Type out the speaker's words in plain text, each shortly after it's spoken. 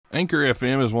Anchor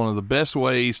FM is one of the best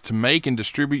ways to make and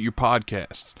distribute your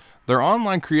podcasts. Their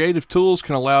online creative tools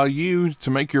can allow you to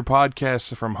make your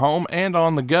podcasts from home and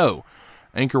on the go.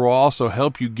 Anchor will also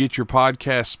help you get your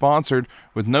podcast sponsored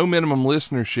with no minimum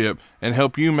listenership and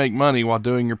help you make money while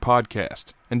doing your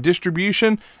podcast. And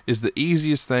distribution is the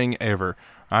easiest thing ever.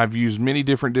 I've used many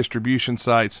different distribution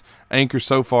sites. Anchor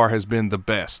so far has been the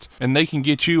best. And they can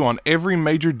get you on every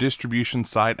major distribution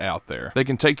site out there. They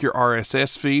can take your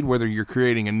RSS feed, whether you're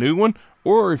creating a new one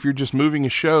or if you're just moving a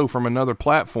show from another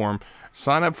platform.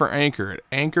 Sign up for Anchor at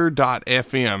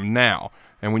anchor.fm now.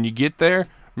 And when you get there,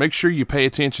 make sure you pay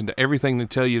attention to everything they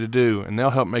tell you to do, and they'll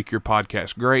help make your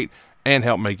podcast great and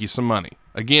help make you some money.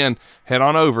 Again, head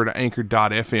on over to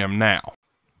anchor.fm now.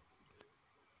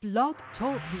 Blog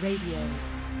Talk Radio.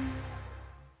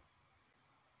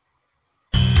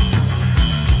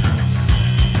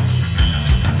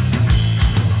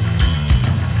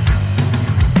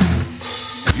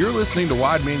 You're listening to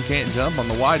Wide Men Can't Jump on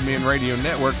the Wide Men Radio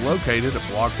Network, located at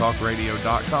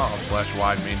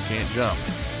blogtalkradio.com/widemencan'tjump.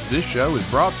 This show is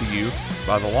brought to you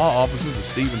by the law offices of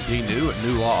Stephen P. New at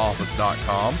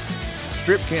newlawoffice.com,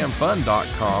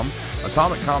 stripcamfun.com,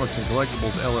 Atomic Comics and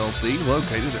Collectibles LLC,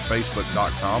 located at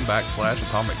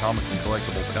facebook.com/Atomic Comics and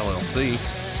Collectibles LLC,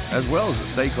 as well as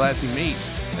at Stay Classy Meats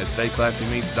at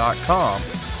stayclassymeats.com,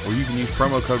 where you can use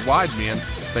promo code WIDEMEN,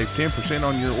 save 10%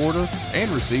 on your order,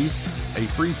 and receive a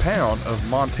free pound of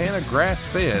Montana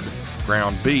grass-fed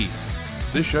ground beef.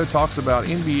 This show talks about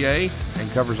NBA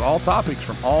and covers all topics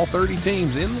from all 30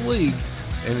 teams in the league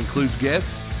and includes guests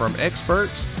from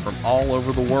experts from all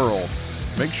over the world.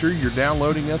 Make sure you're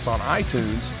downloading us on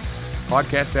iTunes,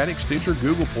 Podcast Addict, Stitcher,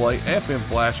 Google Play, FM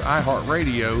Flash,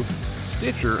 iHeartRadio,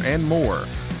 Stitcher, and more.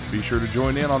 Be sure to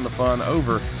join in on the fun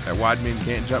over at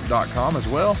WideMenCan'tJump.com as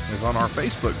well as on our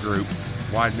Facebook group,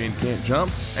 Wide Men Can't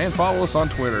Jump, and follow us on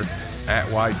Twitter at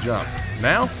WideJump.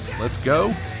 Now, let's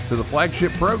go to the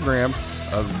flagship program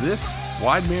of this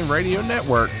Wide Men Radio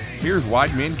Network. Here's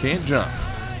Wide Men Can't Jump.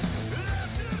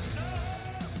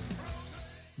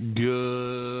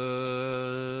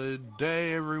 Good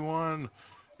day, everyone,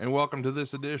 and welcome to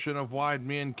this edition of Wide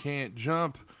Men Can't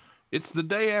Jump. It's the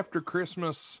day after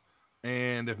Christmas,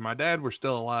 and if my dad were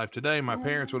still alive today, my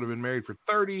parents would have been married for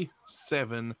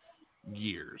 37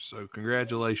 years. So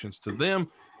congratulations to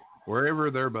them, wherever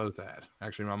they're both at.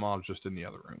 Actually, my mom's just in the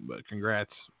other room, but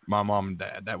congrats, my mom and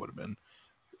dad. That would have been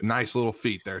a nice little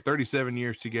feat there. 37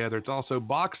 years together. It's also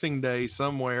Boxing Day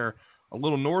somewhere a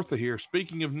little north of here.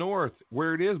 Speaking of north,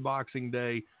 where it is Boxing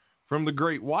Day, from the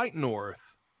great white north,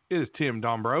 it is Tim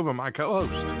Dombrova, my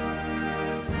co-host.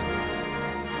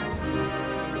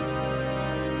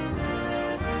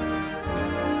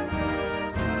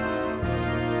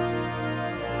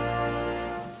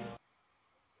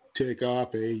 Take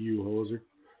off, you hoser.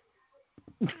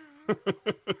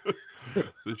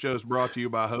 The show's brought to you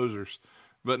by hosers.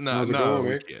 But no,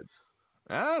 kids.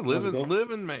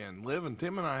 Living, man.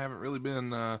 Tim and I haven't really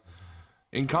been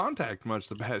in contact much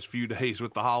the past few days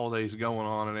with the holidays going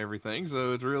on and everything.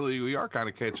 So it's really, we are kind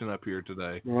of catching up here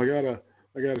today. Well, I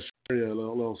gotta share you a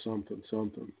little something.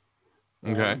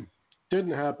 Okay.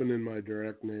 Didn't happen in my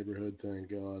direct neighborhood,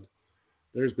 thank God.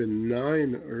 There's been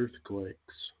 9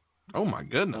 earthquakes. Oh my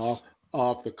goodness!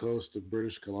 Off the coast of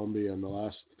British Columbia in the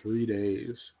last 3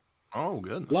 days. Oh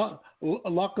goodness!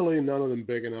 Luckily, none of them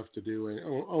big enough to do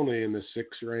only in the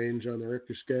 6 range on the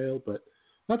Richter scale. But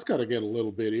that's got to get a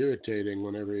little bit irritating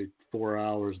when every 4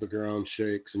 hours the ground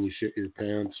shakes and you shit your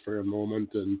pants for a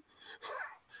moment, and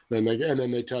then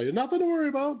they tell you nothing to worry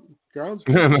about. Ground's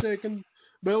shaking,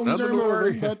 buildings are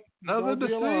moving, but nothing to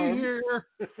see here.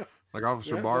 Like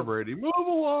Officer Barbrady, move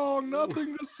along,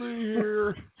 nothing to see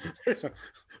here.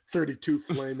 32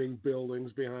 flaming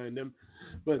buildings behind him,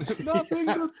 but nothing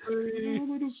to see.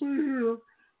 Nothing to see here.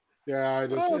 Yeah,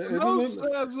 it's a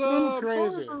little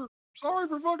crazy. Sorry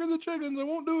for fucking the chickens. I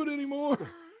won't do it anymore.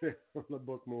 The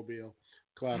bookmobile,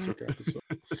 classic episode.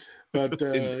 But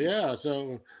yeah,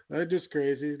 so just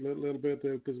crazy a little bit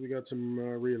because we got some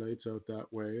relays out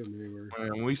that way, and they were.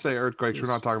 When we say earthquakes, we're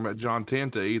not talking about John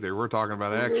Tenta either. We're talking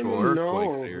about actual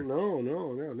earthquakes here. No,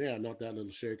 yeah, not that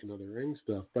little shaking of the ring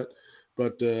stuff. But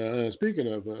speaking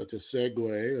of to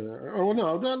segue,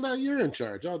 no, you're in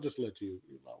charge. I'll let you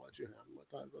handle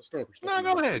it. No,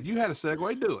 go ahead. You had a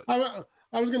segue. Do it.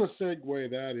 I was going to segue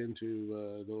that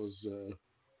into those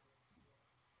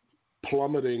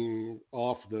plummeting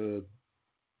off the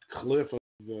cliff of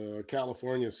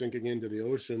California, sinking into the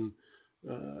ocean,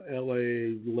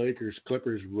 LA Lakers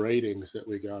Clippers ratings that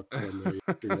we got from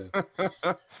yesterday.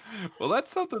 Well, that's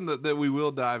something that we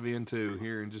will dive into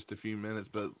here in just a few minutes.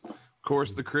 But of course,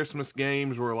 the Christmas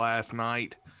games were last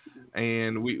night.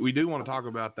 And we do want to talk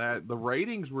about that. The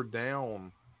ratings were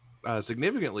down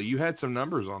significantly. You had some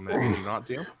numbers on that, did you not,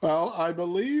 Tim? Well, I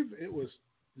believe it was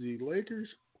the Lakers.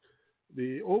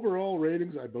 The overall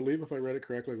ratings, I believe, if I read it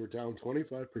correctly, were down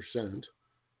 25%.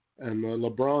 And the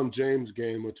LeBron James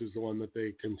game, which is the one that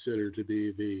they consider to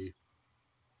be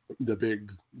the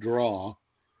big draw,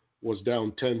 was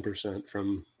down 10%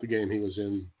 from the game he was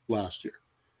in last year.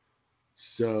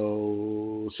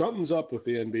 So something's up with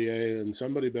the NBA, and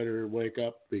somebody better wake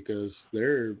up because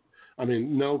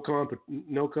no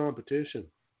competition.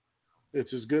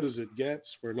 It's as good as it gets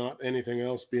for not anything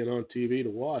else being on TV to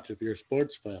watch if you're a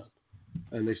sports fan.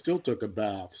 And they still took a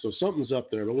bath. So something's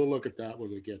up there, but we'll look at that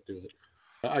when we get to it.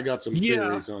 I got some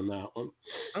theories on that one.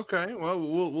 Okay, well,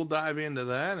 we'll dive into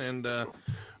that. And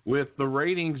with the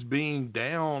ratings being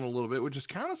down a little bit, which is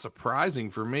kind of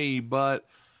surprising for me, but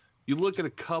you look at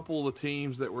a couple of the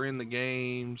teams that were in the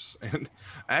games, and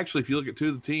actually if you look at two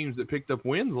of the teams that picked up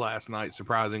wins last night,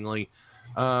 surprisingly,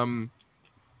 you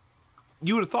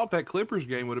would have thought that Clippers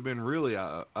game would have been really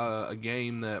a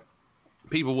game that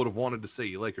people would have wanted to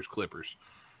see, Lakers-Clippers.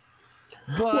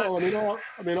 But, well,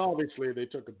 obviously they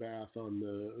took a bath on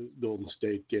the Golden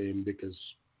State game because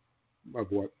of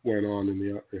what went on in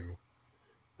the,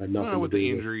 had nothing with to do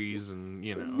the injuries and,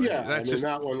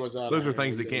 that one was out. Those are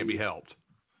things that can't be helped.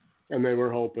 And they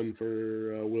were hoping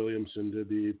for Williamson to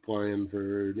be playing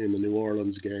in the New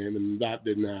Orleans game, and that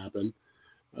didn't happen.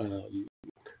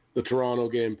 The Toronto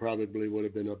game probably would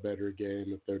have been a better game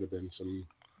if there'd have been some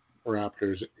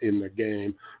Raptors in the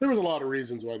game. There was a lot of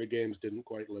reasons why the games didn't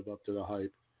quite live up to the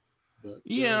hype.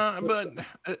 But,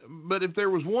 but if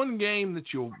there was one game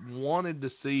that you wanted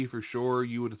to see for sure,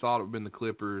 you would have thought it would have been the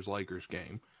Clippers-Lakers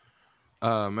game.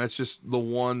 That's just the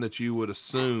one that you would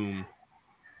assume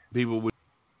people would.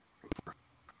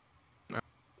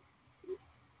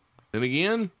 And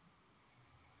again,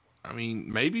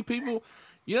 maybe people,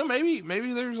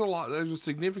 maybe there's a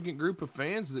significant group of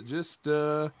fans that just,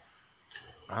 I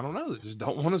don't know, that just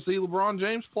don't want to see LeBron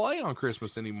James play on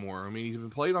Christmas anymore. He's been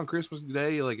played on Christmas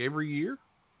Day like every year.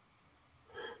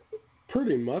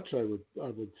 Pretty much, I would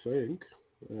think.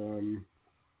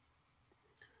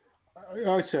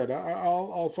 I said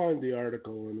I'll find the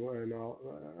article and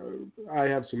I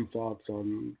have some thoughts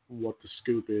on what the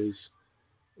scoop is.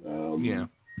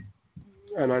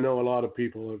 And I know a lot of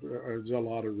people there's a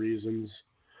lot of reasons.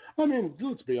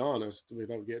 Let's be honest,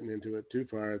 without getting into it too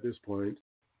far at this point,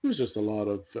 there's just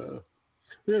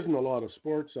there isn't a lot of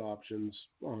sports options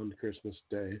on Christmas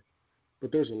Day,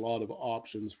 but there's a lot of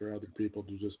options for other people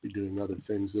to just be doing other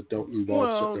things that don't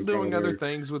involve doing other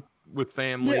things with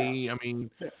family. Yeah.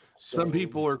 Some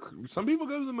people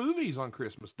go to the movies on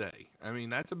Christmas Day.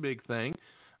 That's a big thing.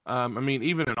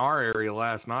 Even in our area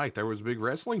last night, there was a big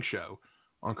wrestling show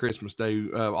on Christmas Day,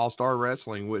 All-Star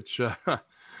Wrestling, which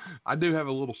I do have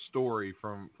a little story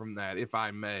from that, if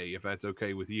I may, if that's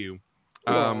okay with you.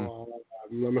 Let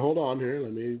me hold on here.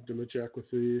 Let me check with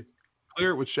the.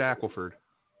 Clear it with Shackelford.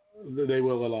 They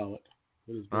will allow it.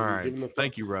 All right.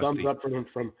 Thank you, Rusty. Thumbs up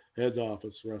from head's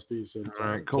office, Rusty. All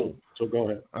right, cool. So go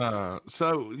ahead.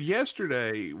 So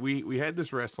yesterday we had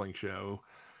this wrestling show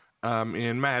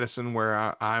in Madison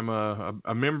where I'm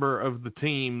a member of the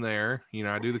team there.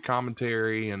 I do the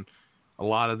commentary and a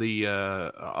lot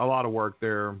of work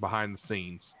there behind the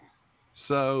scenes.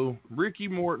 So Ricky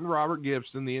Morton, Robert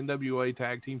Gibson, the NWA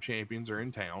Tag Team Champions, are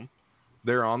in town.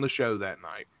 They're on the show that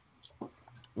night.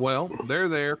 Well, they're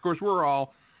there. Of course, we're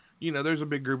all, there's a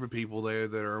big group of people there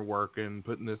that are working,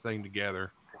 putting this thing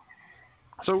together.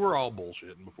 So we're all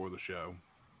bullshitting before the show.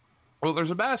 Well,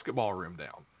 there's a basketball rim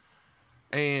down.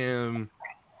 And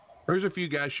there's a few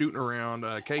guys shooting around.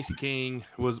 Casey King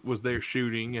was there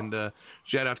shooting, and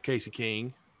shout out to Casey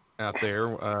King out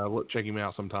there. Check him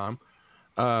out sometime.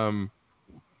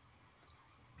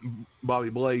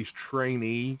 Bobby Blaze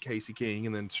trainee, Casey King,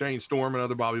 and then Shane Storm,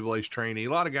 another Bobby Blaze trainee.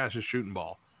 A lot of guys just shooting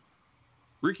ball.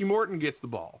 Ricky Morton gets the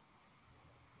ball.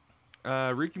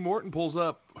 Ricky Morton pulls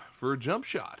up for a jump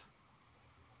shot.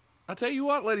 I tell you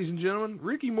what, ladies and gentlemen,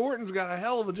 Ricky Morton's got a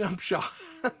hell of a jump shot.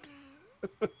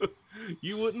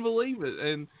 You wouldn't believe it,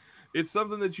 and it's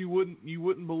something that you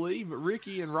wouldn't believe. But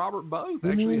Ricky and Robert both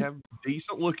actually have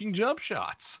decent looking jump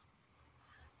shots.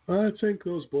 I think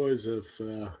those boys have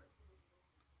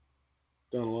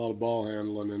done a lot of ball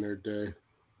handling in their day.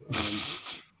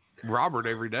 Robert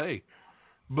every day,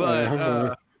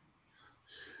 but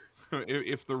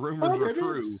if the rumors are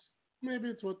true, maybe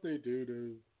it's what they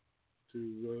do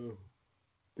to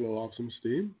blow off some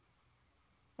steam.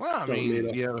 Well,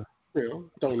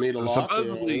 don't need a lot.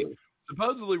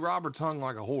 Supposedly Robert's hung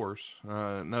like a horse.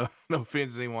 No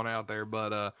offense to anyone out there,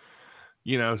 but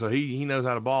So he knows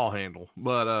how to ball handle.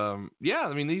 But, yeah,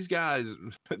 I mean, these guys,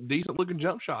 decent-looking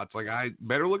jump shots. Like,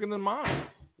 better looking than mine.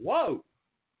 Whoa.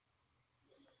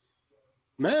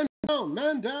 Man down,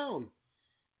 man down.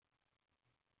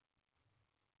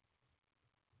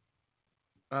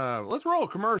 Let's roll a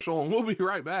commercial, and we'll be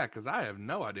right back, because I have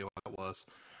no idea what that was.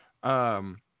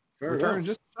 Return in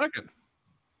just a second.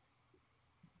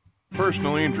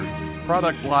 Personal injury,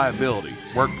 product liability,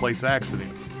 workplace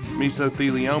accident,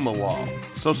 mesothelioma law,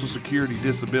 Social Security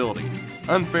disability,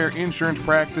 unfair insurance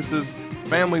practices,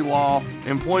 family law,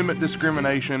 employment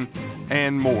discrimination,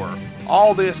 and more.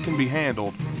 All this can be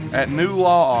handled at New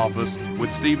Law Office with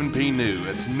Stephen P. New.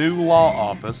 It's New Law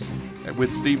Office with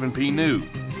Stephen P. New.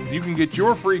 You can get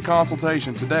your free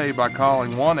consultation today by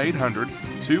calling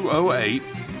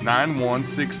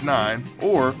 1-800-208-9169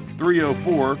 or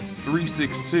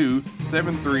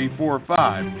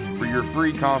 304-362-7345 for your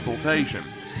free consultation.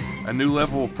 A new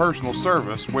level of personal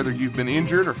service. Whether you've been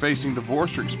injured or facing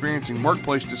divorce or experiencing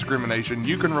workplace discrimination,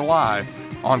 you can rely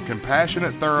on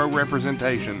compassionate, thorough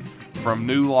representation from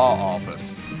New Law Office.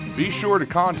 Be sure to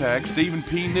contact Stephen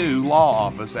P. New Law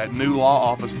Office at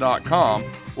newlawoffice.com,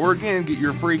 or again, get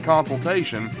your free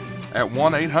consultation at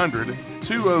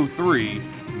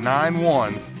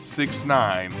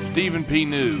 1-800-203-9169. Stephen P.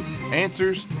 New,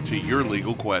 answers to your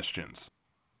legal questions.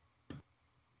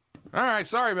 All right,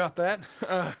 sorry about that.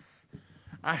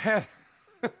 I had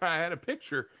a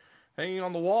picture hanging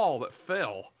on the wall that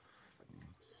fell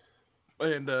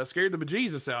and scared the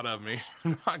bejesus out of me.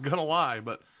 I'm not gonna lie,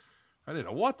 but I didn't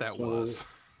know what that was.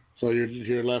 So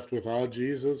you're left without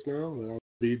Jesus now?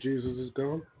 The Jesus is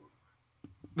gone?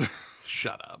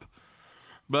 Shut up.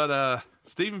 But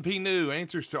Stephen P. New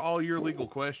answers to all your legal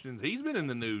questions. He's been in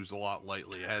the news a lot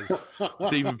lately as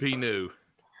Stephen P. New.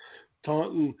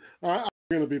 Taunton. I'm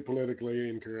going to be politically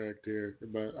incorrect here,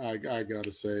 but I got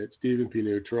to say it. Stephen P.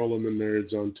 New, trolling the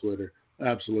nerds on Twitter.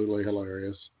 Absolutely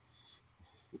hilarious.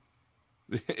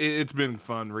 It's been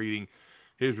fun reading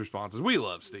his responses. We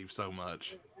love Steve so much.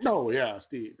 Oh, yeah.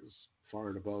 Steve is far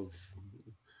and above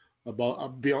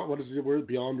beyond, what is the word?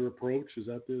 Beyond reproach? Is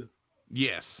that the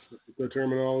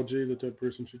terminology that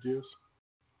person should use?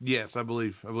 Yes, I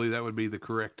believe that would be the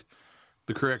correct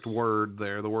word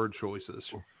there, the word choices.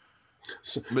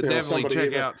 But definitely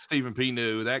check out Stephen P.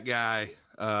 New. That guy,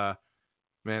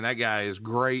 man, that guy is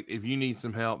great. If you need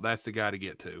some help, that's the guy to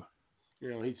get to.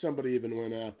 Somebody even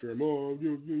went after him. Oh,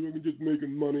 you're just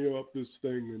making money off this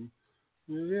thing,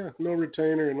 and no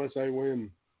retainer unless I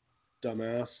win,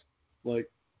 dumbass. Like,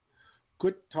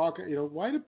 quit talking.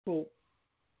 Why do people?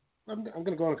 I'm going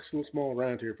to go on a small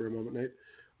rant here for a moment, Nate.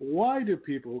 Why do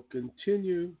people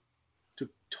continue to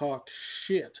talk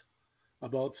shit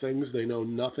about things they know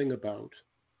nothing about?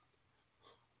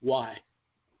 Why?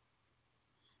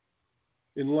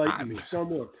 Enlighten me,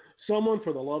 someone. Someone,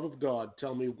 for the love of God,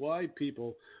 tell me why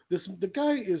people. The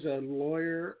guy is a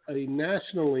lawyer, a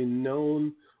nationally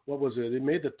known. What was it? He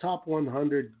made the top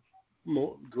 100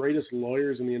 greatest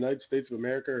lawyers in the United States of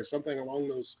America, or something along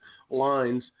those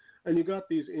lines. And you got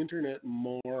these internet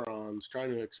morons trying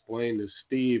to explain to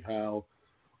Steve how,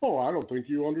 I don't think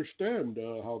you understand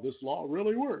how this law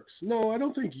really works. No, I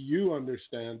don't think you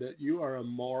understand it. You are a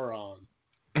moron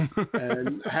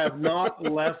and have not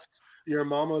left your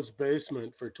mama's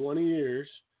basement for 20 years.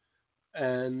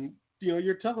 And,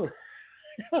 you're telling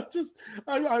her.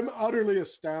 I'm utterly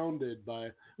astounded by,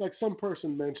 like some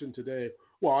person mentioned today,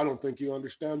 well, I don't think you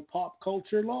understand pop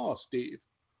culture law, Steve.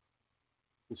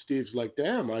 And Steve's like,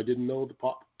 damn, I didn't know the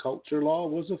pop culture law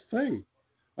was a thing.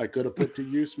 I could have put to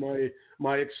use my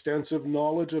extensive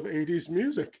knowledge of 80s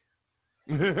music.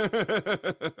 And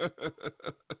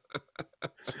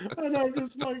I'm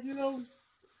just like,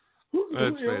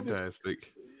 that's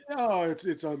fantastic.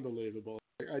 It's unbelievable.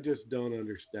 I just don't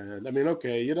understand. I mean,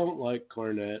 okay, you don't like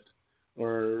Cornette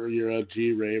or you're a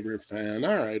G Raver fan.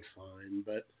 All right, fine.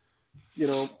 But,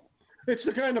 it's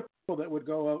the kind of people that would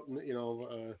go out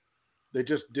and, they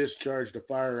just discharged a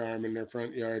firearm in their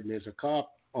front yard and there's a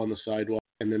cop on the sidewalk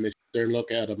and then they sit there and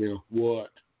look at them,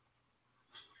 what?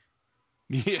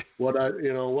 Yeah. What I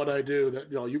do that,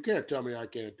 you can't tell me I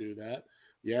can't do that.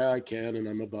 Yeah, I can, and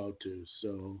I'm about to.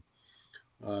 So,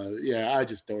 I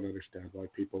just don't understand why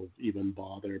people even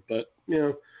bother. But,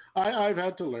 I've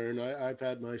had to learn. I've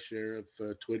had my share of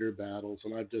Twitter battles,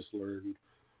 and I've just learned.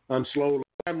 I'm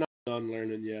not done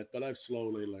learning yet, but I've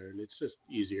slowly learned. It's just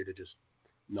easier to just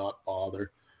not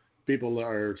bother. People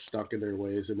are stuck in their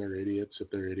ways, and they're idiots if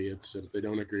they're idiots. And if they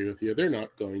don't agree with you, they're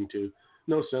not going to.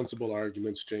 No sensible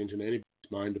arguments changing anybody's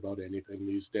mind about anything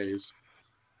these days.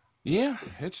 Yeah,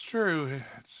 it's true.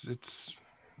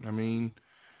 I mean,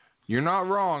 You're not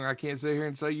wrong. I can't sit here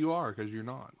and say you are because you're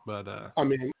not. But I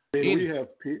mean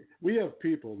we have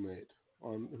people, Nate,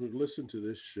 who listen to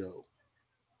this show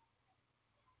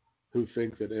who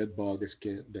think that Ed Bogus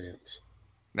can't dance.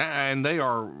 And they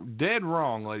are dead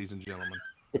wrong, ladies and gentlemen.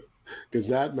 Because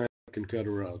that man can cut a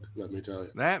rug, let me tell you.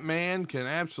 That man can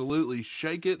absolutely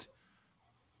shake it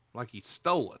like he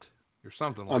stole it or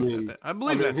something like that. I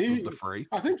believe that's the phrase.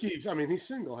 I think he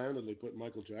single-handedly put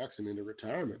Michael Jackson into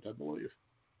retirement, I believe.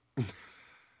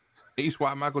 He's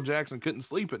why Michael Jackson couldn't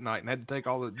sleep at night and had to take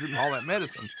all that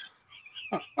medicine.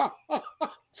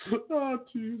 Oh,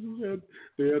 Jesus.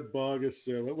 The Ed Bogus.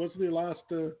 What was the last,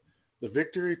 the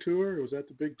Victory Tour? Was that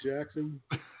the Big Jackson?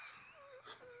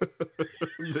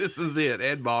 This is it,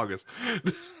 Ed Bogus.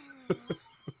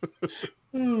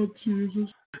 Oh, Jesus.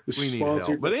 We need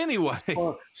help. But anyway.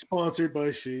 Sponsored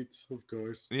by Sheets, of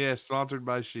course. Yeah, sponsored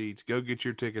by Sheets. Go get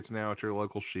your tickets now at your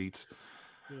local Sheets.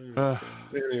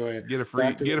 Anyway, get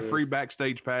a free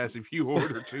backstage pass if you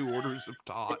order 2 orders of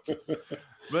tots.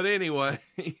 But anyway.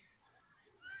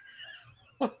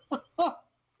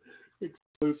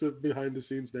 Exclusive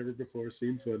behind-the-scenes,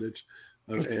 never-before-seen footage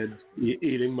of Ed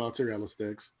eating mozzarella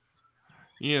sticks.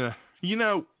 Yeah,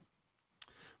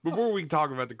 before we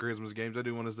talk about the Christmas games, I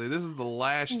do want to say this is the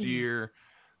last year,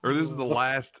 or this is the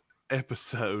last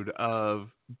episode of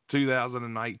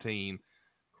 2019,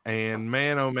 and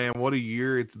man, oh man, what a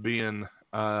year it's been.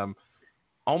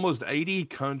 Almost 80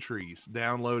 countries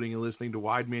downloading and listening to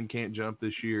Wide Men Can't Jump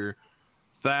this year.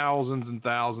 Thousands and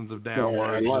thousands of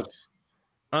downloads.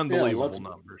 Unbelievable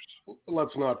numbers.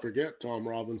 Let's not forget Tom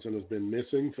Robinson has been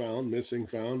missing, found,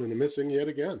 and missing yet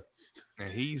again.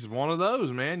 And he's one of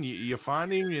those, man. You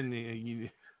find him and you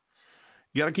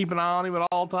got to keep an eye on him at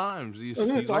all times. He's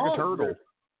like a turtle.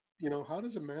 How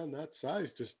does a man that size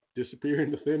just disappear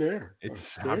into thin air?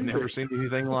 I've never seen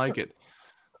anything like it.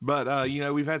 But,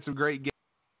 we've had some great games.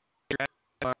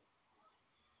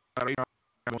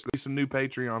 There'll be some new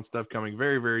Patreon stuff coming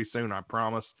very, very soon, I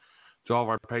promise, to all of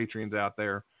our Patreons out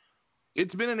there.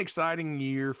 It's been an exciting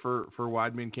year for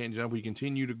Wide Men Can't Jump. We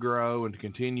continue to grow and to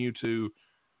continue to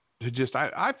just,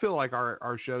 I feel like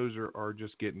our shows are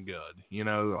just getting good.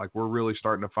 Like we're really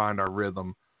starting to find our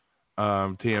rhythm,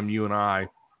 Tim, you and I.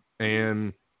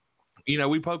 And,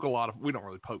 we poke we don't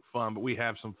really poke fun, but we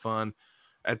have some fun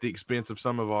at the expense of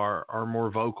some of our more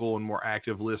vocal and more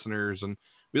active listeners. And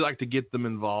we like to get them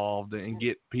involved and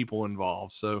get people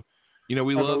involved. So,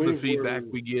 we love the feedback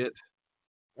we get.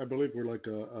 I believe we're like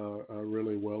a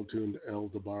really well-tuned El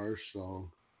DeBarge song.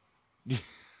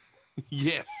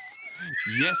 Yes.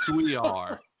 Yes, we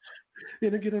are.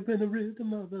 Gonna get up in the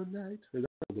rhythm of the night. That's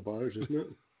El DeBarge, isn't it?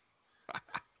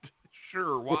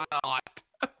 Sure, why not?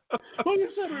 Well, you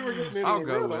said we were getting into I'll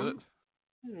go rhythm.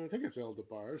 with it. I think it's El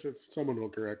DeBarge. If someone will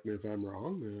correct me if I'm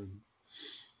wrong.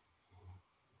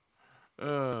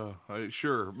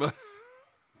 Sure, but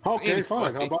okay, anyway.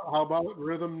 fine. How about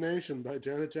Rhythm Nation by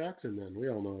Janet Jackson? Then we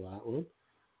all know that one.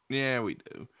 Yeah, we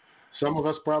do. Some of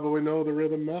us probably know the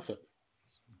rhythm method.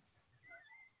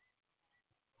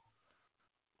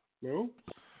 No.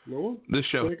 This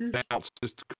show bounced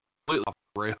just completely off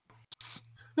the rails.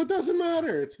 It doesn't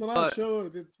matter. It's the last show.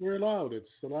 We're allowed. It's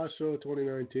the last show of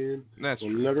 2019. That's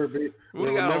we'll true. Never be. We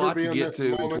got a lot to get to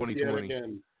in 2020.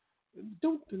 Again.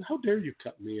 How dare you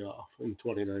cut me off in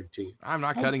 2019? I'm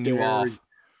not cutting you off.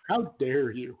 How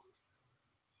dare you?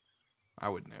 I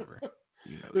would never.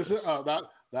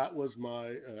 That was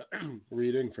my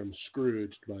reading from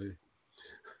Scrooged by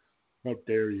How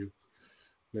Dare You,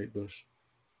 Nate Bush.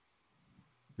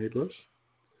 Nate Bush?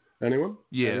 Anyone?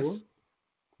 Yes. Anyone?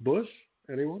 Bush?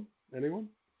 Anyone?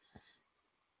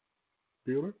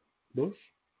 Bueller? Bush?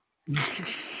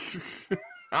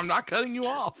 I'm not cutting you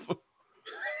off.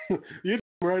 You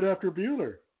right after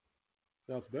Bueller,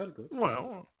 alphabetically.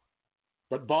 Well,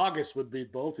 but Bogus would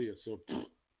beat both of you, so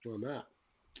on that.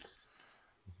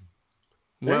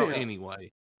 Well,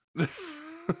 anyway.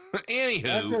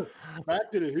 Anywho,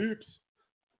 back to the hoops.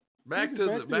 Back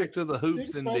to the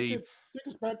hoops, indeed.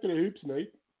 Take us back to the hoops,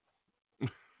 Nate.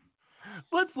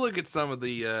 Let's look at some of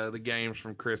the games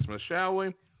from Christmas, shall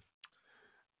we?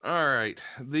 All right.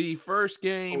 The first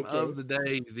game of the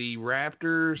day, the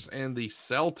Raptors and the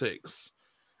Celtics.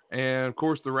 And, of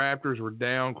course, the Raptors were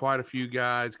down quite a few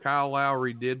guys. Kyle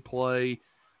Lowry did play.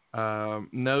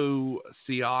 No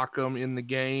Siakam in the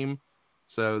game.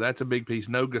 So that's a big piece.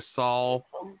 No Gasol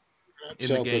in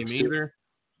the game either.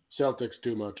 Celtics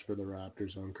too much for the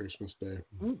Raptors on Christmas Day.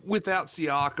 Without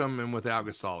Siakam and without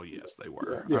Gasol, yes, they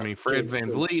were. Yeah, I mean, Fred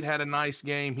VanVleet had a nice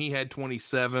game. He had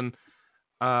 27.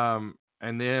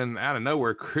 And then out of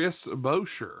nowhere, Chris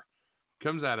Boucher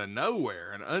comes out of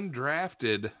nowhere. An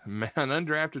undrafted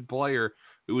player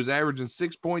who was averaging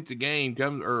 6 points a game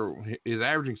is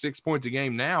averaging 6 points a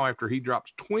game now after he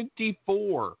drops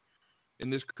 24 in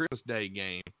this Christmas Day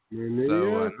game.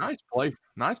 So nice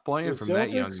playing from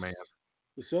that young man.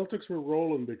 The Celtics were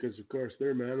rolling because, of course,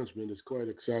 their management is quite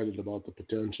excited about the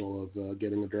potential of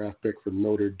getting a draft pick from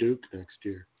Notre Dame next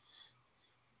year.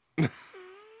 Jeez.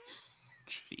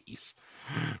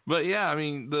 But, yeah, I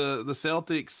mean, the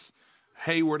Celtics,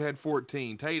 Hayward had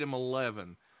 14, Tatum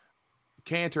 11,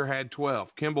 Cantor had 12,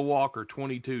 Kemba Walker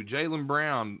 22, Jaylen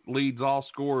Brown leads all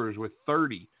scorers with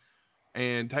 30,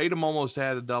 and Tatum almost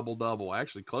had a double-double,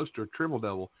 actually close to a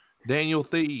triple-double. Daniel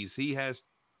Theis, he has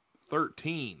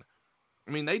 13.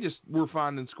 I mean, they just were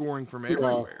finding scoring from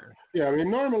everywhere. Yeah, I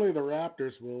mean, normally the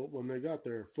Raptors will, when they got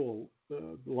their full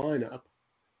lineup,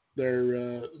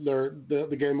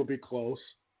 the game will be close.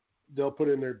 They'll put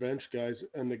in their bench guys,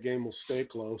 and the game will stay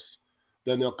close.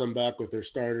 Then they'll come back with their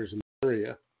starters and bury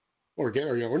you, or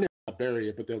not bury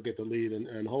you, but they'll get the lead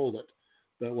and hold it.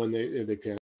 But when they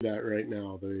can't do that right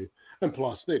now, and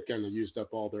plus they've kind of used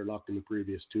up all their luck in the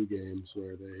previous two games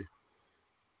where they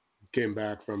came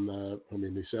back from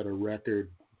they set a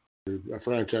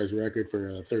franchise record for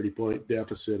a 30-point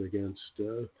deficit against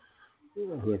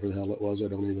whoever the hell it was. I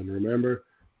don't even remember.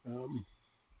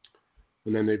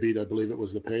 And then they beat, I believe it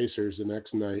was the Pacers the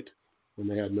next night when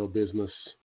they had no business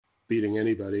beating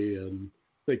anybody, and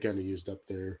they kind of used up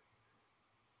their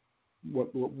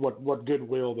what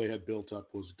goodwill they had built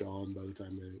up was gone by the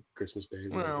time Christmas Day.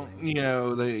 Well,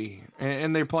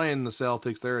 they're playing the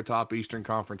Celtics. They're a top Eastern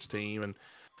Conference team, and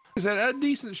it's a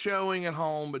decent showing at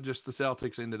home, but just the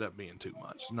Celtics ended up being too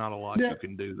much. Not a lot you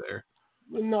can do there.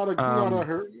 Not a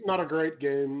great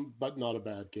game, but not a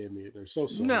bad game either.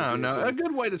 No. A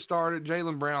good way to start it.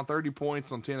 Jaylen Brown, 30 points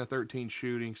on 10 of 13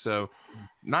 shooting, so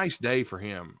nice day for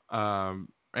him.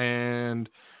 And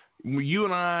you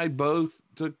and I both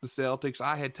took the Celtics.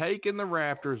 I had taken the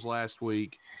Raptors last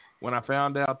week. When I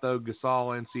found out, though,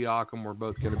 Gasol and Siakam were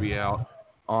both going to be out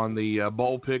on the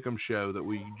Bowl Pick'em show that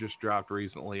we just dropped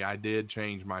recently, I did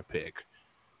change my pick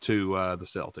to the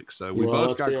Celtics. So we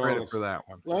both got credit for that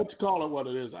one. Let's call it what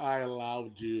it is. I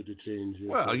allowed you to change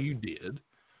your pick. You did.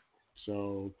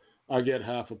 So I get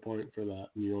half a point for that,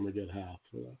 and you only get half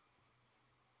for that.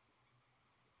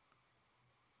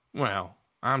 Well,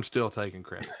 I'm still taking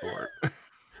credit for it.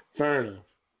 Fair enough.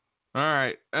 All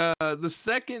right. The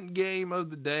second game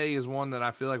of the day is one that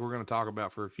I feel like we're going to talk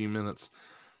about for a few minutes.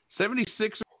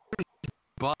 76ers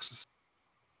Bucks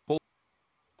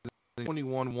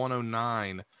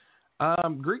 21-109.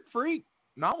 Greek Freak,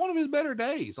 not one of his better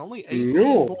days. Only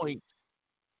 18 points.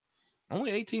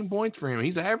 Only 18 points for him.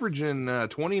 He's averaging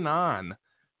 29,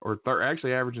 or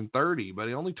actually averaging 30, but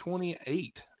he only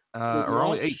 28, or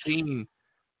only 18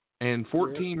 and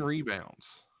 14 rebounds.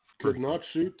 Could not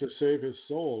shoot to save his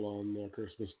soul on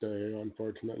Christmas Day,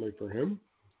 unfortunately for him.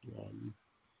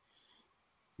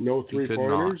 No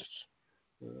three-pointers.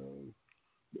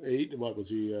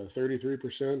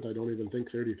 33%? I don't even think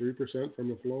 33% from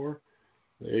the floor.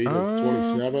 8 of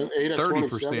 27. 8 of 30%.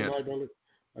 27,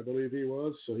 I believe he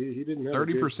was. So he didn't have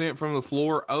 30% from the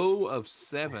floor, 0 of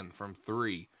 7 from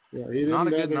 3. Yeah, not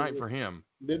a good night for him.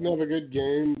 Didn't have a good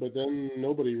game, but then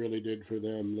nobody really did for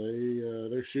them.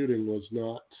 Their shooting was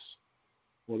not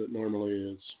what it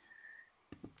normally is.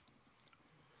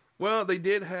 Well, they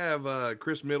did have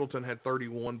Chris Middleton had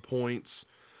 31 points.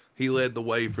 He led the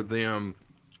way for them.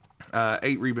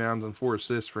 8 rebounds and 4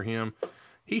 assists for him.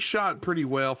 He shot pretty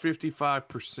well,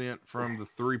 55% from the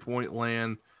three-point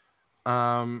land.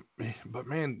 But,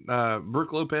 man,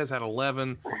 Brook Lopez had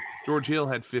 11. George Hill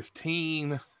had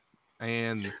 15.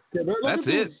 And that's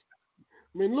it.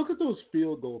 I mean, look at those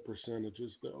field goal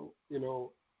percentages, though.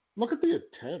 Look at the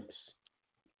attempts.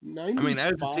 95. I mean,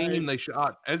 as a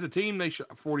team, they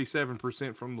shot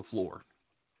 47% from the floor.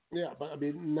 Yeah, but I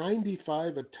mean,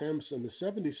 95 attempts, and the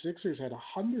 76ers had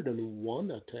 101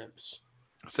 attempps.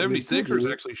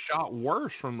 76ers actually shot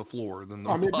worse from the floor than the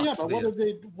Bucks did. Yeah, but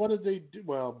what did they do?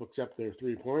 Well, except their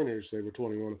three-pointers, they were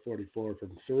 21 of 44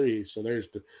 from 3, so there's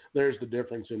the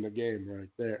difference in the game right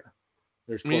there.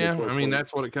 Yeah, I mean,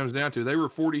 that's what it comes down to. They were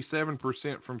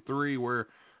 47% from 3, where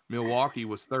Milwaukee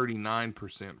was 39%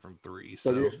 from 3.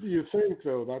 So you think,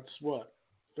 though, that's what?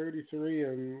 33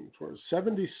 and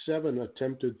 77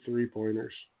 attempted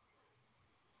three-pointers.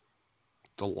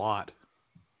 It's a lot.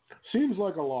 Seems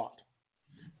like a lot,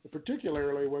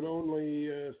 particularly when only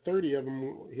 30 of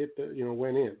them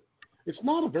went in. It's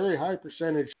not a very high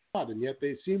percentage shot, and yet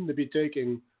they seem to be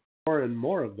taking more and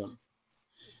more of them.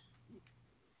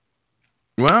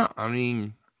 Well, I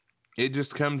mean, it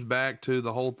just comes back to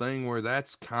the whole thing where that's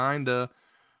kind of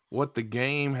what the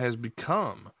game has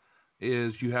become,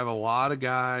 is you have a lot of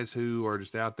guys who are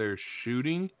just out there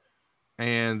shooting,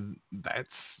 and that's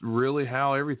really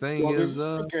how everything is.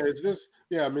 Okay, is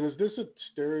this a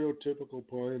stereotypical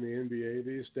play in the NBA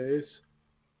these days?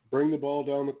 Bring the ball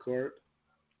down the court,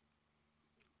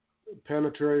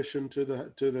 penetration to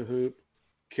the hoop,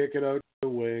 kick it out to the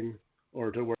wing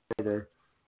or to wherever,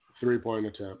 3-point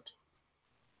attempt.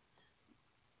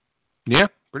 Yeah,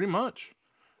 pretty much.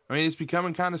 I mean, it's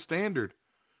becoming kind of standard.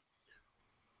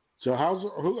 So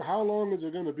how long is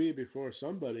it going to be before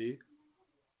somebody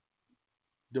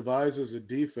devises a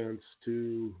defense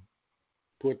to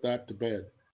put that to bed?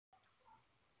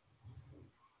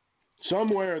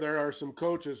 Somewhere there are some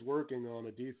coaches working on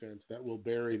a defense that will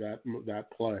bury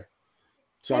that play.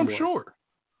 Somewhere.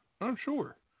 I'm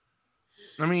sure.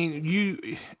 I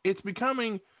mean, it's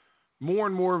becoming more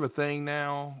and more of a thing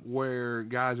now where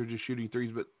guys are just shooting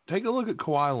threes. But take a look at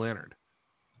Kawhi Leonard.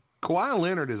 Kawhi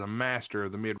Leonard is a master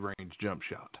of the mid-range jump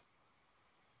shot.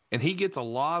 And he gets a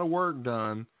lot of work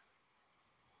done.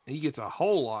 He gets a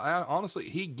whole lot. Honestly,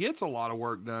 he gets a lot of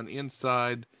work done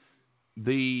inside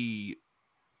the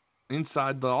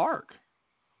arc.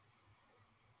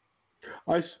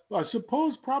 I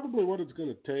suppose probably what it's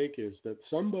going to take is that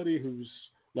somebody who's,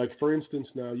 like, for instance,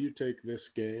 now you take this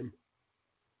game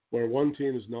where one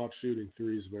team is not shooting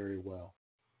threes very well.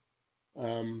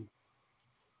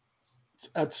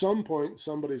 At some point,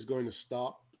 somebody's going to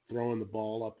stop throwing the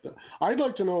ball up. I'd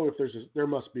like to know if there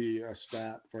must be a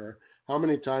stat for how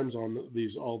many times on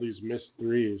all these missed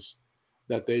threes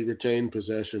that they retain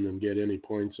possession and get any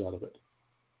points out of it.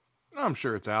 I'm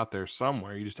sure it's out there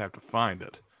somewhere. You just have to find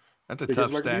it. That's a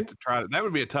tough stat to try. That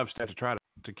would be a tough stat to try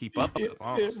to keep up with.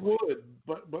 It would,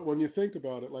 but when you think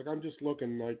about it, like, I'm just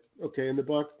looking like, okay, in the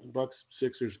Bucks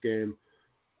Sixers game,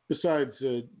 besides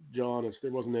Giannis,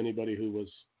 there wasn't anybody who was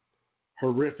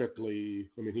horrifically.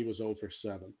 I mean, he was 0 for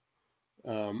 7.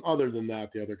 Other than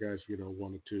that, the other guys,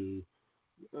 1 of 2,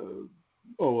 0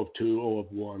 of 2, 0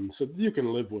 of 1. So you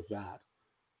can live with that.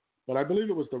 But I believe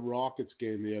it was the Rockets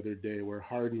game the other day where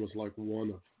Harden was like 1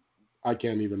 of, I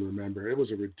can't even remember. It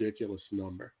was a ridiculous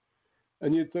number,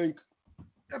 and you'd think,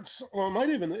 well, it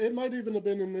might even have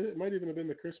been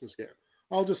the Christmas game.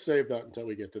 I'll just save that until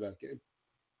we get to that game.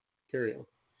 Carry on.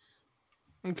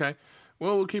 Okay.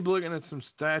 Well, we'll keep looking at some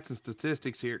stats and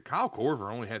statistics here. Kyle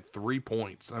Korver only had 3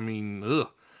 points. I mean,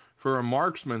 for a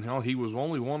marksman, he was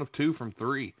only 1 of 2 from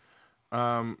 3.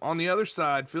 On the other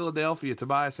side, Philadelphia,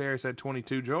 Tobias Harris had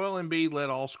 22. Joel Embiid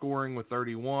led all scoring with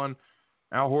 31.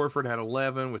 Al Horford had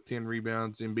 11 with 10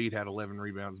 rebounds. Embiid had 11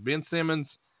 rebounds. Ben Simmons,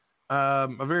 a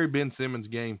very Ben Simmons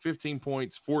game, 15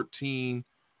 points, 14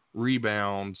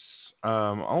 rebounds.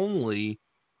 Only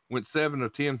went 7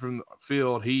 of 10 from the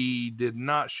field. He did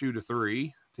not shoot a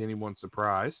 3, to anyone's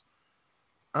surprise.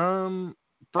 Ferguson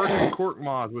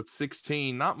Korkmaz with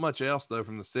 16. Not much else, though,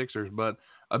 from the Sixers, but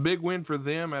a big win for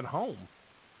them at home,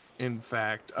 in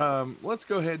fact. Let's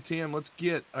go ahead, Tim. Let's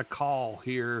get a call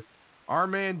here. Our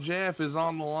man Jeff is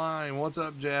on the line. What's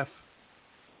up, Jeff?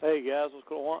 Hey, guys. What's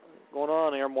going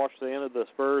on here? I'm watching the end of the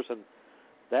Spurs and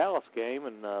Dallas game,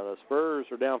 and the Spurs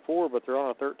are down 4, but they're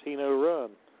on a 13-0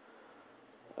 run.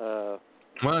 Well,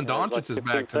 Doncic is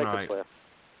back tonight.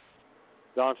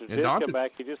 Doncic did come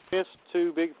back. He just missed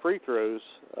 2 big free throws.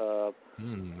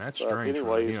 That's strange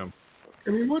for him. I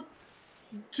mean,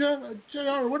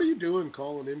 JR, what are you doing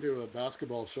calling into a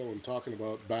basketball show and talking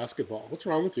about basketball? What's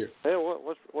wrong with you? Hey,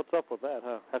 what's up with that,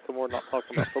 huh? How come we're not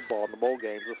talking about football in the bowl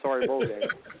games? Sorry, bowl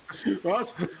games. Well,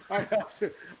 I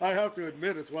have to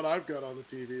admit it's what I've got on the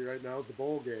TV right now is the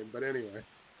bowl game. But anyway.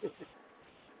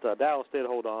 Dallas did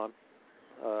hold on.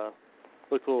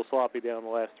 Looked a little sloppy down the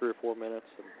last 3 or 4 minutes.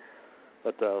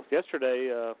 But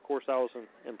yesterday, of course, I was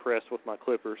impressed with my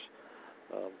Clippers.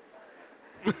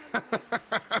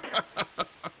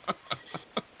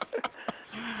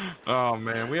 Oh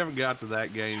man, we haven't got to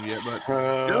that game yet, but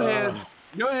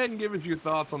go ahead and give us your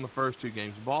thoughts on the first 2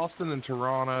 games: Boston and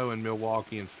Toronto, and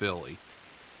Milwaukee and Philly.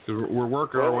 We're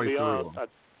working our way through them.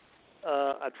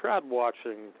 I tried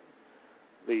watching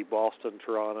the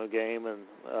Boston-Toronto game, and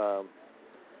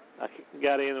I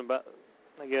got in about,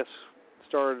 I guess,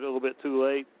 started a little bit too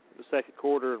late the second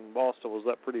quarter, and Boston was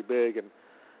up pretty big, and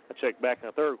I checked back in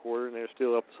the third quarter, and they're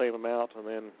still up the same amount, and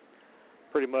then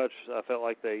pretty much I felt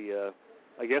like they,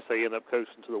 I guess they ended up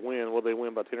coasting to the win. Will they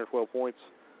win by 10 or 12 points?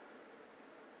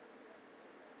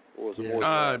 Or was it more than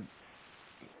that?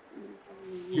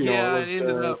 It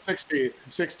ended up 16.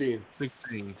 16?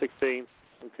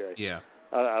 Okay. Yeah.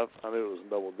 I knew it was in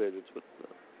double digits, but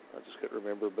I just couldn't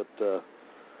remember. But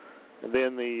and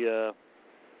then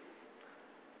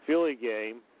Philly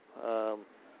game,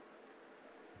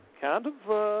 kind of,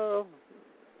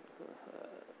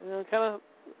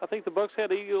 I think the Bucks had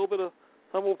to eat a little bit of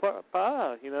humble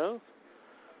pie, from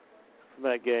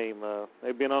that game.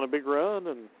 They've been on a big run,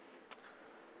 and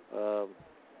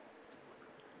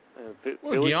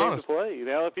Philly came to play.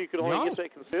 Now, if you could only get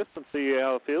that consistency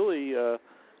out of Philly,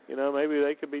 maybe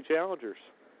they could be challengers.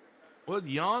 Well,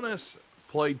 Giannis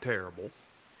played terrible.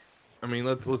 I mean,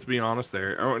 let's be honest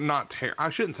there. Or not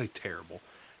I shouldn't say terrible.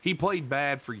 He played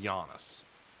bad for Giannis.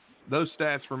 Those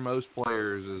stats for most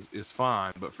players is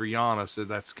fine, but for Giannis,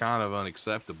 that's kind of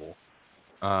unacceptable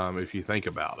if you think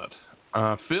about it.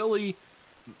 Philly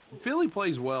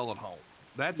plays well at home.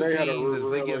 That's a team that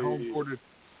they get home court.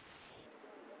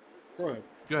 Go ahead.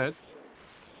 Go ahead.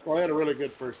 Well, I had a really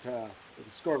good first half. The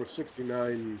score was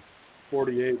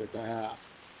 69-48 at the half.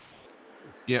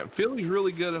 Yeah, Philly's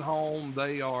really good at home.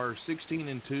 They are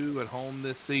 16-2 at home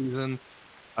this season,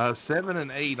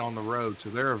 7-8 on the road.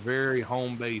 So they're a very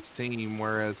home-based team.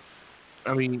 Whereas,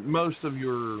 I mean, most of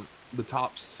the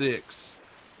top 6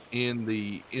 in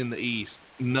the East,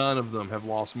 none of them have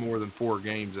lost more than 4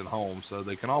 games at home. So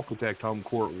they can all protect home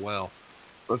court well.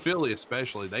 But Philly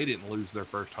especially, they didn't lose their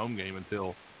first home game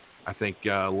until I think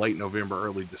late November,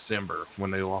 early December when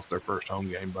they lost their first home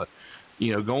game. But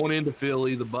going into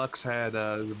Philly, the Bucks had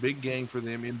a big game for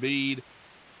them. Embiid,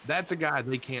 that's a guy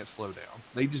they can't slow down.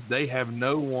 They have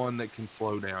no one that can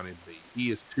slow down Embiid.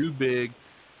 He is too big,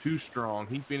 too strong.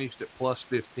 He finished at plus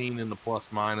 15 in the plus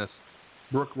minus.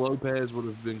 Brook Lopez would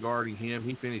have been guarding him.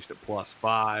 He finished at plus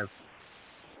 5.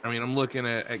 I mean, I'm looking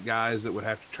at guys that would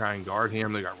have to try and guard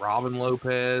him. They got Robin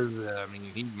Lopez. I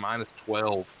mean, he's minus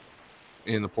 12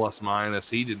 in the plus minus.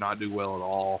 He did not do well at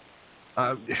all.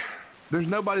 There's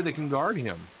nobody that can guard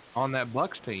him on that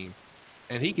Bucks team,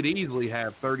 and he could easily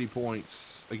have 30 points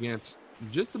against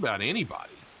just about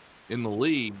anybody in the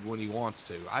league when he wants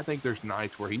to. I think there's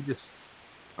nights where I'm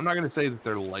not going to say that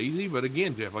they're lazy, but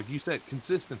again, Jeff, like you said,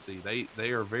 consistency. They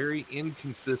are very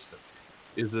inconsistent,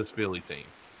 is this Philly team.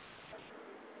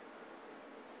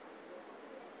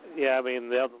 Yeah, I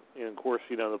mean, of course,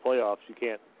 the playoffs, you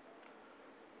can't.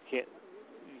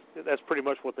 That's pretty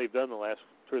much what they've done the last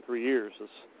 2 or 3 years. Is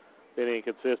been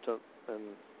inconsistent,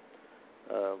 and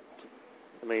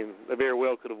I mean, they very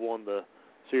well could have won the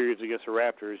series against the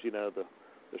Raptors. The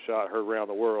shot heard around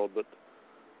the world, but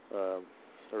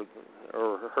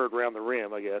or heard around the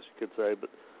rim, I guess you could say. But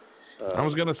I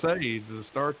was going to say, to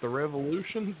start the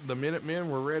revolution, the Minutemen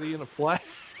were ready in a flash.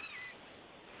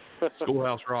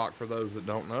 Schoolhouse Rock, for those that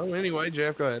don't know. Anyway,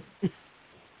 Jeff, go ahead.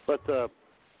 But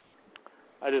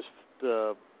I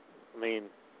mean,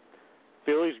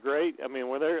 Philly's great. I mean,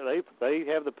 when they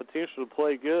have the potential to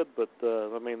play good, but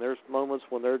I mean, there's moments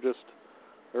when they're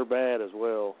bad as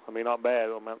well. I mean, not bad,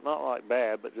 not like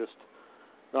bad, but just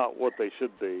not what they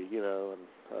should be, And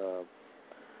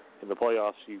in the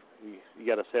playoffs, you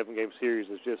got a 7-game series.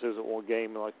 It just isn't one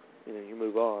game like you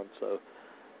move on. So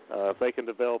if they can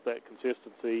develop that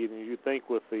consistency, and you think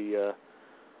with the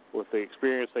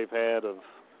experience they've had of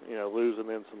losing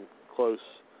in some close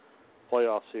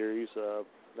playoff series,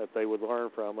 that they would learn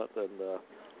from it. And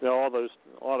a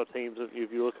lot of teams,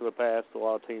 if you look in the past, a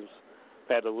lot of teams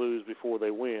had to lose before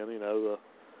they win. The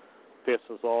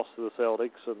Pistons lost to the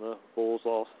Celtics, and the Bulls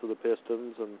lost to the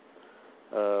Pistons, and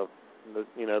the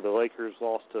Lakers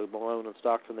lost to Malone and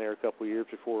Stockton there a couple of years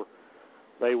before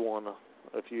they won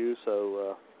a few.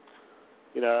 So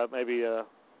maybe the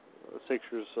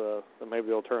Sixers, maybe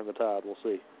they'll turn the tide. We'll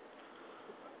see.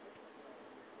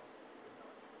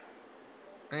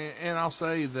 And I'll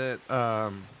say that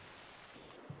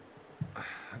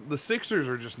the Sixers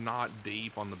are just not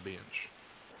deep on the bench.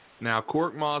 Now,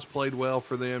 Korkmaz played well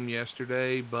for them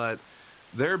yesterday, but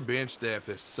their bench depth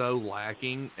is so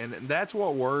lacking, and that's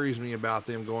what worries me about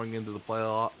them going into the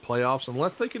playoffs.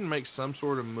 Unless they can make some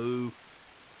sort of move,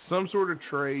 some sort of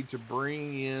trade to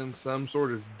bring in some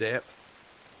sort of depth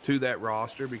to that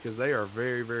roster, because they are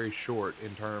very, very short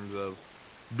in terms of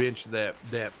bench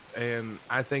depth, and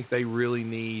I think they really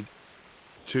need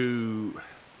to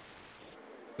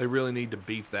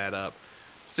beef that up.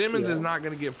 Simmons is not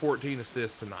going to get 14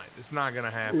 assists tonight. It's not going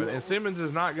to happen. And Simmons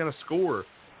is not going to score.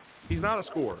 He's not a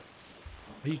scorer.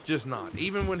 He's just not.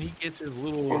 Even when he gets his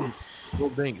little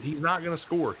dings, he's not going to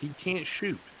score. He can't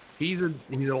shoot. He's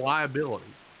a liability.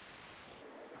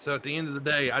 So at the end of the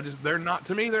day, they're not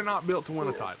built to win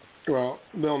a title. Well,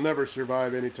 they'll never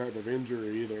survive any type of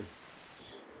injury either.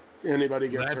 Anybody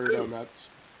gets hurt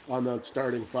on that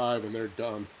starting 5, and they're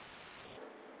done,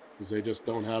 because they just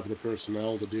don't have the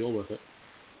personnel to deal with it.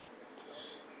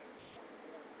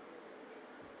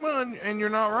 Well, and you're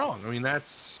not wrong. I mean,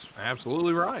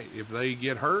 Absolutely right. If they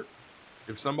get hurt,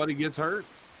 if somebody gets hurt,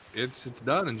 it's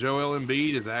done. And Joel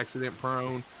Embiid is accident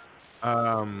prone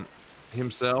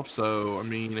himself. So, I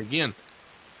mean, again,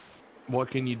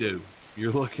 what can you do?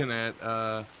 You're looking at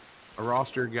a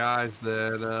roster of guys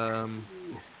that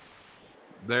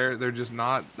they're just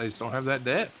not. They just don't have that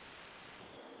depth.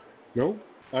 No,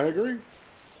 I agree.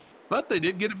 But they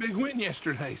did get a big win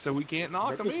yesterday, so we can't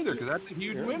knock them either, because that's a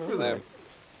huge win for them.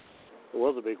 It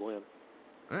was a big win.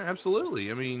 Absolutely.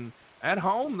 I mean, at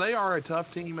home, they are a tough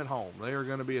team at home. They are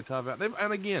going to be a tough –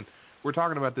 and again, we're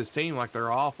talking about this team like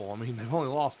they're awful. I mean, they've only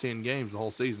lost 10 games the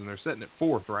whole season. They're sitting at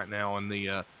 4th right now in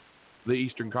the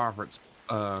Eastern Conference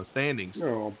standings.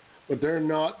 No, but they're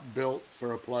not built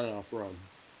for a playoff run.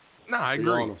 No, I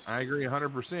agree. I agree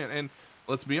 100%. And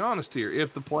let's be honest here.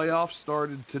 If the playoffs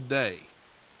started today,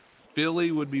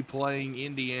 Philly would be playing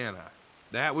Indiana.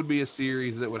 That would be a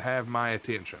series that would have my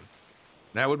attention.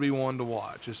 That would be one to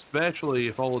watch, especially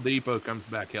if Oladipo comes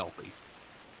back healthy.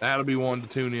 That'll be one to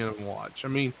tune in and watch. I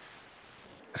mean,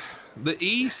 the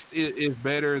East is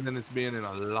better than it's been in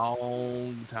a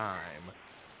long time.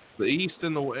 The East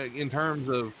in terms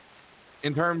of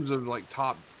like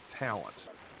top talent.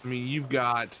 I mean, you've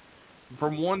got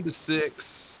from 1 to 6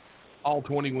 all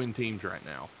 20-win teams right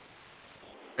now.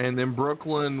 And then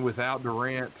Brooklyn without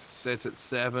Durant sits at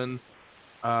 7.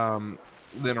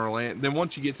 Then Orlando. Then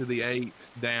once you get to the 8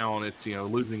 down, it's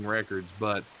losing records.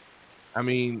 But I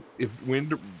mean,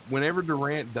 whenever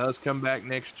Durant does come back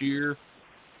next year,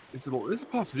 it's a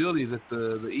possibility that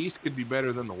the East could be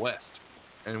better than the West,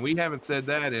 and we haven't said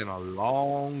that in a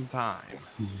long time.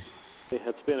 Yeah,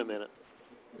 it's been a minute.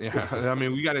 Yeah, I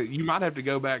mean, you might have to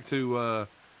go back to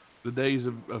the days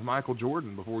of Michael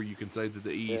Jordan before you can say that the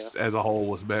East as a whole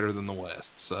was better than the West.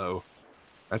 So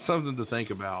that's something to think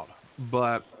about.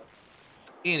 But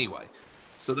anyway,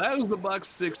 so that was the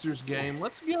Bucks-Sixers game.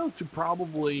 Let's go to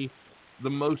probably the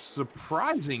most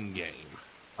surprising game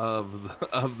of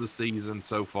the season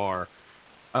so far.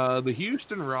 The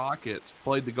Houston Rockets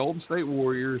played the Golden State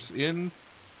Warriors in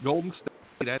Golden State.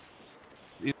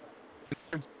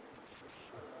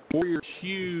 Warriors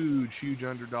huge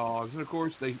underdogs, and of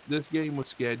course this game was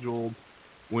scheduled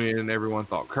when everyone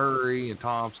thought Curry and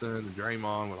Thompson and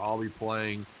Draymond would all be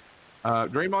playing.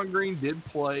 Draymond Green did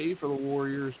play for the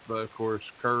Warriors, but of course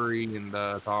Curry and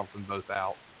Thompson both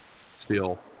out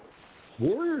still.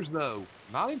 Warriors, though,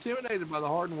 not intimidated by the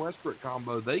Harden-Westbrook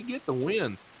combo. They get the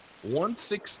win,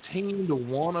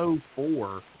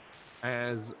 116-104,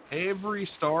 as every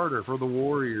starter for the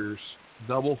Warriors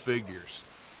double figures.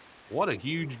 What a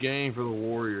huge game for the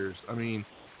Warriors. I mean,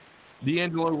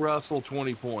 D'Angelo Russell,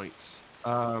 20 points.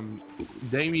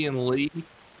 Damian Lee,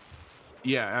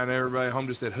 and everybody at home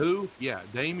just said, who? Yeah,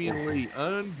 Damian Lee,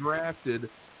 undrafted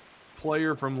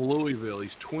player from Louisville.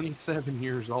 He's 27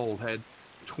 years old, had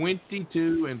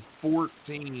 22 and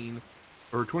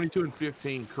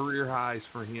 15 career highs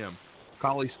for him.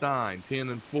 Cauley Stein, 10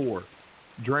 and 4.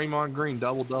 Draymond Green,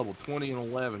 double-double, 20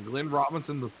 and 11. Glenn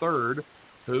Robinson III,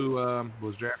 who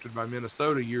was drafted by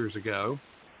Minnesota years ago,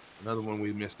 another one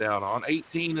we missed out on,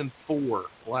 18 and 4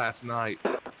 last night.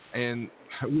 And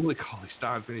Willie Cauley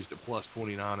Stein finished at plus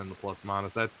 29 in the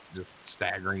plus-minus. That's just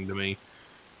staggering to me.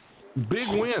 Big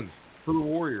win for the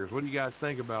Warriors. What do you guys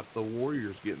think about the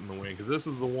Warriors getting the win? Because this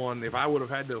is the one, if I would have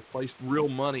had to have placed real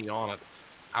money on it,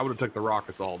 I would have took the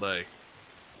Rockets all day.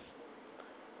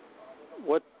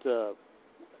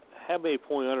 How many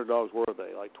point underdogs were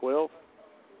they? Like 12?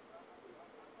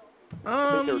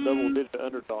 I think they were double-digit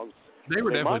underdogs. They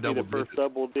were definitely double-digit. They might be the first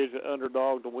double-digit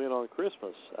underdog to win on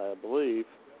Christmas, I believe.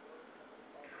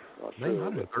 They might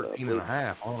have been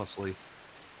 13.5, honestly.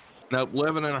 No,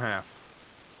 11.5.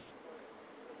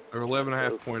 They're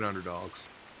 11.5 point underdogs.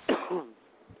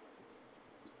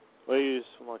 Well,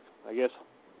 I guess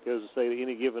it goes to say that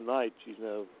any given night,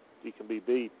 you can be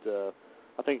beat. I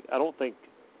don't think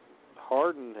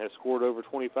Harden has scored over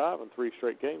 25 in 3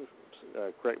 straight games.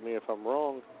 Correct me if I'm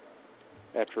wrong.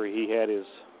 After he had his,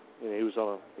 he was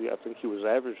on I think he was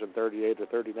averaging 38 or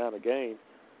 39 a game.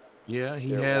 Yeah,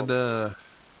 he had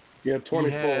 24.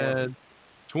 He had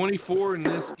 24 in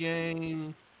this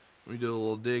game. Let me do a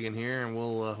little digging here, and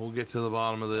we'll get to the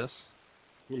bottom of this.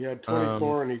 He had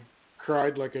 24, and he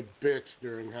cried like a bitch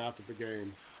during half of the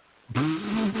game.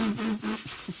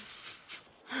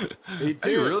 He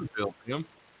did. You really feel him.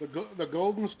 The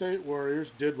Golden State Warriors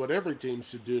did what every team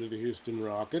should do to the Houston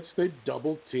Rockets. They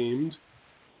double-teamed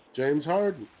James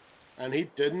Harden, and he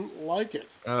didn't like it.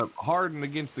 Harden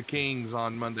against the Kings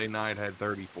on Monday night had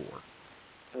 34.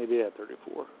 He did have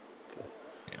 34.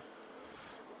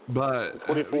 But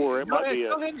 24. Go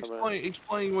ahead and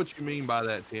explain what you mean by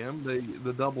that, Tim.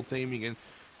 The double teaming, and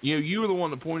You were the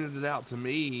one that pointed it out to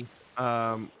me.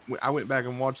 I went back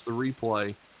and watched the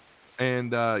replay,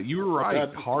 and you were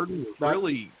right. Harden was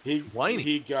really whining.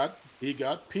 He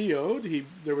got PO'd.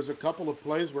 There was a couple of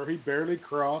plays where he barely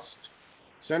crossed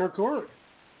center court.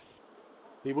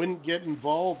 He wouldn't get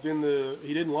involved he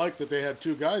didn't like that they had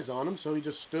two guys on him, so he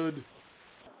just stood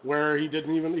where he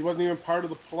wasn't even part of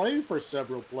the play for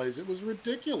several plays. It was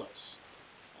ridiculous.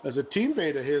 As a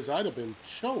teammate of his, I'd have been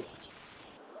choked.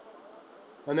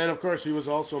 And then, of course, he was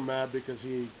also mad because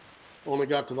he only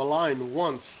got to the line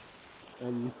once.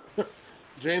 And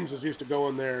James is used to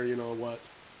going there,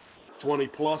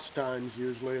 20-plus times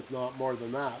usually, if not more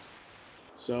than that.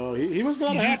 So he was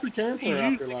not a happy camper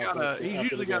after last night. He's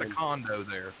usually got a condo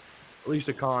there. At least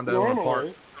a condo, normally, an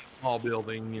apartment, a small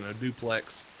building, duplex,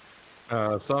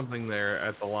 something there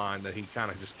at the line that he kind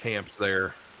of just camps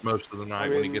there most of the night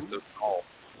when he gets those calls.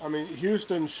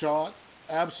 Houston shot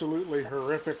absolutely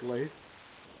horrifically.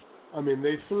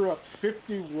 They threw up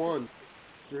 51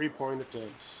 three-point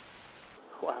attempts.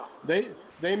 Wow.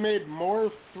 They made more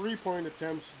three-point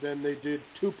attempts than they did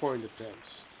two-point attempts.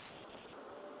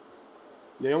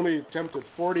 They only attempted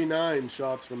 49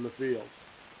 shots from the field.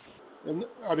 And,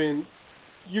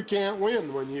 you can't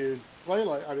win when you play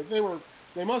like...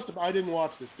 they must have... I didn't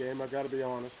watch this game, I've got to be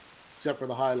honest, except for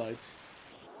the highlights.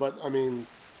 But,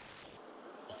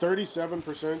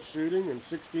 37% shooting and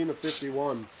 16 of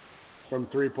 51 from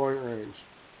three-point range.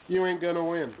 You ain't going to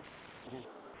win.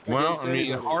 Well,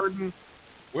 Harden...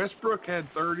 Westbrook had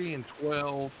 30 and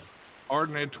 12.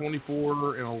 Harden had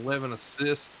 24 and 11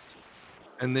 assists.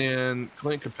 And then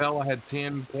Clint Capella had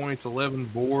 10 points,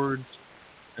 11 boards.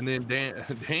 And then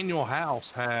Daniel House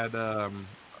had,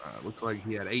 looks like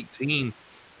he had 18.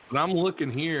 But I'm looking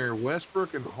here,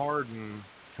 Westbrook and Harden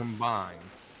combined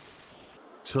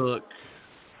took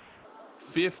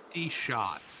 50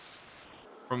 shots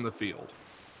from the field.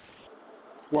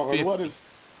 Well,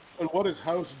 and what is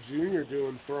House Jr.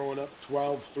 doing throwing up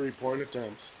 12 three-point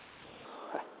attempts?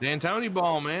 D'Antoni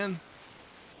ball, man.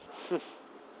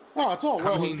 Oh, it's all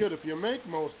well and good if you make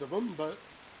most of them, but...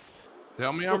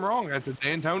 Tell me I'm wrong. That's a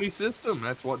D'Antoni system.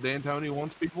 That's what D'Antoni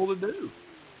wants people to do.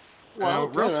 Well,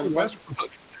 Russell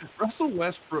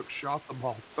Westbrook shot the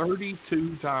ball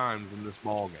 32 times in this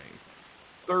ball game.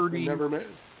 30.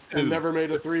 Never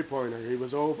made a three-pointer. He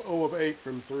was 0 of 8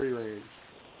 from three range.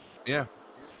 Yeah.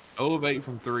 0 of 8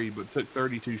 from 3, but took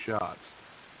 32 shots.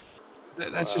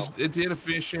 That's it's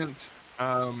inefficient.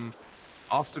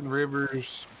 Austin Rivers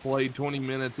played 20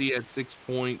 minutes. He had 6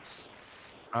 points.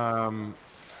 Ben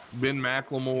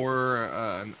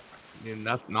McLemore,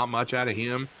 not much out of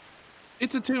him.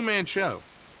 It's a two-man show.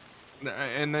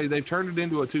 And they've turned it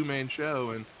into a two-man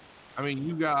show. And,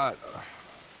 you got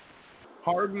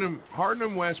Harden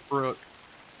and Westbrook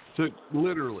took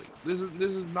literally, this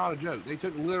is not a joke, they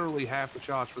took literally half the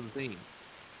shots for the team.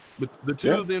 But the two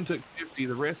of them took 50.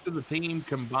 The rest of the team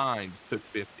combined took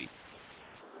 50.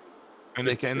 And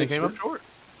they came up short.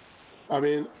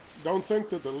 Don't think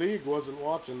that the league wasn't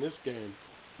watching this game.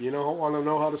 Want to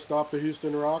know how to stop the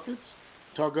Houston Rockets?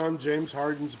 Tug on James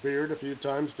Harden's beard a few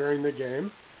times during the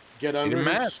game. Get under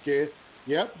his skin.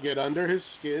 Yep, get under his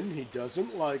skin. He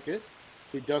doesn't like it.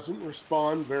 He doesn't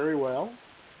respond very well.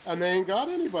 And they ain't got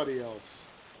anybody else.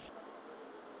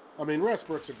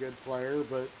 Westbrook's a good player,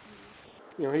 but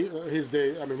his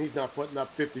day. He's not putting up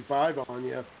 55 on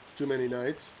you too many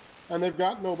nights, and they've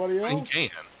got nobody else. He can,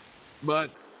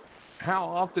 but how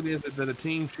often is it that a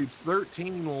team shoots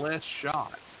 13 less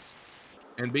shots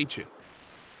and beats you?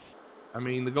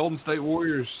 The Golden State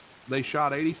Warriors, they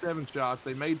shot 87 shots,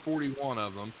 they made 41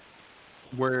 of them,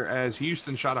 whereas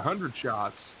Houston shot 100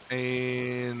 shots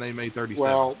and they made 37.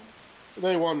 Well,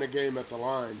 they won the game at the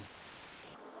line.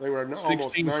 They were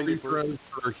almost 90%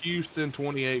 for Houston,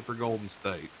 28 for Golden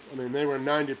State. They were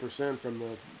 90% from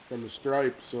the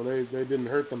stripe, so they didn't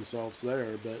hurt themselves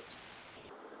there. But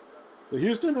the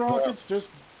Houston Rockets just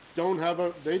don't have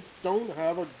a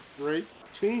great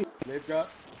team. They've got.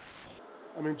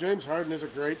 James Harden is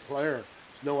a great player.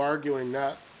 There's no arguing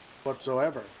that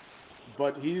whatsoever.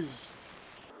 But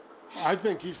I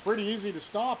think he's pretty easy to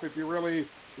stop if you really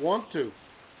want to.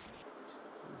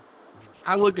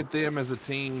 I look at them as a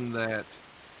team that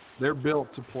they're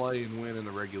built to play and win in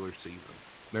the regular season.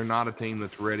 They're not a team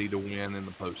that's ready to win in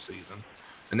the postseason.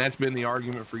 And that's been the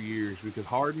argument for years because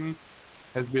Harden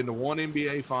has been to one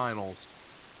NBA Finals,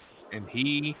 and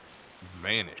he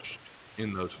vanished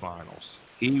in those finals.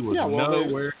 He was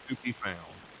nowhere to be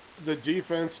found. The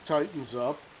defense tightens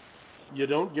up. You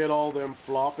don't get all them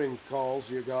flopping calls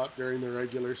you got during the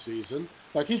regular season.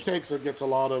 Like he gets a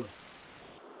lot of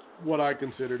what I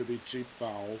consider to be cheap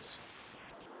fouls.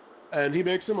 And he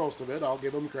makes the most of it. I'll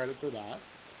give him credit for that.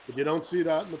 But you don't see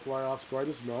that in the playoffs quite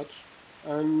as much.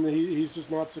 And he's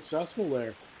just not successful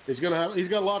there. He's got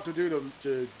a lot to do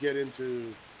to get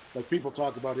into, like, people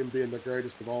talk about him being the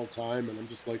greatest of all time, and I'm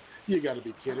just like, you got to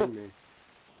be kidding me.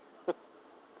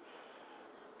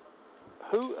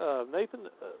 Who, Nathan,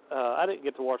 I didn't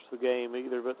get to watch the game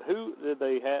either, but who did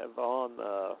they have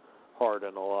on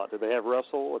Harden a lot? Did they have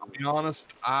Russell? To be honest,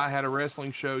 I had a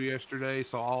wrestling show yesterday,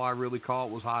 so all I really caught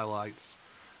was highlights.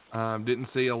 Didn't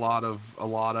see a lot of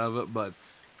it, but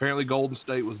apparently Golden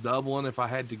State was doubling. If I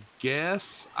had to guess,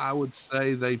 I would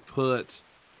say they put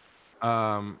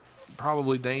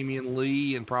probably Damian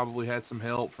Lee and probably had some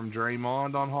help from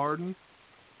Draymond on Harden.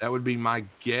 That would be my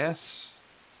guess.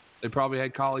 They probably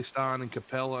had Cauley Stein and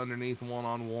Capella underneath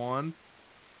one-on-one.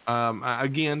 I,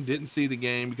 again, didn't see the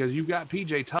game because you've got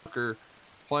P.J. Tucker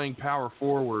playing power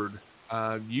forward.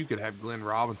 You could have Glenn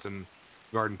Robinson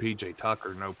guarding P.J.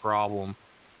 Tucker, no problem.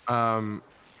 I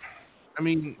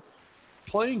mean,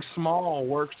 playing small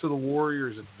works to the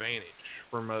Warriors' advantage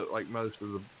for most of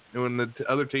the – when the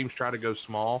other teams try to go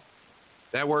small,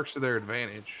 that works to their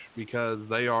advantage because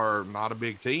they are not a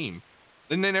big team.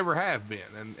 And they never have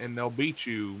been, and they'll beat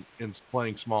you in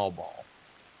playing small ball.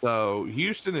 So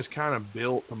Houston is kind of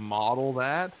built to model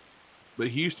that, but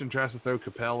Houston tries to throw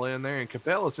Capella in there, and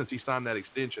Capella, since he signed that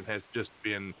extension, has just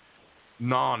been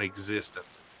non-existent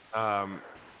for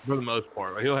the most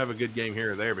part. He'll have a good game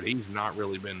here or there, but he's not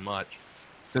really been much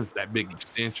since that big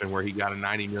extension where he got a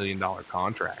 $90 million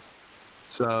contract.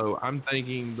 So I'm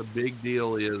thinking the big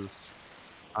deal is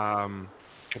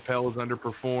Capella's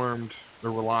underperformed. They're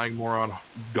relying more on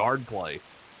guard play.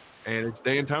 And it's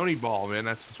D'Antoni ball, man.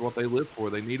 That's just what they live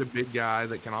for. They need a big guy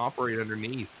that can operate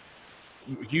underneath.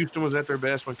 Houston was at their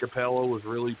best when Capella was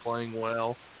really playing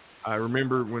well. I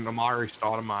remember when Amari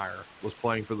Stoudemire was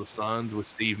playing for the Suns with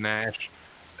Steve Nash.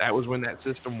 That was when that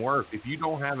system worked. If you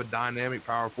don't have a dynamic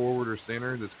power forward or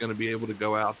center that's going to be able to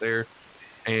go out there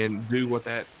and do what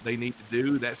they need to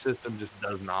do, that system just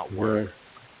does not work.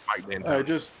 Right.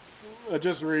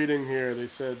 Just reading here, they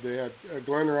said they had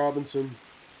Glenn Robinson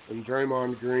and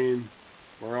Draymond Green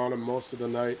were on him most of the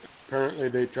night. Apparently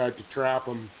they tried to trap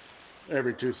him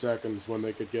every 2 seconds when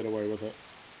they could get away with it.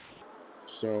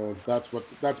 So that's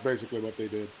basically what they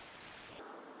did.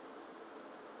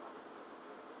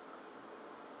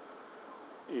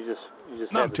 You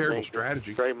just not a terrible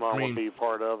strategy. Draymond would be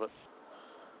part of it.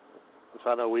 Which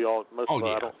I know most of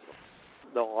us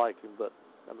don't like him, but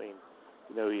I mean,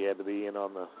 he had to be in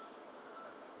on the.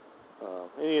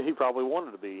 And he probably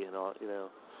wanted to be in on,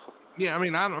 Yeah, I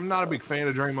mean, I'm not a big fan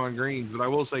of Draymond Green, but I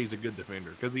will say he's a good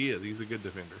defender because he is. He's a good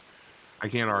defender. I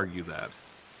can't argue that.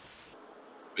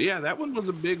 But yeah, that one was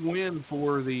a big win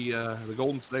for the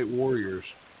Golden State Warriors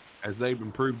as they've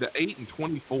improved to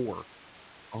 8-24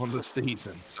 on the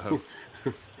season. So.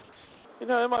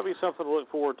 It might be something to look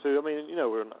forward to. I mean,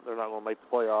 they're not going to make the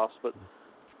playoffs, but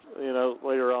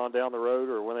later on down the road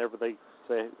or whenever they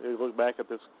look back at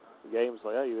this game and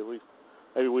say, hey,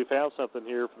 maybe we found something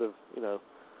here for this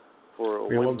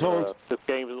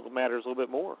game matters a little bit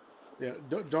more. Yeah,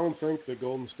 don't think the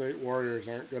Golden State Warriors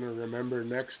aren't going to remember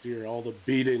next year all the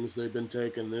beatings they've been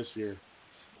taking this year.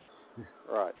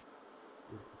 Right.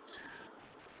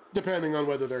 Depending on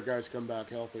whether their guys come back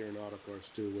healthy or not, of course,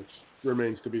 too, which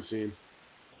remains to be seen.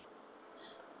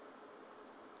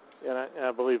 And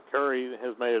I believe Curry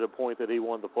has made it a point that he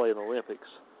wanted to play in the Olympics.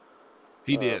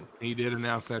 He did. He did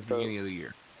announce that at the beginning of the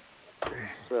year.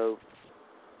 So,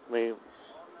 I mean,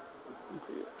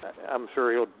 I'm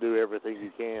sure he'll do everything he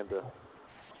can to.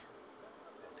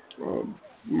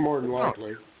 More than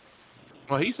likely.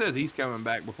 Well, he says he's coming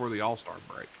back before the All-Star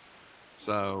break.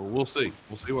 So we'll see.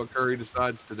 We'll see what Curry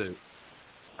decides to do.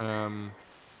 A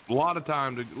lot of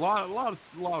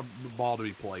ball to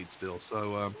be played still.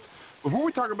 So before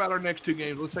we talk about our next two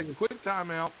games, let's take a quick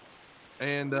timeout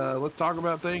and let's talk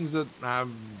about things that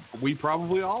we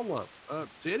probably all love.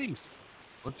 Titties.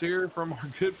 Let's hear from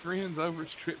our good friends over at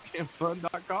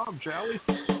StripCampFun.com, shall we?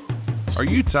 Are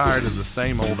you tired of the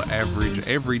same old average,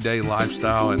 everyday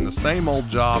lifestyle and the same old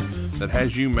job that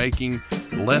has you making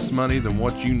less money than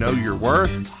what you know you're worth?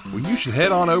 Well, you should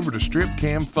head on over to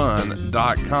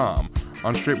StripCamFun.com.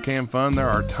 On StripCamFun, there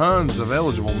are tons of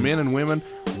eligible men and women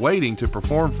waiting to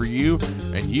perform for you,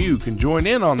 and you can join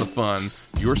in on the fun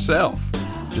yourself.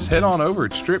 Just head on over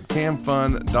at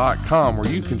StripCamFun.com where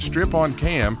you can strip on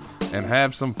cam and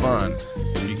have some fun.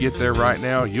 If you get there right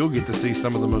now, you'll get to see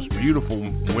some of the most beautiful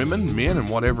women, men, and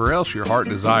whatever else your heart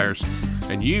desires.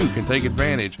 And you can take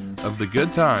advantage of the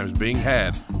good times being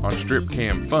had on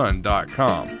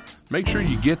StripCamFun.com. Make sure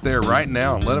you get there right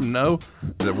now and let them know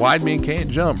that Wide Men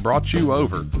Can't Jump brought you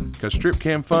over. because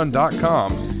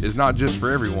StripCamFun.com is not just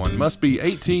for everyone. Must be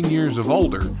 18 years of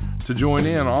older to join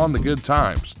in on the good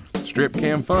times. Strip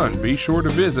Cam Fun. Be sure to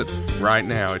visit right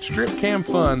now. It's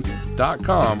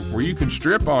StripCamFun.com, where you can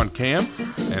strip on cam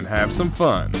and have some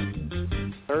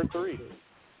fun. Turn 3.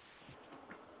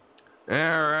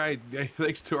 All right.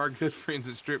 Thanks to our good friends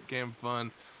at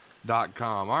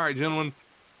StripCamFun.com. All right, gentlemen.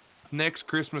 Next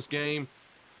Christmas game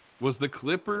was the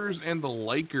Clippers and the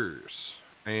Lakers.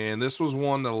 And this was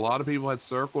one that a lot of people had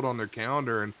circled on their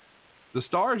calendar. And the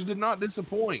Stars did not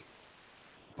disappoint.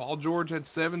 Paul George had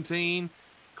 17.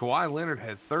 Kawhi Leonard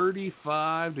had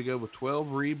 35 to go with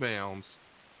 12 rebounds.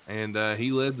 And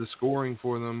he led the scoring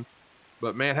for them.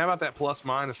 But, man, how about that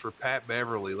plus-minus for Pat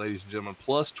Beverly, ladies and gentlemen?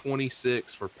 Plus 26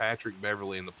 for Patrick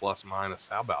Beverly in the plus-minus.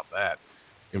 How about that?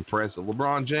 Impressive.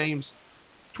 LeBron James,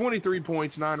 23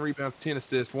 points, 9 rebounds, 10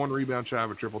 assists, 1 rebound shy of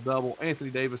a triple-double.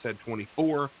 Anthony Davis had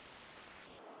 24.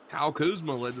 Kyle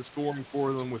Kuzma led the scoring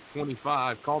for them with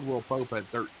 25. Caldwell Pope had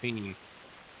 13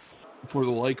 for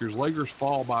the Lakers. Lakers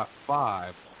fall by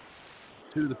 5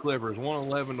 to the Clippers,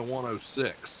 111 to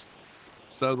 106.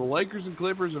 So the Lakers and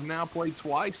Clippers have now played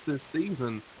twice this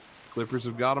season. Clippers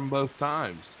have got them both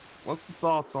times. What's the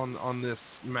thoughts on this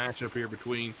matchup here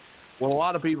between what a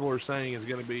lot of people are saying is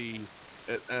going to be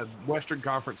a Western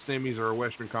Conference semis or a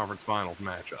Western Conference Finals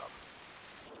matchup?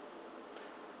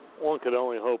 One could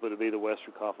only hope it would be the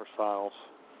Western Conference Finals.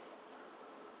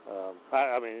 I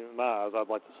mean, in my eyes, I'd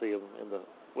like to see him in the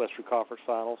Western Conference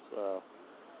Finals.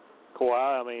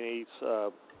 Kawhi, I mean, he's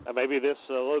maybe this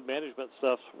load management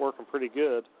stuff's working pretty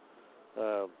good.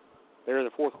 There in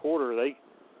the fourth quarter,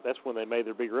 that's when they made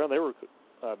their big run. They were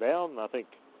down, I think,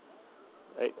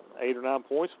 8 or 9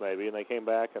 points maybe, and they came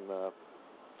back and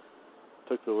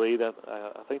took the lead.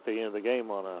 I think they ended the game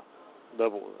on a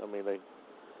double. I mean,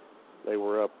 they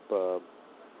were up or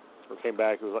came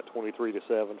back. It was like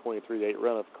 23-7, 23-8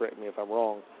 run. Up. Correct me if I'm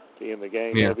wrong. To end the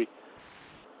game, maybe.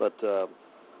 But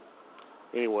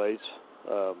anyways,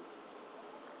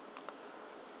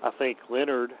 I think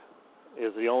Leonard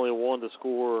is the only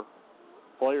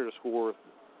player to score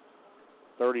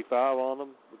 35 on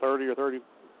them, 30 or 30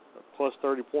 plus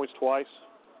 30 points twice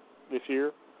this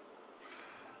year.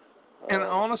 And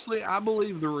honestly, I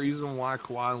believe the reason why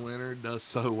Kawhi Leonard does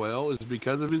so well is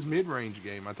because of his mid-range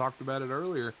game. I talked about it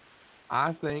earlier.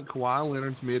 I think Kawhi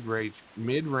Leonard's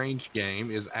mid-range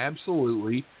game is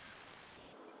absolutely,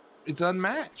 it's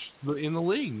unmatched in the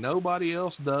league. Nobody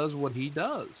else does what he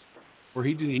does, where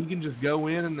he can just go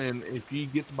in and then if he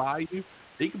gets by you,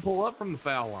 he can pull up from the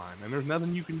foul line, and there's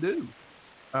nothing you can do.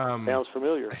 Sounds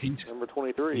familiar. Number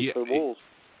 23 for the Bulls.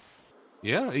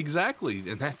 Yeah, exactly,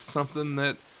 and that's something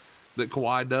that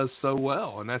Kawhi does so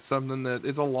well, and that's something that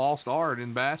is a lost art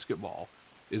in basketball,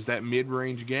 is that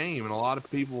mid-range game. And a lot of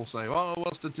people say, "Oh,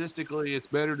 well, statistically, it's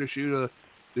better to shoot a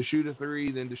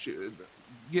three than to shoot."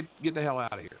 Get the hell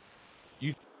out of here!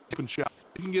 You can shot.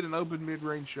 You can get an open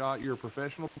mid-range shot. You're a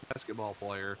professional basketball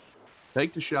player.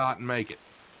 Take the shot and make it.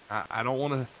 I don't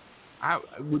want to.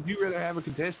 Would you rather have a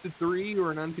contested three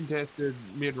or an uncontested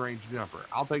mid-range jumper?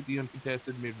 I'll take the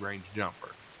uncontested mid-range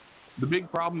jumper. The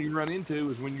big problem you run into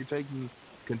is when you're taking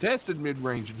contested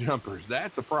mid-range jumpers.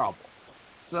 That's a problem.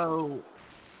 So,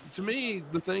 to me,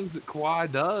 the things that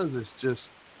Kawhi does is just,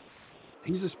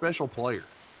 he's a special player.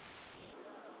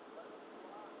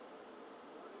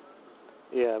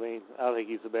 Yeah, I mean, I think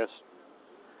he's the best.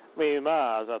 I mean, in my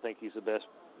eyes, I think he's the best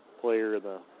player in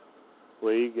the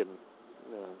league, and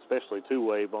especially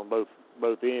two-way on both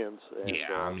ends. And,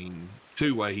 yeah, I mean,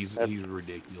 two-way, he's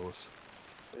ridiculous.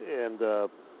 And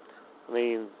I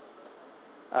mean,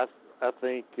 I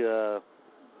think he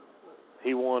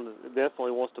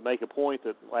definitely wants to make a point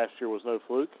that last year was no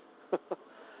fluke,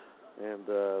 and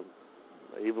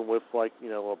even with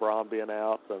LeBron being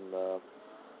out and the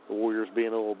Warriors being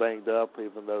a little banged up,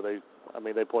 even though they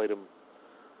played them.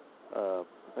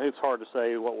 It's hard to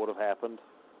say what would have happened,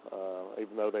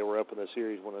 even though they were up in the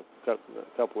series when a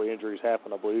couple of injuries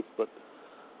happened, I believe. But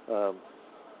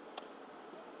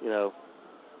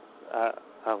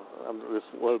this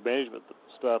load management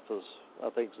stuff is, I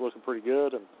think, is looking pretty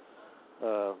good, and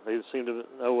they seem to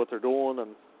know what they're doing.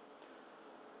 And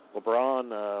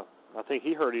LeBron, I think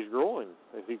he hurt his groin.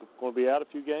 Is he going to be out a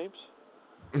few games?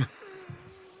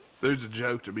 There's a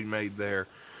joke to be made there,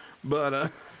 but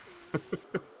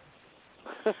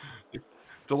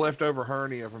it's a leftover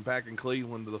hernia from packing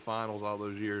Cleveland to the finals all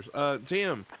those years.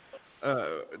 Tim,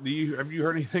 have you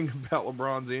heard anything about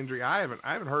LeBron's injury? I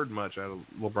haven't heard much out of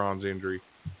LeBron's injury.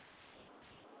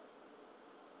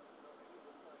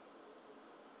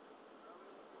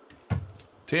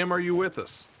 Tim, are you with us?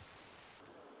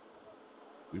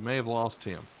 We may have lost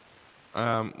Tim.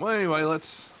 Well, anyway, let's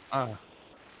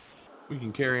we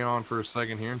can carry on for a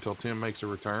second here until Tim makes a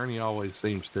return. He always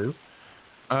seems to.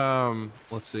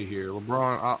 Let's see here.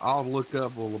 LeBron, I'll look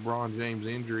up a LeBron James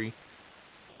injury.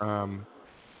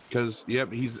 Because,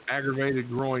 he's aggravated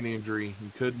groin injury.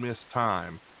 He could miss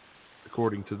time,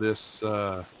 according to this.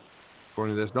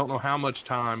 Don't know how much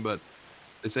time, but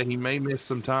they say he may miss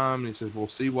some time. He says, we'll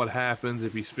see what happens.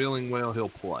 If he's feeling well, he'll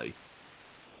play.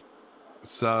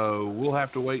 So we'll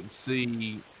have to wait and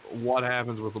see what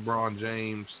happens with LeBron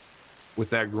James with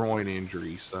that groin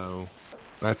injury. So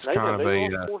that's kind of a...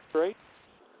 lost 4 straight?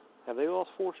 Have they lost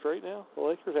 4 straight now, the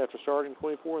Lakers, after starting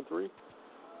 24-3?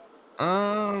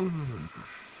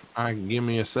 Give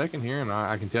me a second here, and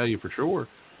I can tell you for sure.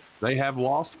 They have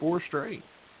lost 4 straight.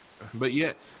 But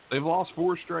yet, they've lost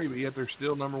 4 straight, but yet they're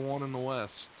still number 1 in the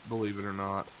West, believe it or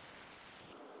not.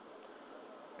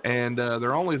 And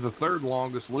they're only the 3rd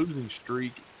longest losing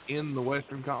streak in the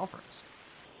Western Conference.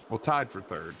 Well, tied for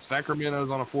 3rd.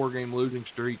 Sacramento's on a 4-game losing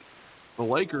streak. The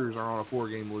Lakers are on a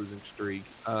 4-game losing streak.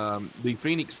 The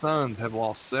Phoenix Suns have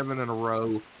lost 7 in a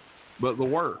row, but the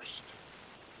worst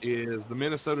is the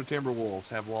Minnesota Timberwolves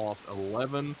have lost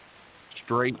 11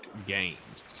 straight games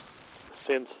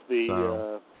since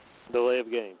the delay of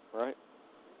game, right?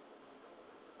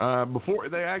 Before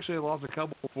they actually lost a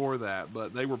couple before that,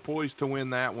 but they were poised to win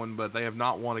that one, but they have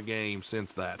not won a game since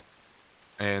that.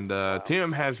 And wow.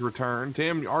 Tim has returned.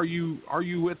 Tim, are you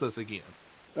with us again?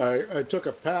 I took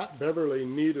a Pat Beverly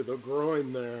knee to the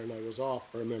groin there, and I was off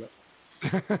for a minute.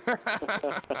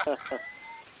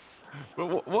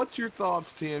 But what's your thoughts,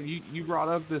 Tim? You brought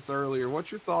up this earlier.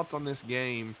 What's your thoughts on this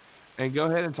game? And go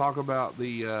ahead and talk about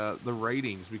the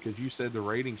ratings, because you said the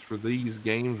ratings for these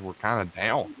games were kind of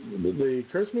down. The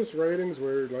Christmas ratings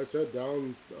were, like I said,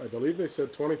 down. I believe they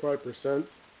said 25%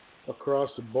 across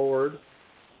the board,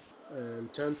 and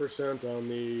 10% on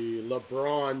the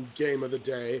LeBron game of the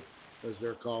day, as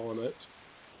they're calling it.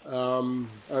 And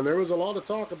there was a lot of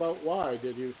talk about why.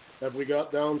 Have we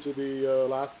got down to the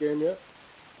last game yet?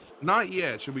 Not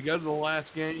yet. Should we go to the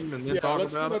last game and then talk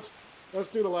about it?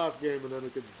 Let's do the last game, and then we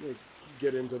could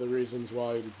get into the reasons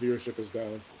why the viewership is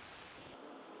down.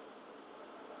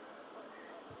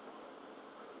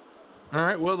 All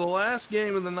right. Well, the last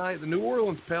game of the night, the New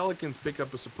Orleans Pelicans pick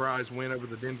up a surprise win over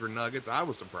the Denver Nuggets. I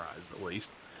was surprised, at least.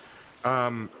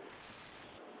 Man,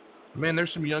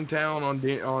 there's some young talent on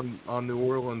New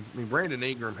Orleans. I mean, Brandon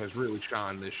Ingram has really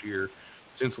shined this year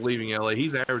since leaving LA.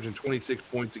 He's averaging 26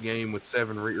 points a game with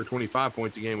 25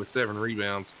 points a game with 7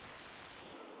 rebounds.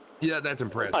 Yeah, that's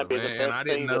impressive. That might be the best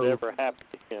thing that ever happened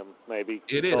to him, maybe.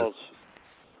 It is.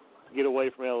 Get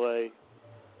away from LA.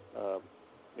 I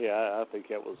think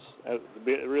that was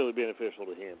really beneficial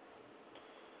to him.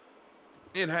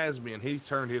 It has been. He's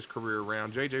turned his career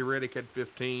around. J.J. Redick had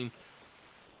 15.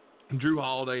 Drew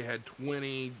Holiday had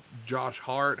 20. Josh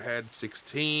Hart had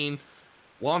 16.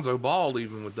 Lonzo Ball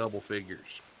even with double figures.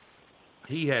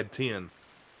 He had 10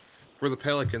 for the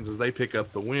Pelicans as they pick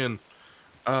up the win.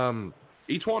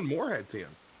 Etuan Moore had 10.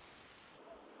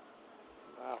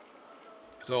 Wow.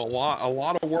 So a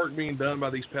lot of work being done by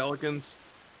these Pelicans.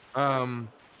 And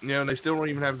they still don't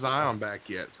even have Zion back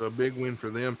yet. So a big win for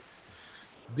them.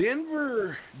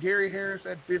 Denver, Gary Harris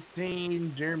had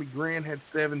 15. Jeremy Grant had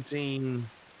 17.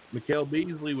 Mikal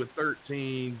Beasley with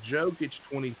 13. Jokic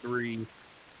 23.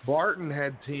 Barton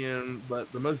had 10, but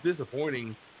the most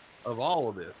disappointing of all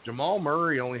of this, Jamal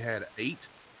Murray only had 8,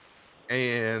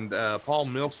 and Paul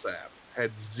Millsap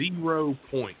had 0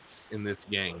 points in this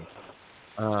game.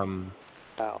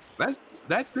 Wow.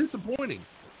 That's disappointing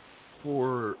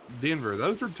for Denver.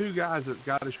 Those are 2 guys that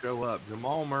got to show up.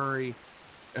 Jamal Murray,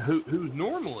 who's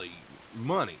normally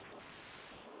money,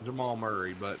 Jamal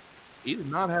Murray, but he did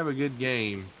not have a good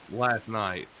game last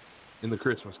night in the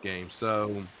Christmas game.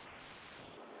 So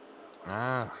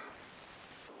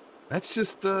that's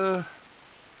just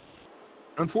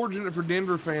unfortunate for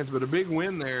Denver fans, but a big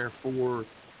win there for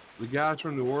the guys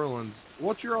from New Orleans.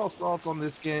 What's your all's thoughts on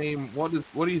this game? What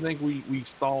do you think we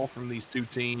saw from these 2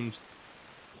 teams?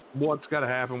 What's got to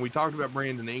happen? We talked about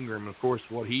Brandon Ingram, of course,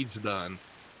 what he's done.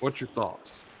 What's your thoughts?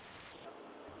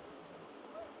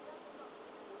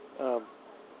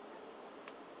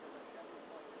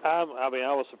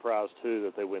 I was surprised too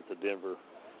that they went to Denver.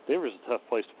 Denver's a tough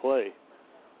place to play,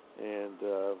 and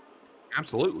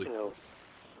absolutely.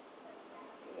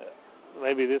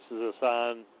 Maybe this is a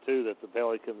sign too that the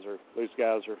Pelicans those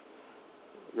guys are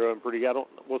growing pretty good.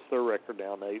 What's their record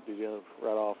now, Nate? Did you know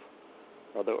right off?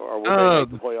 Are they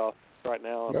making the playoffs right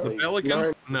now? The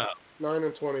Pelicans? No.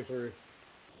 9-23.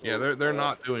 Yeah, they're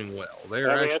not doing well.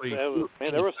 They're actually that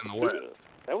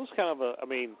was kind of a. I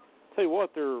mean, tell you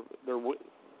what,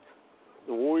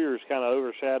 the Warriors kind of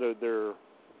overshadowed their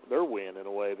win in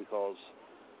a way because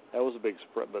that was a big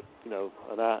spread. But an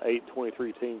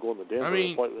 8-23 team going to Denver. I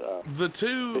mean, the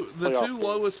two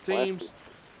lowest teams,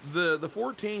 the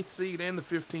 14th seed and the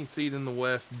 15th seed in the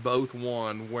West both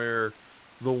won, where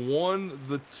the 1,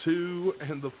 the 2,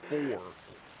 and the 4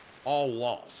 all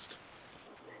lost.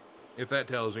 If that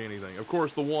tells you anything. Of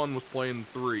course, the 1 was playing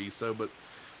 3, but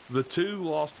the 2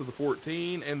 lost to the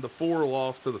 14, and the 4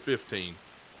 lost to the 15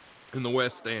 in the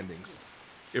West standings.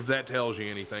 If that tells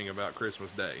you anything about Christmas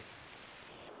Day.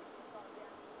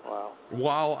 Wow.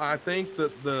 While I think that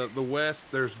the West,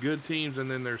 there's good teams and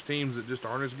then there's teams that just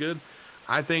aren't as good,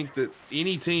 I think that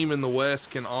any team in the West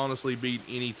can honestly beat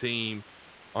any team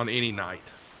on any night.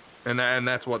 And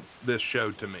that's what this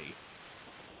showed to me.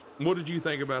 What did you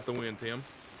think about the win, Tim?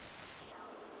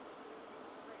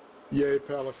 Yay,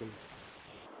 Pelicans.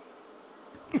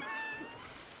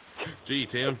 Gee,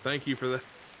 Tim, thank you for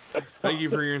that. Thank you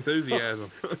for your enthusiasm.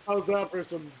 I was out for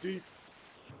some deep.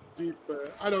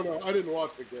 I don't know. I didn't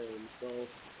watch the game, so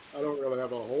I don't really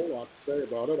have a whole lot to say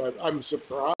about it. I'm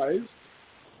surprised.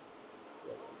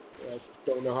 I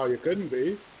don't know how you couldn't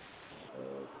be.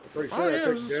 I'm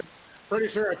pretty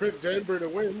sure I picked Denver to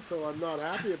win, so I'm not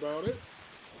happy about it.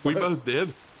 We both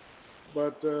did.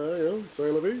 But say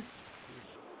la vie.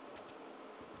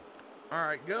 All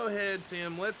right, go ahead,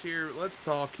 Tim. Let's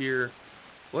talk here.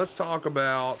 Let's talk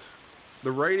about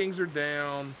the ratings are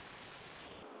down.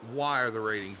 Why are the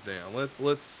ratings down? Let's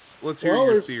hear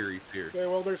your theories here. Okay,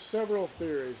 well, there's several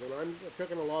theories, and I'm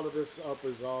picking a lot of this up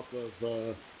as off of.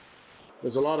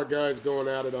 There's a lot of guys going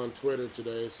at it on Twitter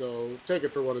today, so take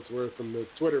it for what it's worth from the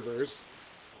Twitterverse.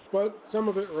 But some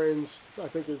of it I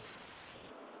think, is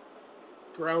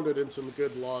grounded in some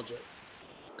good logic.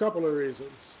 A couple of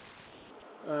reasons.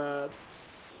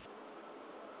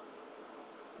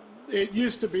 It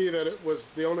used to be that it was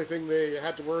the only thing they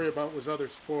had to worry about was other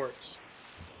sports.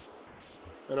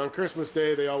 And on Christmas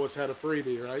Day, they always had a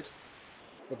freebie, right?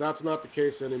 But that's not the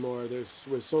case anymore.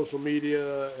 With social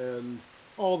media and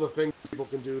all the things people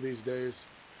can do these days,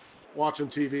 watching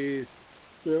TV,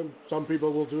 some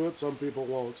people will do it, some people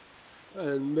won't.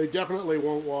 And they definitely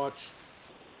won't watch.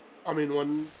 I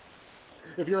mean,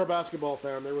 if you're a basketball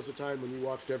fan, there was a time when you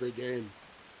watched every game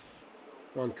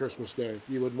on Christmas Day.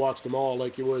 You would watch them all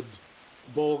like you would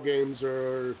bowl games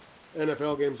or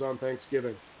NFL games on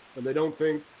Thanksgiving. And they don't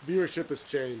think viewership has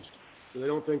changed. They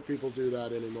don't think people do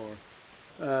that anymore.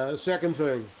 Second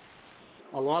thing,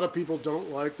 a lot of people don't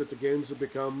like that the games have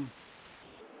become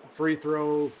free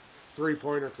throw,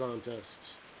 three-pointer contests.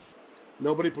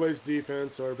 Nobody plays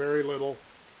defense or very little.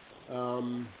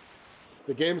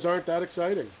 The games aren't that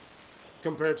exciting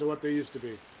compared to what they used to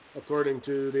be, according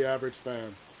to the average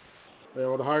fan. The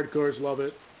hardcores love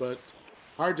it, but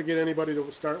hard to get anybody to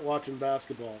start watching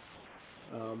basketball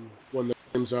when the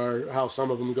games are how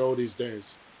some of them go these days.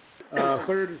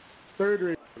 Third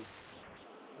reason,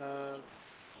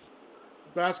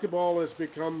 basketball has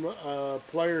become a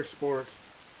player sport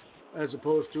as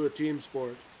opposed to a team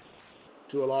sport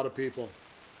to a lot of people.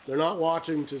 They're not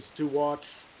watching to watch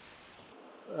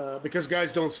because guys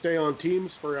don't stay on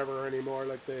teams forever anymore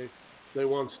like they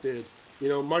once did.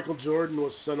 Michael Jordan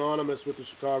was synonymous with the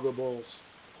Chicago Bulls.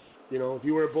 If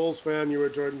you were a Bulls fan, you were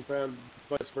a Jordan fan,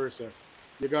 vice versa.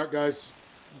 You got guys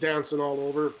dancing all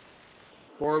over,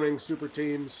 forming super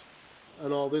teams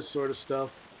and all this sort of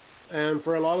stuff. And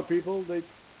for a lot of people,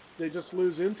 they just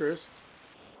lose interest.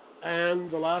 And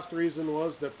the last reason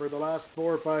was that for the last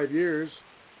 4 or 5 years,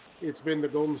 it's been the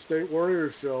Golden State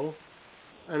Warriors show.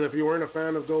 And if you weren't a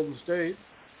fan of Golden State,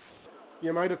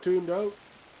 you might have tuned out.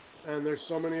 And there's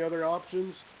so many other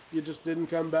options, you just didn't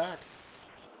come back.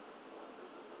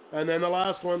 And then the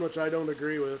last one, which I don't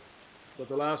agree with, but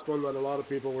the last one that a lot of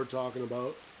people were talking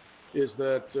about, is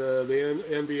that the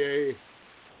NBA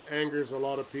angers a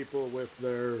lot of people with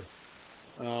their,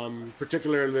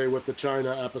 particularly with the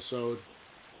China episode,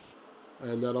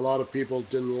 and that a lot of people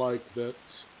didn't like that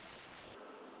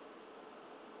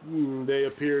they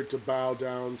appeared to bow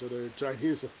down to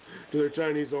their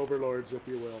Chinese overlords, if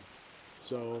you will.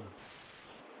 So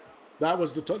that was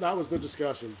the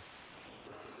discussion.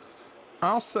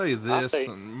 I'll say this.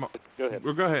 Go ahead.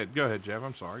 Well, go ahead, Jeff.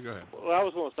 I'm sorry. Go ahead. Well, I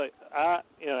was going to say, out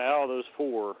of those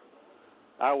four,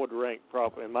 I would rank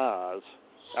probably in my eyes,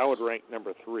 I would rank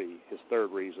number 3. His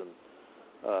third reason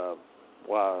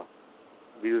why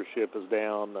viewership is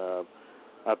down.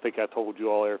 I think I told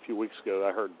you all there a few weeks ago.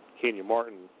 I heard Kenya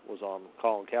Martin was on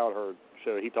Colin Cowherd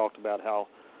show. He talked about how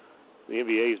the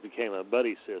NBA's became a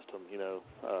buddy system.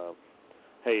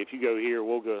 Hey, if you go here,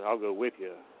 I'll go with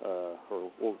you,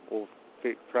 or we'll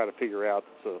try to figure out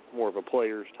it's more of a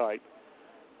players type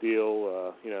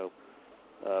deal.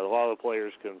 A lot of the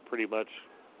players can pretty much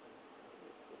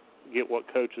get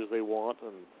what coaches they want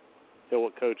and tell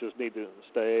what coaches need to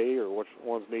stay or which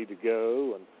ones need to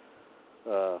go. And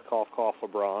cough, cough,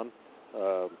 LeBron.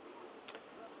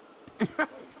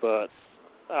 But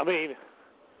I mean,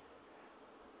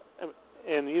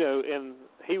 and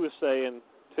he was saying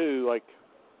too, like,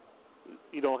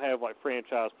 you don't have like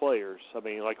franchise players. I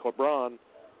mean, like LeBron,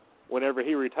 whenever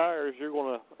he retires,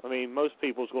 most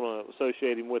people's going to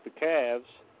associate him with the Cavs,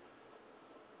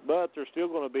 but there's still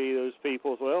going to be those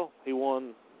people as well. He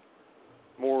won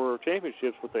more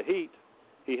championships with the Heat.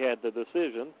 He had the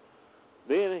decision.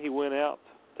 Then he went out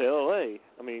to L.A.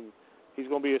 I mean, he's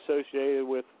going to be associated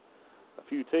with a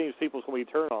few teams. People's going to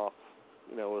be turned off,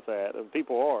 with that, and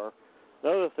people are.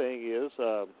 Another thing is,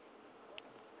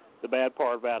 the bad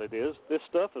part about it is this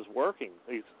stuff is working.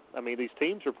 These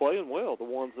teams are playing well. The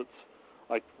ones that's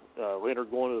like Leonard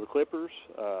going to the Clippers,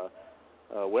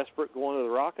 Westbrook going to the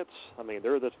Rockets. I mean,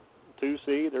 they're the 2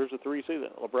 seed. There's the 3 seed.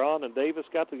 LeBron and Davis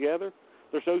got together.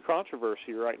 There's no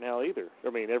controversy right now either. I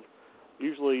mean,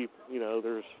 usually,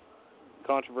 there's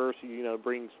controversy,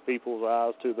 brings people's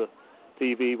eyes to the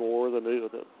TV more, the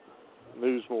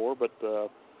news more, but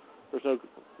there's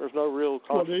no real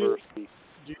controversy. Well,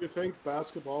 do you think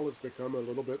basketball has become a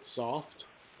little bit soft?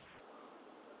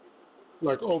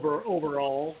 Like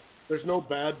overall, there's no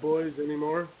bad boys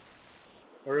anymore?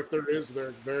 Or if there is,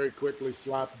 they're very quickly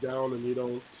slapped down and you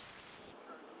don't,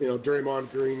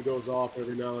 Draymond Green goes off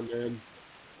every now and then.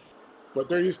 But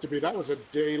there used to be, that was a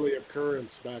daily occurrence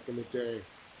back in the day.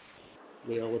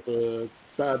 With the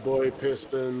bad boy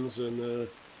Pistons and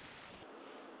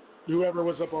whoever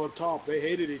was up on top, they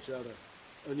hated each other.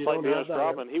 And you like don't Dennis have that.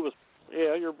 Rodman,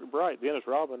 you're right. Dennis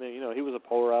Rodman, he was a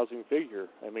polarizing figure.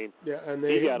 I mean, and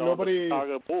he got on the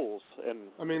Chicago Bulls. And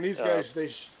I mean, these guys,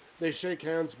 they shake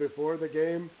hands before the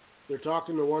game. They're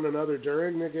talking to one another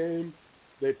during the game.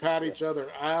 They pat each other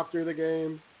after the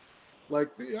game. Like,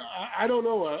 I don't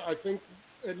know. I think,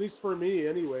 at least for me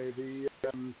anyway,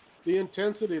 the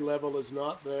intensity level is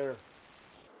not there.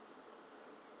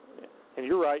 And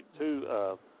you're right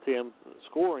too, Tim.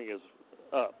 Scoring is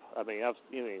up. I mean,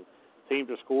 teams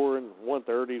are scoring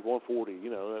 130, 140.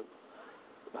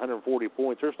 140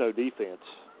 points. There's no defense.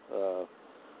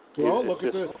 Look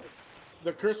at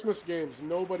the Christmas games.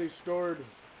 Nobody scored.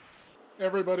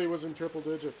 Everybody was in triple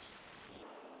digits.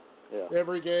 Yeah.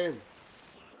 Every game.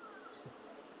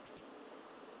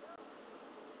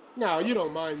 Now, you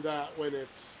don't mind that when it's,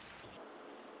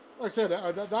 like I said,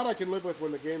 that I can live with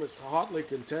when the game is hotly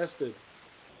contested.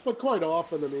 But quite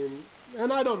often, I mean,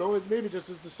 and I don't know, it maybe just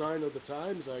is the sign of the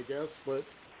times, I guess, but,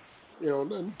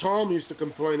 and Tom used to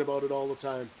complain about it all the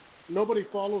time. Nobody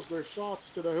follows their shots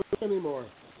to the hoop anymore.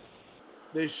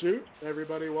 They shoot,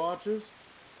 everybody watches.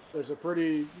 There's a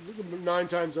pretty, 9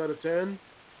 times out of 10,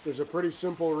 there's a pretty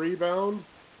simple rebound,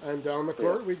 and down the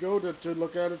court we go to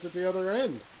look at it at the other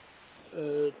end.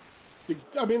 The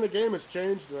game has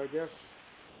changed, I guess.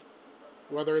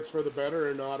 Whether it's for the better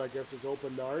or not, I guess, is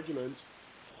open to argument.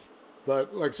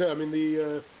 But like I said, I mean,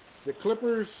 the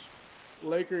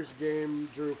Clippers-Lakers game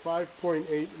drew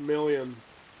 5.8 million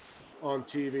on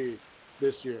TV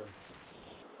this year.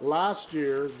 Last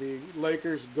year, the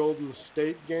Lakers-Golden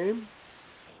State game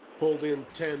pulled in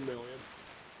 10 million.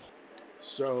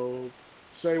 So,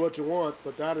 say what you want,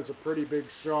 but that is a pretty big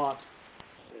shot.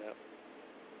 Yeah.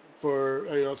 For,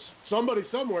 somebody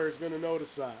somewhere is going to notice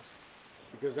that,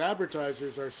 because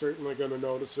advertisers are certainly going to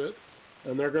notice it,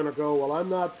 and they're going to go, well, I'm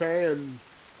not going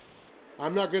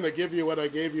to give you what I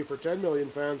gave you for 10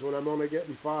 million fans when I'm only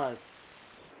getting 5.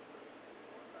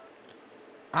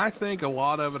 I think a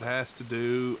lot of it has to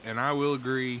do, and I will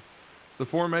agree, the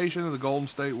formation of the Golden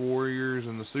State Warriors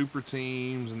and the super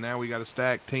teams, and now we got to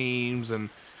stack teams, and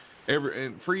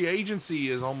free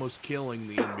agency is almost killing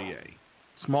the NBA.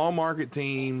 Small market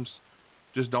teams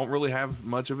just don't really have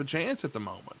much of a chance at the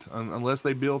moment unless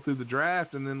they build through the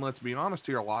draft. And then let's be honest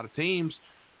here, a lot of teams,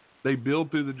 they build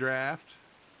through the draft,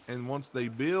 and once they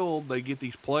build, they get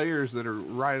these players that are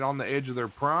right on the edge of their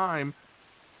prime,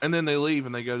 and then they leave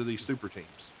and they go to these super teams.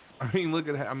 I mean, look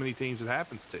at how many teams it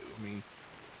happens to. I mean,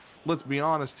 let's be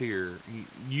honest here.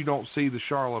 You don't see the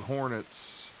Charlotte Hornets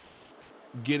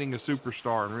getting a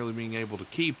superstar and really being able to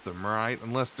keep them, right?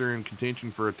 Unless they're in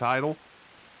contention for a title.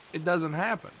 It doesn't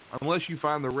happen unless you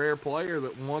find the rare player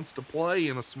that wants to play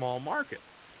in a small market.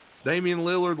 Damian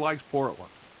Lillard likes Portland,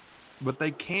 but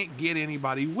they can't get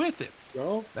anybody with it.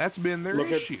 Well, that's been their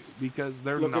issue because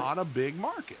they're not a big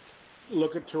market.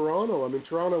 Look at Toronto. I mean,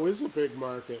 Toronto is a big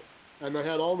market, and they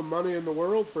had all the money in the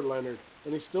world for Leonard,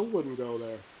 and he still wouldn't go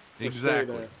there.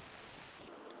 Exactly.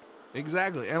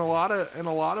 Exactly, and a lot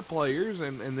of players,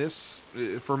 and this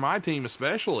for my team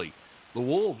especially, the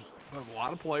Wolves. A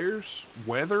lot of players,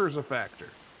 weather is a factor.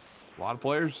 A lot of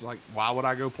players like, why would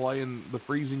I go play in the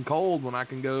freezing cold when I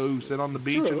can go sit on the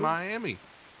beach in Miami?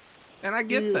 And I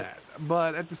get that,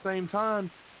 but at the same time,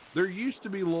 there used to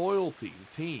be loyalty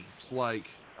to teams. Like,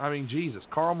 I mean, Jesus,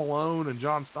 Karl Malone and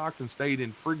John Stockton stayed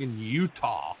in friggin'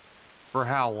 Utah for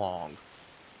how long?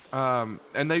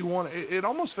 And they it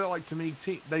almost felt like to me,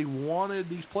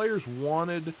 these players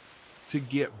wanted to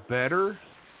get better.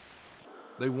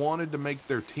 They wanted to make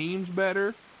their teams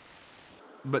better,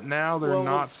 but now they're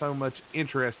not so much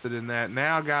interested in that.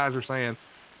 Now guys are saying,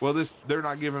 well, they're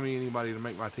not giving me anybody to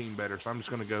make my team better, so I'm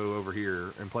just going to go over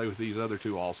here and play with these other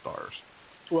two all-stars.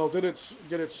 Well, did it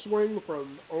swing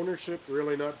from ownership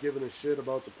really not giving a shit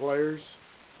about the players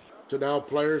to now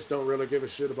players don't really give a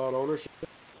shit about ownership?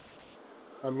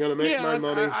 I'm going to make my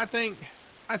money. I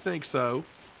think so.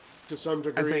 To some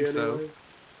degree, I think anyway.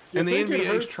 So. And the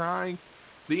NBA is trying.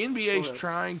 The NBA is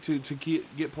trying to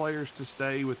get players to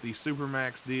stay with these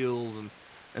supermax deals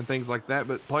and things like that,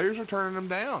 but players are turning them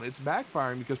down. It's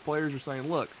backfiring because players are saying,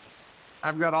 "Look,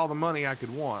 I've got all the money I could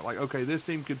want. Like, okay, this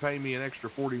team could pay me an extra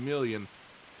 $40 million.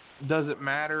 Does it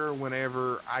matter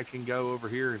whenever I can go over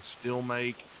here and still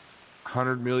make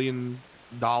 $100 million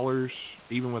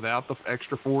even without the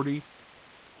extra 40?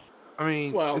 I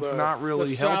mean, it's not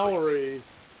really helping.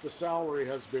 The salary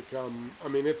has become, I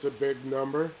mean, it's a big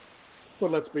number,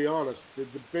 but let's be honest, the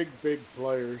big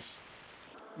players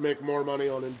make more money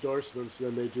on endorsements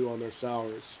than they do on their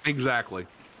salaries. Exactly.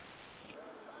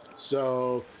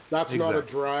 So that's not a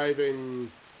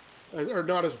driving, or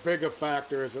not as big a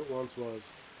factor as it once was.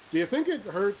 Do you think it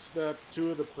hurts that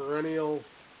two of the perennial,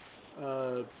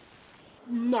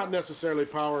 not necessarily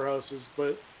powerhouses,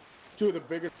 but two of the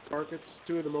biggest markets,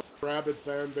 two of the most rabid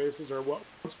fan bases, or what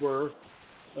once were,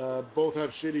 both have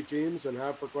shitty teams and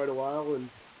have for quite a while in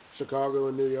Chicago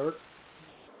and New York?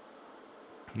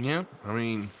 Yeah, I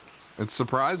mean, it's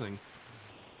surprising.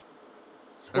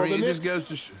 Well, I mean, it just goes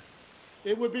to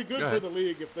it would be good for the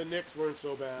league if the Knicks weren't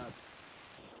so bad.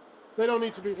 They don't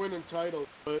need to be winning titles,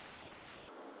 but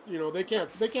you know, they can't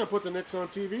put the Knicks on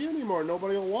TV anymore.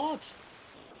 Nobody will watch.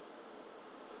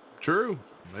 True,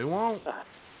 they won't.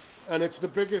 And it's the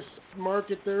biggest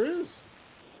market there is.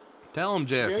 Tell them,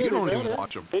 Jeff. You don't even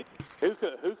watch them. Who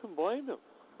can blame them?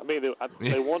 I mean,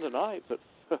 they won tonight, but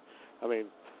I mean.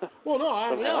 Well, no,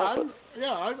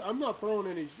 I'm not throwing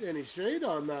any shade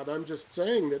on that. I'm just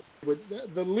saying that with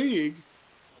the league,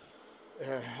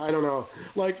 I don't know.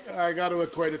 Like, I got to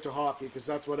equate it to hockey because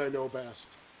that's what I know best.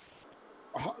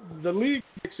 The league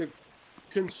makes a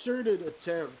concerted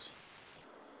attempt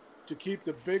to keep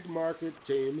the big market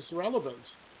teams relevant,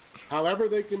 however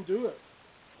they can do it,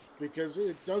 because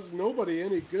it does nobody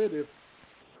any good if,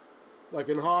 like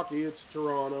in hockey, it's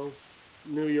Toronto,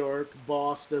 New York,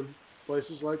 Boston,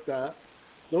 places like that.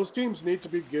 Those teams need to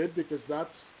be good because that's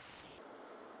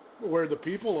where the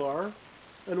people are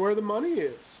and where the money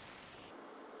is.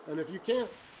 And if you can't,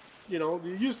 you know,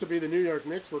 it used to be the New York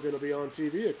Knicks were going to be on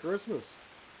TV at Christmas.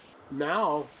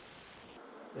 Now,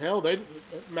 hell,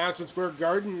 Madison Square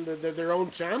Garden, their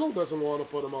own channel doesn't want to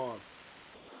put them on.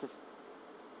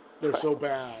 They're so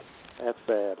bad. That's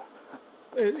bad.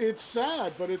 It's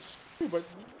sad, but it's true. But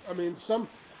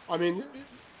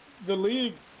the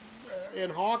league in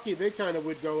hockey, they kind of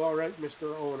would go, all right,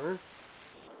 Mr. Owner,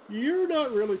 you're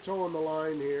not really towing the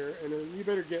line here, and you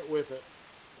better get with it.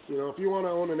 You know, if you want to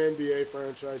own an NBA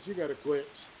franchise, you got to quit.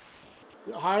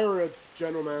 Hire a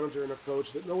general manager and a coach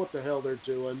that know what the hell they're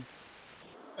doing,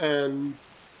 and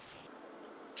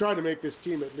try to make this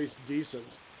team at least decent.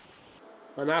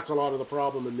 And that's a lot of the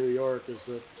problem in New York, is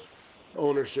that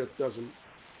ownership doesn't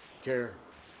care.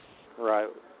 Right.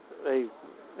 They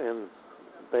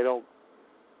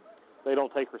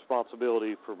don't take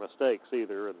responsibility for mistakes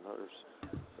either, and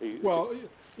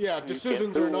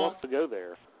decisions are not to go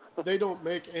there. They don't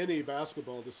make any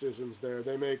basketball decisions there.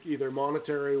 They make either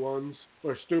monetary ones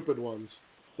or stupid ones,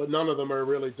 but none of them are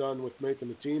really done with making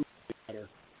the team better,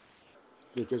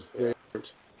 because they aren't.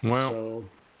 Well,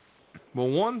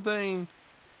 one thing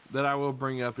that I will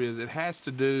bring up is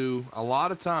a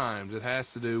lot of times it has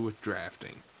to do with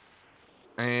drafting,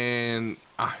 and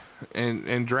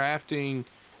drafting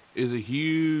is a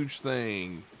huge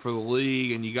thing for the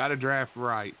league, and you got to draft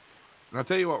right. And I'll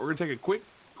tell you what, we're going to take a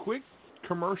quick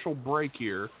commercial break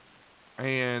here,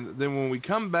 and then when we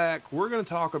come back, we're going to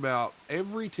talk about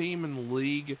every team in the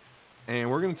league, and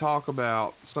we're going to talk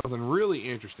about something really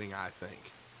interesting. I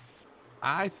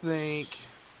think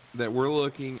that we're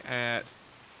looking at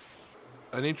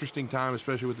an interesting time,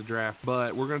 especially with the draft,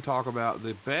 but we're going to talk about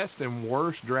the best and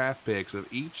worst draft picks of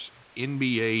each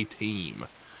NBA team.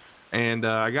 And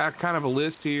I got kind of a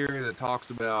list here that talks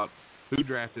about who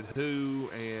drafted who,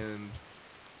 and,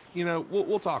 you know,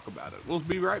 we'll talk about it. We'll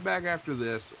be right back after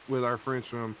this with our friends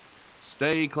from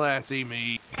Stay Classy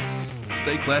Meats.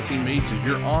 Stay Classy Meats is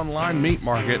your online meat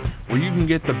market where you can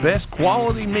get the best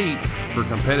quality meat for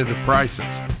competitive prices.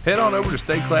 Head on over to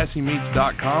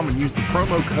StayClassyMeats.com and use the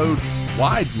promo code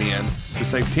WIDEMEN to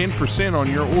save 10% on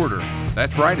your order.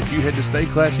 That's right, if you head to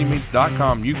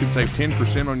StayClassyMeats.com, you can save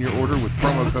 10% on your order with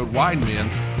promo code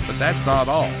WIDEMEN, but that's not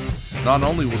all. Not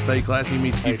only will Stay Classy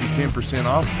Meats give you 10%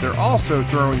 off, they're also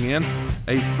throwing in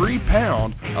a free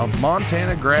pound of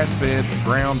Montana grass-fed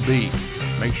ground beef.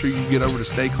 Make sure you get over to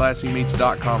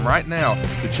StayClassyMeats.com right now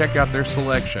to check out their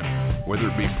selection. Whether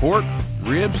it be pork,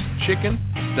 ribs, chicken,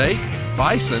 steak,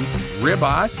 bison,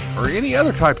 ribeye, or any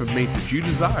other type of meat that you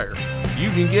desire, you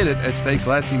can get it at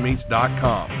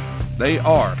StayClassyMeats.com. They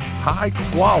are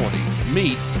high-quality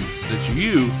meats that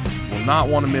you will not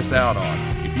want to miss out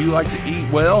on. If you like to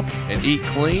eat well and eat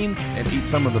clean and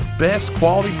eat some of the best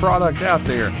quality product out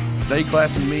there, Stay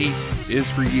Classy Meats is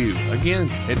for you. Again,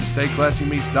 head to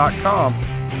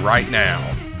StayClassyMeats.com right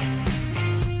now.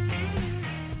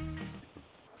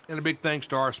 And a big thanks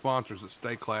to our sponsors at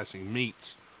Stay Classy Meats.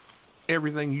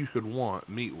 Everything you could want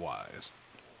meat-wise.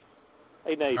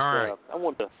 Hey, Nate, all right. I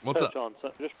want to touch on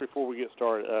something just before we get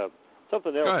started.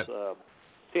 Something else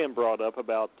Tim brought up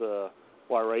about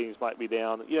why ratings might be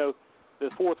down. You know, the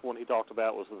fourth one he talked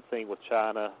about was the thing with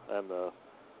China and the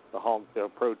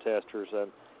protesters.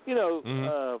 And, you know,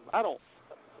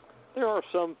 there are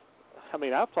some, I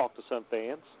mean, I've talked to some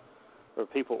fans or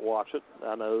people that watch it.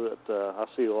 I know that I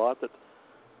see a lot that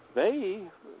they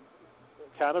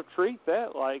kind of treat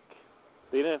that like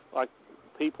like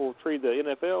people treat the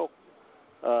NFL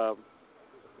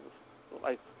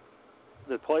like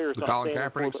the players the not Colin standing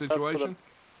Kaepernick situation.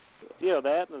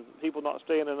 That and people not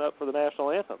standing up for the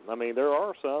national anthem. I mean, there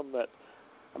are some that.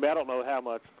 I mean, I don't know how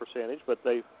much percentage, but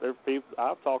they're people.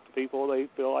 I've talked to people. They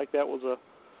feel like that was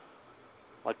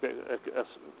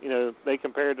you know, they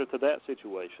compared it to that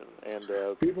situation.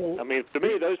 And people, I mean, to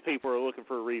me, those people are looking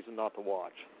for a reason not to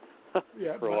watch.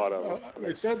 Yeah, for a lot of them.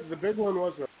 They said the big one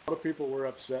was that a lot of people were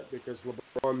upset because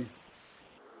LeBron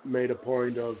made a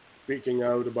point of speaking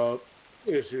out about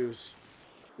issues,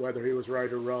 whether he was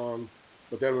right or wrong.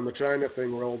 But then when the China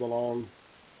thing rolled along,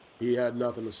 he had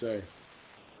nothing to say.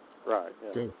 Right.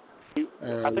 Yeah.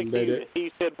 So, I think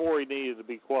he said more he needed to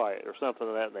be quiet or something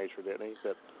of that nature, didn't he? He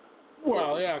said,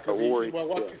 well, yeah.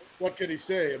 What could he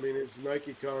say? I mean, his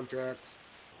Nike contract.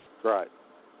 Right.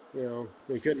 You know,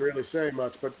 he couldn't really say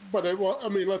much. But I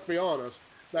mean, let's be honest.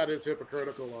 That is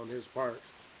hypocritical on his part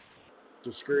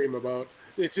to scream about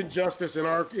it's injustice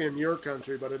in your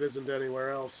country, but it isn't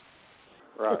anywhere else.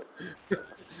 Right.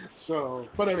 So,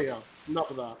 but anyhow, enough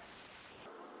of that.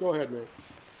 Go ahead, Nate.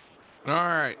 All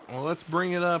right. Well, let's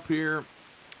bring it up here.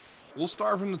 We'll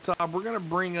start from the top. We're going to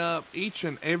bring up each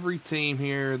and every team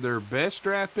here, their best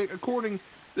draft pick.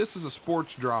 This is a Sports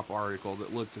Drop article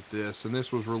that looked at this, and this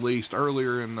was released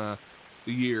earlier in the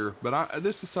year. But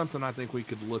this is something I think we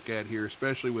could look at here,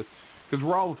 especially because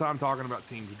we're all the time talking about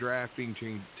teams drafting,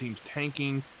 teams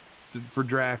tanking for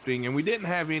drafting, and we didn't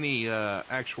have any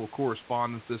actual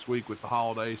correspondence this week with the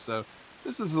holidays, so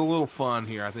this is a little fun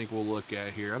here I think we'll look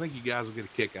at here. I think you guys will get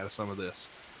a kick out of some of this.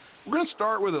 We're going to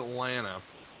start with Atlanta.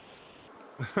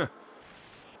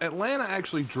 Atlanta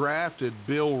actually drafted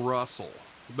Bill Russell,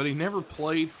 but he never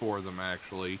played for them,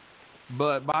 actually.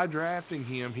 But by drafting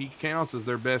him, he counts as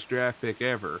their best draft pick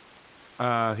ever.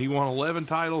 He won 11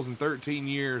 titles in 13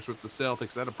 years with the Celtics.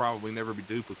 That'll probably never be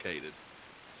duplicated.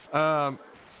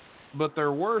 But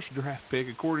their worst draft pick,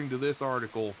 according to this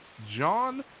article,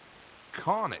 John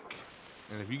Connick.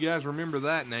 And if you guys remember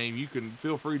that name, you can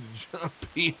feel free to jump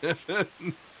in.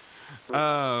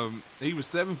 He was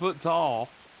 7 foot tall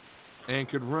and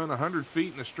could run 100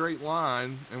 feet in a straight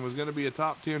line and was going to be a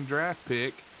top 10 draft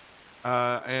pick.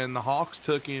 And the Hawks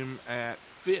took him at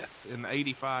 5th in the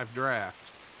 85 draft.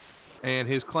 And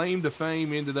his claim to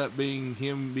fame ended up being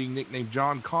him being nicknamed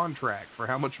John Contract for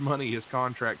how much money his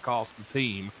contract cost the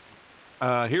team.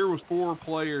 Here was 4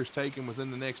 players taken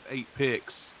within the next 8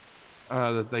 picks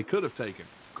that they could have taken.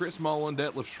 Chris Mullin,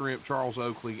 Detlef Schrempf, Charles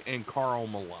Oakley, and Karl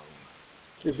Malone.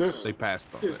 They passed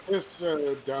on it. Is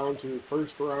this down to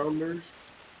first rounders?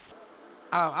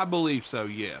 I believe so,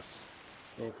 yes.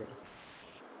 Okay.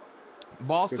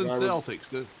 Boston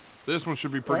Celtics. This one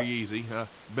should be pretty easy.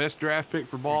 Best draft pick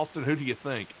for Boston, who do you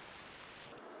think?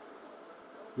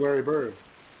 Larry Bird.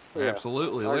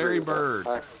 Absolutely, Larry Bird.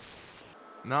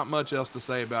 Not much else to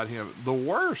say about him. The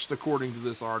worst, according to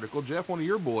this article, Jeff, one of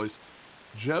your boys,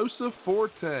 Joseph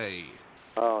Forte.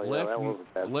 Oh, yeah, that was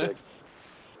a bad pick.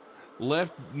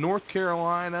 Left North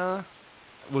Carolina,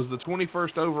 was the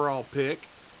 21st overall pick,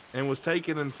 and was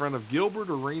taken in front of Gilbert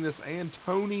Arenas and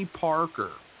Tony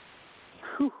Parker.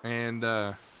 Whew. And,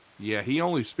 yeah, he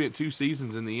only spent 2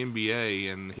 seasons in the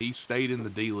NBA, and he stayed in the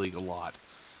D-League a lot.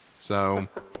 So,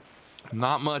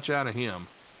 not much out of him.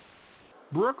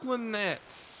 Brooklyn Nets.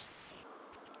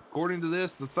 According to this,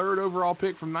 the 3rd overall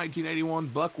pick from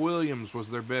 1981, Buck Williams was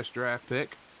their best draft pick.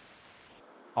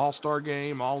 All-Star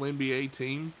game, All-NBA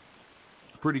team.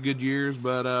 Pretty good years,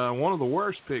 but one of the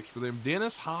worst picks for them,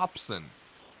 Dennis Hobson.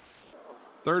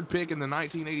 3rd pick in the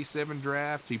 1987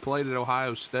 draft. He played at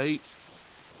Ohio State.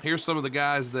 Here's some of the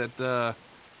guys that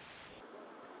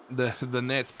the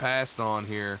Nets passed on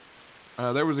here.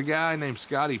 There was a guy named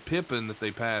Scottie Pippen that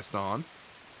they passed on.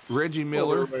 Reggie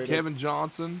Miller, Kevin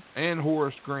Johnson, and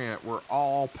Horace Grant were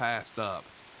all passed up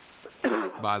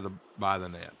by the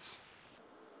Nets.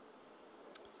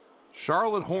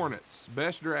 Charlotte Hornets,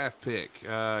 best draft pick,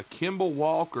 Kemba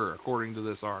Walker, according to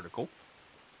this article.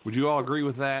 Would you all agree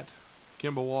with that,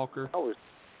 Kemba Walker? I always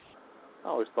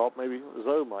thought maybe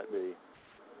Zoe might be.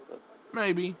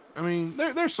 Maybe. I mean,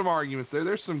 there's some arguments there.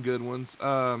 There's some good ones.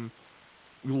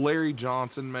 Larry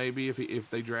Johnson, maybe, if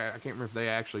they draft. I can't remember if they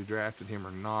actually drafted him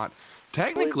or not.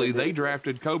 Technically, they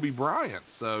drafted Kobe Bryant,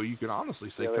 so you could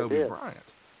honestly say Kobe Bryant.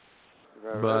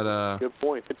 Right, But good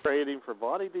point. They traded him for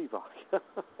Vonnie Divac.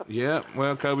 Yeah,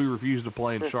 well, Kobe refused to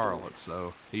play in Charlotte,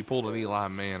 so he pulled an Eli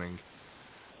Manning.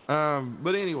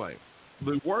 But anyway,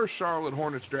 the worst Charlotte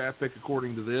Hornets draft pick,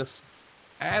 according to this,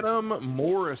 Adam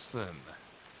Morrison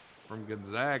from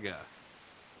Gonzaga.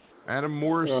 Adam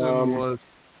Morrison was...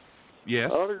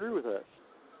 Yes. I don't agree with that.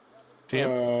 Tim?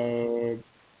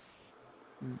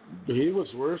 He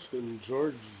was worse than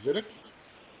George Zidek.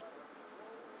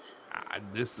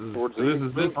 This is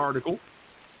this article.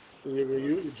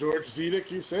 George Zidek,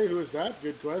 you say? Who is that?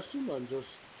 Good question. I'm just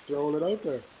throwing it out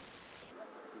there.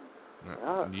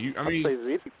 I'd say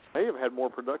Zidek may have had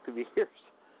more productive years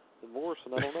than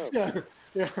Morrison. I don't know.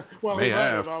 Yeah. Well,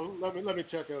 let me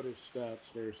check out his stats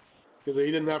first, because he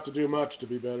didn't have to do much to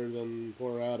be better than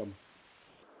poor Adam.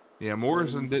 Yeah,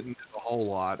 Morrison didn't do a whole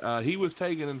lot. He was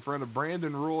taken in front of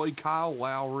Brandon Roy, Kyle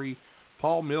Lowry,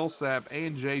 Paul Millsap,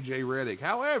 and J.J. Redick.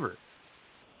 However,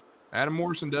 Adam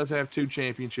Morrison does have 2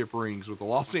 championship rings with the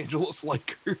Los Angeles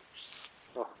Lakers.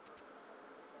 Oh.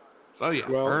 So,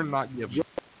 yeah, earned, not given.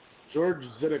 George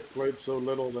Zidek played so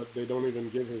little that they don't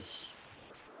even give his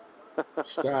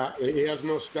stat. He has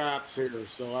no stats here,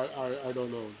 so I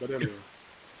don't know. But anyway.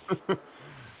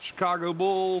 Chicago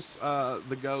Bulls,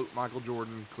 the GOAT, Michael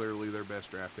Jordan, clearly their best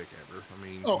draft pick ever. I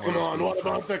mean, come on. What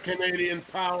about the Canadian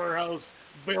powerhouse,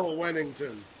 Bill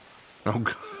Wennington? Oh,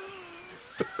 God.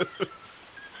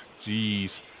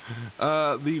 Jeez.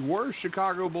 The worst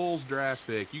Chicago Bulls draft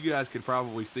pick. You guys could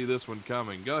probably see this one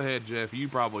coming. Go ahead, Jeff. You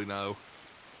probably know.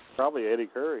 Probably Eddie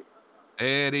Curry.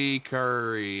 Eddie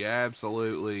Curry,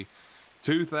 absolutely.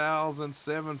 2,000,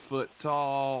 7 foot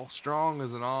tall, strong as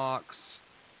an ox.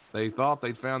 They thought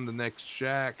they'd found the next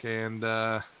Shaq, and,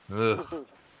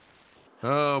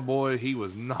 oh, boy, he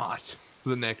was not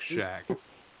the next Shaq.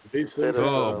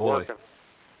 Oh, boy.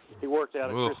 He worked out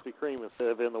at Krispy Kreme instead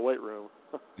of in the weight room.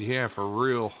 Yeah, for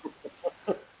real.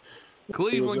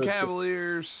 Cleveland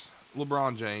Cavaliers,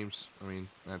 LeBron James. I mean,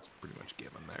 that's pretty much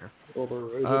given there.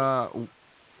 Overrated.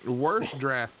 Worst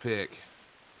draft pick,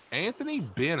 Anthony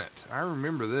Bennett. I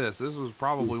remember this. This was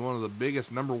probably one of the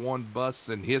biggest number 1 busts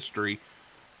in history.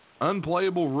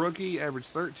 Unplayable rookie, averaged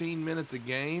 13 minutes a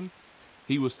game.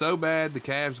 He was so bad the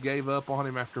Cavs gave up on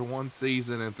him after 1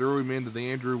 season and threw him into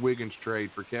the Andrew Wiggins trade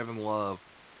for Kevin Love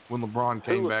when LeBron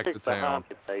came back to town.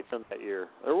 That year?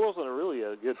 There wasn't really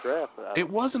a good draft. It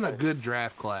wasn't a good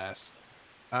draft class.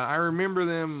 I remember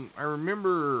them. I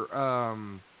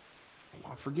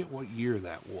forget what year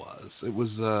that was. It was.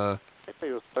 I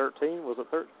think it was 13. Was it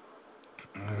 13?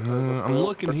 I'm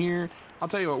looking here. I'll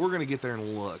tell you what. We're going to get there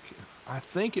and look. I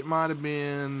think it might have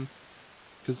been.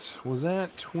 Because was that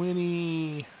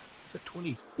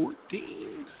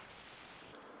 2014?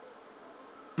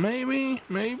 Maybe.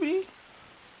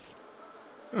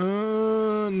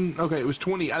 Okay, it was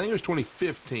 20. I think it was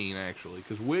 2015 actually,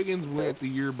 because Wiggins went the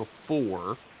year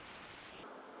before.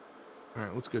 All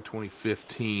right, let's go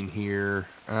 2015 here.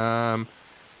 No,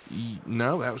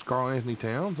 that was Karl Anthony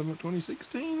Towns.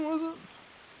 2016 was it?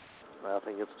 I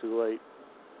think it's too late.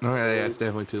 Okay, yeah, it's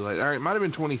definitely too late. All right, it might have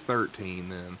been 2013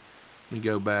 then. Let me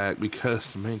go back because,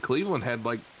 man, Cleveland had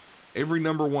like every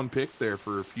number one pick there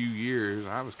for a few years.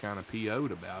 I was kind of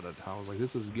PO'd about it. I was like, this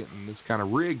kind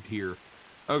of rigged here.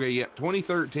 Okay, yeah,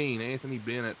 2013, Anthony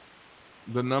Bennett,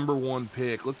 the number one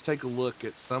pick. Let's take a look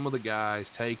at some of the guys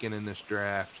taken in this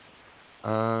draft.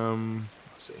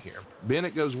 Let's see here.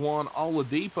 Bennett goes 1,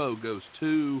 Oladipo goes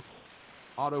 2,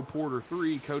 Otto Porter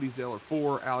 3, Cody Zeller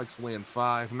 4, Alex Lynn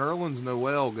 5, Nerlens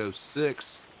Noel goes 6,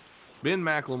 Ben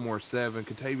McLemore 7,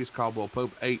 Kentavious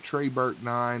Caldwell-Pope 8, Trey Burke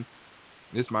 9.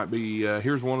 This might be,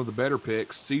 here's one of the better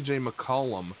picks. C.J.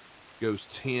 McCollum goes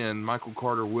 10, Michael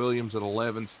Carter-Williams at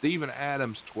 11, Steven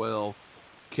Adams 12,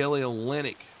 Kelly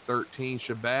Olynyk 13,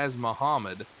 Shabazz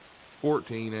Muhammad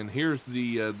 14, and here's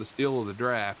the steal of the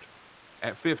draft.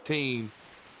 At 15,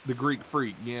 the Greek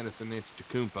freak, Giannis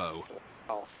Antetokounmpo,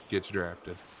 gets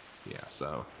drafted. Yeah,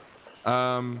 so.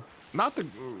 Not the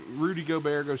Rudy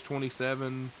Gobert goes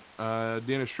 27,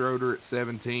 Dennis Schroeder at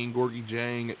 17, Gorgie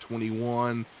Jang at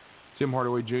 21, Tim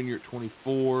Hardaway Jr. at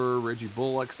 24, Reggie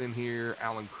Bullock's in here,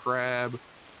 Alan Crabb,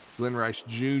 Glenn Rice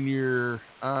Jr.,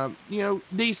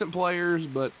 decent players,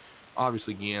 but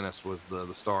obviously Giannis was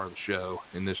the star of the show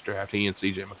in this draft, he and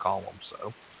C.J. McCollum,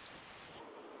 so.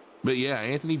 But yeah,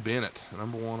 Anthony Bennett,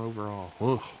 number 1 overall.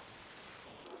 Ugh.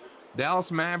 Dallas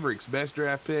Mavericks, best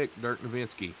draft pick, Dirk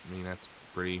Nowitzki. I mean, that's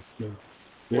pretty.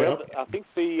 Well, I think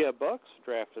the Bucks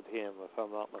drafted him, if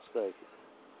I'm not mistaken.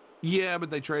 Yeah,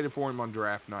 but they traded for him on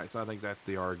draft night, so I think that's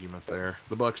the argument there.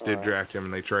 The Bucks did draft him,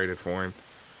 and they traded for him.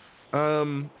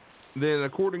 Then,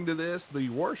 according to this, the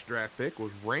worst draft pick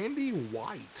was Randy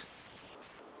White.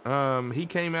 He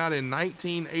came out in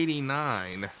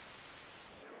 1989.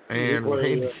 And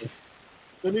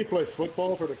didn't he play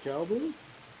football for the Cowboys?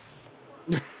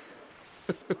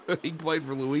 He played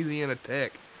for Louisiana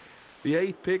Tech. The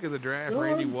 8th pick of the draft,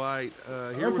 Randy White.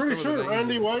 I'm pretty sure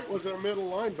Randy White was a middle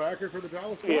linebacker for the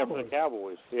Dallas Cowboys. Yeah, for the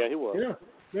Cowboys. Yeah, he was.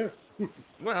 Yeah.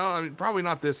 Well, I mean, probably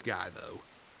not this guy, though.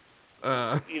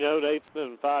 It's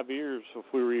been 5 years. If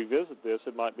we revisit this,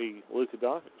 it might be Luka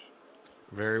Doncic.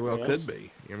 Very well could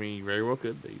be. I mean, very well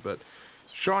could be. But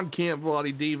Sean Kemp,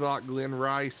 Vlade Divac, Glenn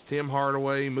Rice, Tim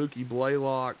Hardaway, Mookie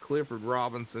Blaylock, Clifford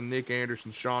Robinson, Nick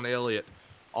Anderson, Sean Elliott,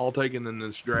 all taken in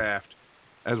this draft,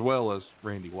 as well as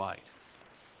Randy White.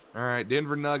 All right,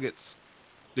 Denver Nuggets,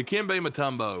 Dikembe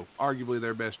Mutombo, arguably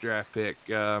their best draft pick.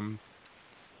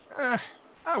 I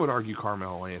would argue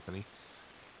Carmelo Anthony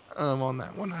on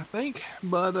that one, I think.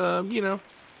 But,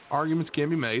 arguments can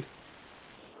be made.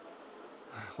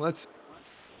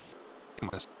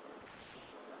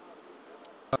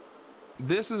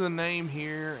 This is a name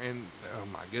here, and oh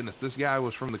my goodness, this guy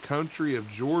was from the country of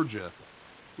Georgia.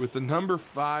 With the number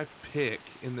 5 pick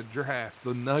in the draft,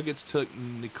 the Nuggets took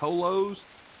Nikolos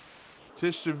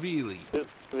Tishvili.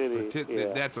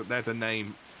 That's a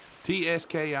name.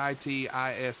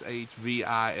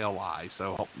 Tskitishvili.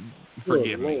 So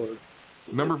forgive me.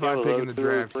 Number 5 pick in the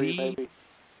draft.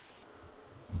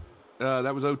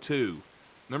 That was 02.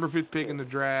 Number 5 pick in the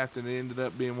draft, and it ended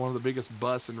up being one of the biggest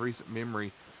busts in recent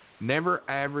memory. Never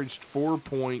averaged 4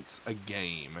 points a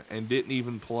game and didn't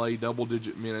even play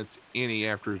double-digit minutes any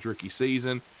after his rookie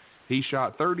season. He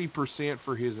shot 30%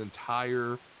 for his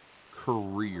entire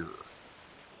career.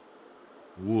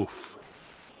 Woof.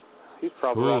 He's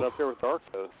probably right up there with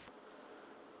Darko.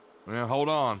 Well, hold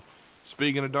on.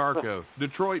 Speaking of Darko,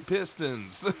 Detroit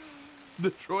Pistons.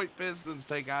 Detroit Pistons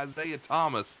take Isaiah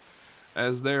Thomas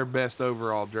as their best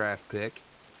overall draft pick.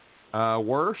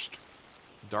 Worst?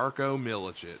 Darko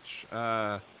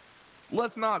Milicic.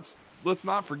 Let's not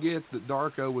forget that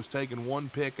Darko was taken 1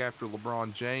 pick after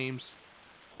LeBron James,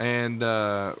 and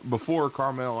before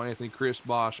Carmelo Anthony, Chris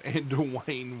Bosh, and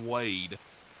Dwayne Wade.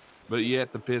 But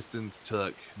yet the Pistons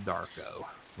took Darko.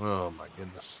 Oh my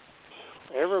goodness!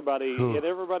 Everybody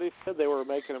said they were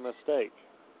making a mistake.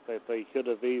 That they could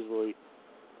have easily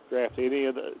drafted any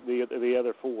of the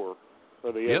other 4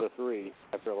 or the other 3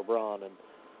 after LeBron, and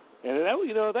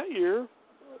that that year.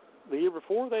 The year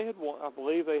before, they had won. I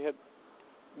believe they had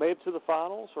made it to the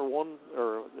finals or won.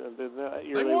 Or that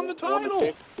year they won the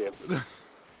title.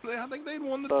 I think they'd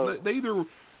won the.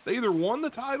 They either won the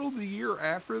title the year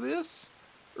after this,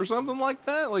 or something like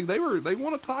that. Like they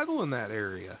won a title in that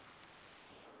area.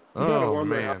 Oh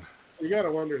man! You got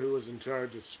to wonder who was in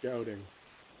charge of scouting.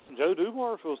 Joe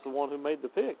Dumars was the one who made the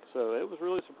pick, so it was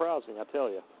really surprising. I tell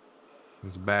you.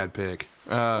 It's a bad pick.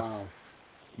 Wow.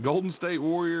 Golden State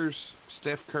Warriors,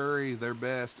 Steph Curry, their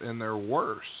best and their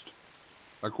worst,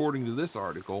 according to this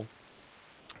article.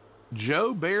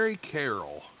 Joe Barry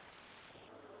Carroll.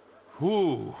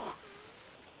 Whew.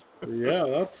 Yeah,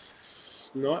 that's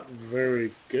not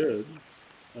very good.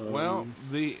 Well,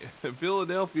 the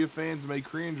Philadelphia fans may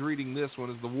cringe reading this one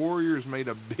as the Warriors made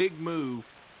a big move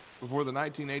before the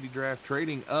 1980 draft,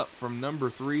 trading up from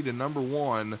number 3 to number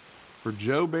 1 for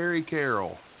Joe Barry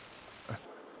Carroll.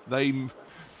 They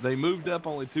moved up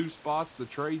only 2 spots. The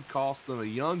trade cost them a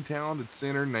young, talented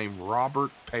center named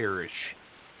Robert Parrish.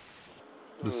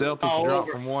 The Celtics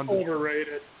dropped from 1 to...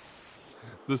 Overrated.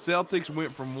 The Celtics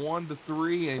went from 1 to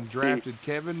 3 and drafted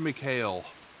Kevin McHale.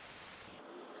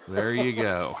 There you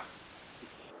go.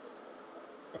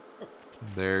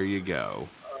 There you go.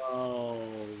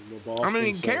 Oh, the Boston I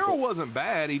mean, Celtics. Carroll wasn't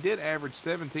bad. He did average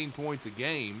 17 points a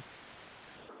game,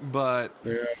 but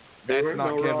that's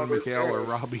not Kevin McHale or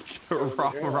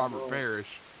Robert Parrish.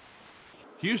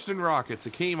 Houston Rockets,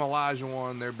 Hakeem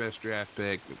Olajuwon, their best draft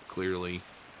pick, clearly.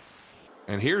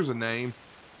 And here's a name,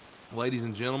 ladies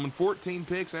and gentlemen. 14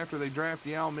 picks after they draft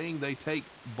Yao Ming, they take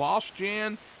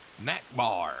Boshjan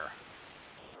Nakbar.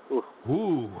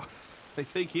 Ooh. They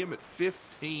take him at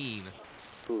 15.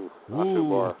 Ooh.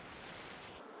 Not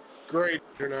Great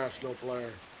international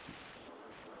player.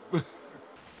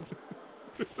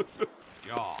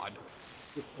 God.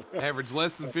 Averaged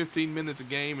less than 15 minutes a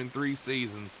game in 3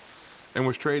 seasons and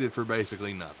was traded for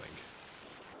basically nothing.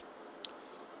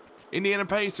 Indiana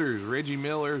Pacers, Reggie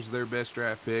Miller's their best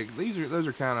draft pick. Those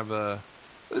are kind of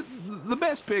the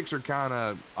best picks are kind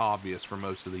of obvious for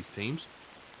most of these teams.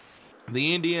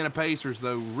 The Indiana Pacers,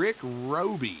 though, Rick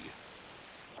Roby.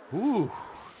 Ooh,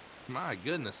 my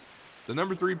goodness. The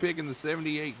number 3 pick in the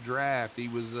 78 draft, he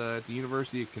was at the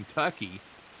University of Kentucky.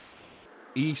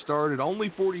 He started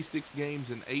only 46 games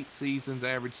in 8 seasons,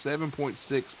 averaged 7.6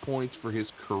 points for his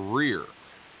career.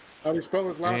 How do you spell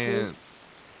his last name?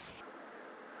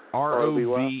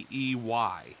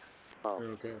 R-O-B-E-Y. Oh.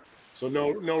 Okay. So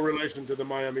no relation to the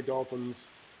Miami Dolphins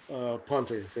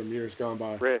punter from years gone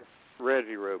by.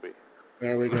 Reggie Roby.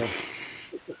 There we go.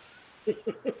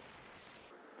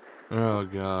 Oh,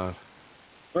 God.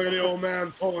 Look at the old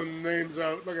man pulling names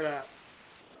out. Look at that.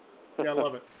 Yeah, I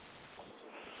love it.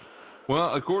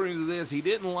 Well, according to this, he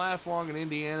didn't last long in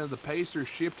Indiana. The Pacers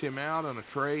shipped him out on a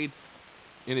trade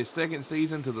in his second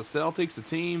season to the Celtics, a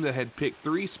team that had picked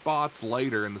 3 spots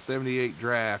later in the 78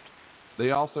 draft.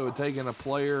 They also had taken a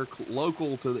player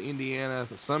local to the Indiana,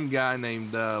 some guy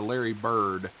named Larry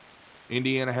Bird.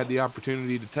 Indiana had the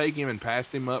opportunity to take him and passed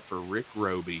him up for Rick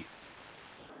Roby.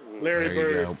 Larry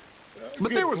Bird. Go. But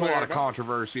there was a lot of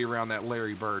controversy around that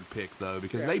Larry Bird pick, though,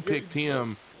 because they picked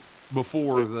him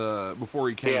before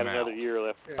he came out. Another year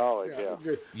left in college.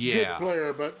 Good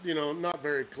player, but not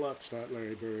very clutch. That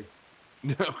Larry Bird.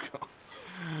 No.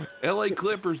 L.A.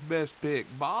 Clippers best pick,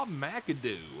 Bob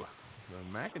McAdoo.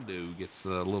 McAdoo gets a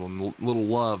little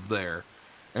love there.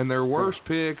 And their worst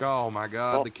pick, oh my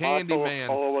God, the Candy Man.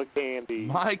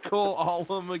 Michael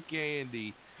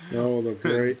Olowokandi. Oh, the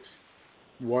great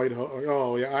White.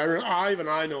 Oh yeah,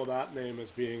 I know that name as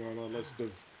being on a list of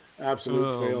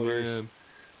absolute failures. Man.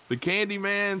 The Candy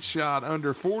Man shot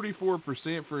under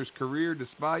 44% for his career,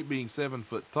 despite being 7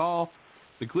 foot tall.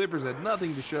 The Clippers had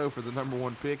nothing to show for the number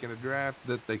 1 pick in a draft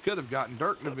that they could have gotten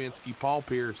Dirk Nowitzki, Paul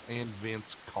Pierce, and Vince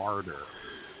Carter.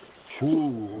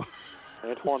 Ooh.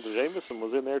 Antoine Jameson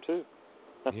was in there, too.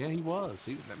 Yeah, he was.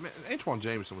 Antoine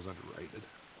Jameson was underrated.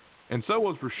 And so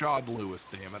was Rashad Lewis,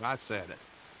 damn it. I said it.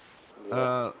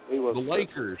 Yeah, the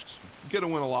Lakers could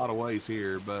have went a lot of ways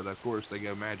here, but, of course, they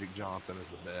go Magic Johnson as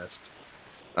the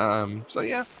best. So,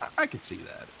 yeah, I could see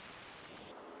that.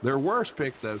 Their worst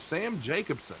pick, though, Sam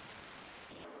Jacobson.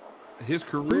 His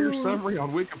career summary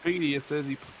on Wikipedia says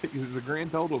he is a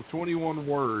grand total of 21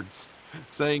 words,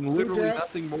 saying literally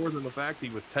nothing more than the fact he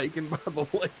was taken by the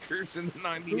Lakers in the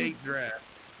 98 draft.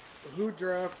 Who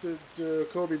drafted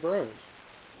Kobe Bryant?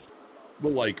 The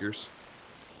Lakers.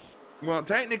 Well,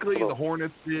 technically the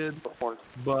Hornets did,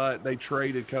 but they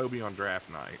traded Kobe on draft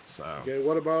night. So. Okay,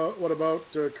 what about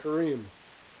Kareem?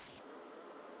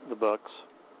 The Bucks.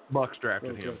 Bucks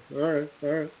drafted him. All right,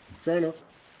 fair enough.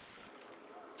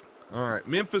 All right,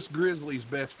 Memphis Grizzlies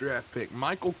best draft pick,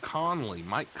 Mike Conley.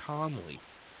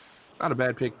 Not a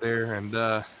bad pick there, and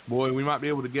boy, we might be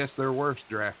able to guess their worst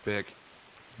draft pick.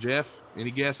 Jeff,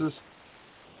 any guesses?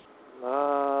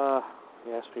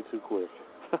 You asked me too quick.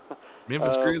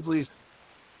 Memphis Grizzlies.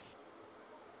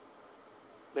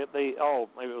 Maybe it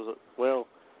was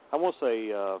I won't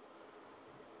say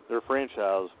their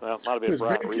franchise. Well, it might have been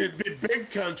Bryant Reed. It'd be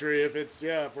big country if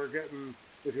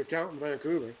you're counting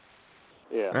Vancouver.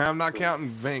 Yeah. I'm not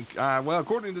counting well,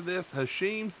 according to this,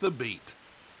 Hashim Thabit.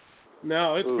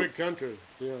 No, it's big country.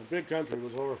 Yeah, big country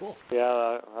was horrible.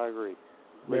 Yeah, I agree.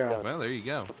 Well, there you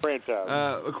go. The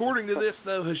franchise. According to this,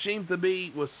 though, Hashim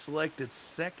Thabit was selected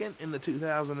second in the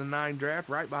 2009 draft,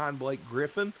 right behind Blake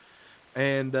Griffin,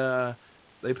 and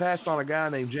they passed on a guy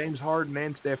named James Harden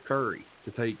and Steph Curry.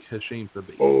 to take Hasheem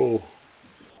Thabeet. Oh,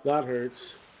 that hurts.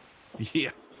 Yeah.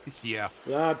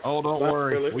 Don't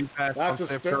worry. really, We passed on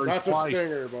Steph Curry that's twice. a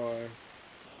stinger, boy.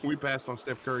 We passed on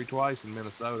Steph Curry twice in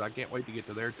Minnesota. I can't wait to get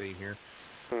to their team here.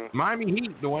 Miami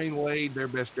Heat, Dwayne Wade, their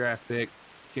best draft pick.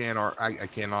 I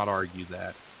cannot argue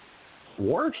that.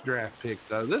 Worst draft pick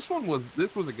though. This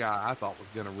was a guy I thought was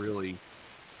going to really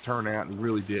turn out, and he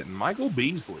really didn't. Michael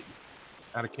Beasley,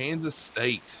 out of Kansas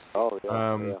State. Oh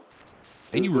yeah.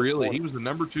 He was the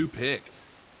number 2 pick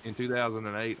in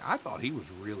 2008. I thought he was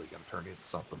really going to turn into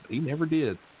something, but he never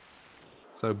did.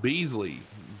 So Beasley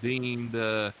deemed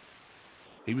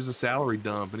he was a salary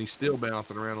dump, and he's still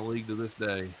bouncing around the league to this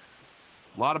day.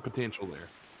 A lot of potential there.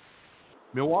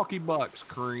 Milwaukee Bucks,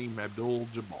 Kareem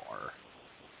Abdul-Jabbar.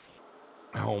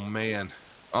 Oh, man.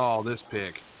 Oh, this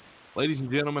pick. Ladies and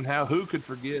gentlemen, who could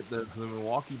forget the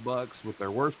Milwaukee Bucks with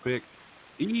their worst pick,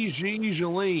 E.G.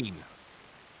 Jaleen.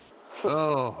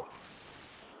 Oh.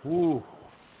 Ooh.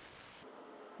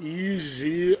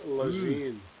 E.G.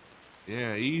 Lajean.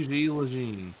 Yeah, E.G.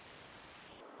 Lajean.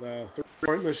 The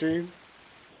 3-point machine.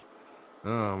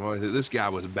 Oh, boy, this guy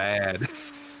was bad.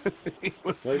 I've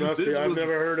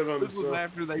never heard of him. This was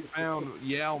after they found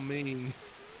Yao Ming.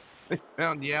 They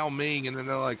found Yao Ming, and then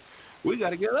they're like, we got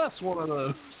to get us one of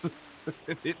those.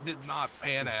 It did not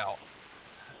pan out.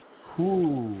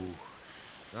 Whew.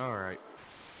 All right.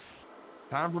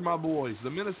 Time for my boys,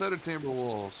 the Minnesota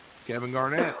Timberwolves. Kevin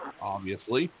Garnett,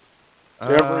 obviously.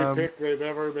 Every pick they've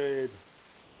ever made.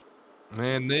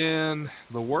 And then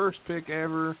the worst pick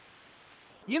ever.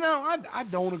 You know, I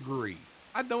don't agree.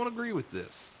 I don't agree with this.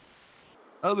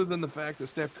 Other than the fact that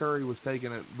Steph Curry was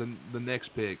taking the next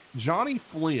pick, Johnny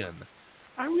Flynn.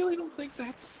 I really don't think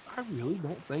that's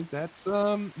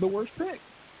the worst pick.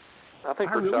 I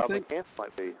think Rashad McCants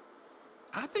might be.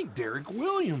 I think Derek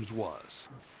Williams was.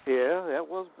 Yeah,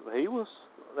 he was.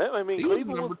 Cleveland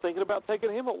was thinking about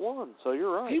taking him at 1. So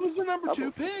you're right. He was the number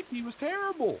 2 pick. He was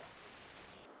terrible.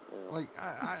 Yeah. Like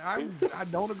I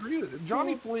don't agree with it.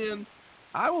 Johnny Flynn.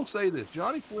 I will say this: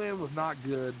 Johnny Flynn was not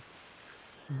good,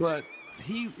 but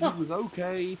he was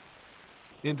okay.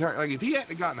 If he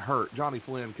hadn't gotten hurt, Johnny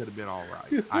Flynn could have been all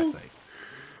right. I think.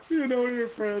 You know your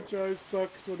franchise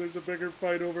sucks when there's a bigger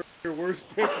fight over your worst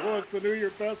pick was than who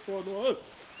your best one was.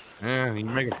 Yeah, you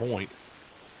make a point.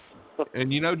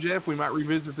 And you know, Jeff, we might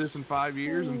revisit this in 5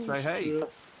 years and say, hey,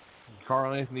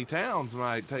 Karl Anthony Towns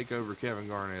might take over Kevin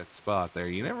Garnett's spot there.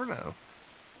 You never know.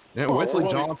 Yeah, Wesley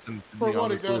Johnson. For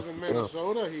what he does in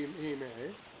Minnesota, he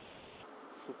may.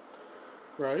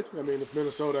 Right? I mean, if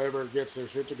Minnesota ever gets their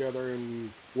shit together and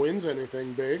wins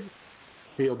anything big,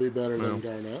 he'll be better than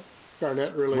Garnett.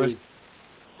 Garnett really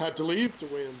had to leave to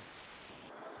win.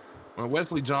 Well,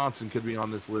 Wesley Johnson could be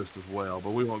on this list as well,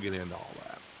 but we won't get into all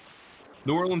that.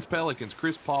 New Orleans Pelicans,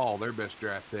 Chris Paul, their best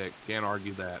draft pick. Can't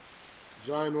argue that.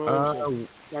 Zion Williamson.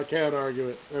 I can't argue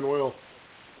it, and will.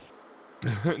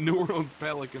 New Orleans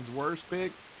Pelicans' worst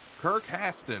pick, Kirk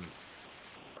Haston.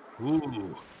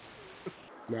 Ooh.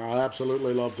 No, I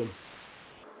absolutely loved him.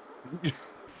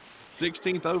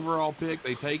 16th overall pick,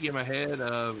 they take him ahead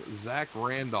of Zach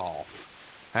Randolph.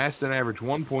 Haston averaged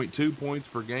 1.2 points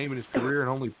per game in his career and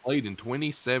only played in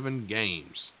 27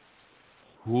 games.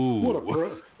 Ooh.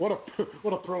 What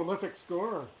a prolific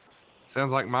scorer.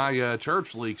 Sounds like my church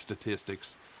league statistics.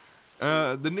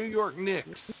 The New York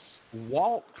Knicks,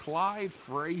 Walt Clyde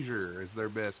Frazier is their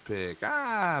best pick.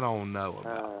 I don't know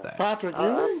about that. Patrick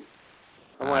Ewing?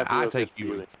 I take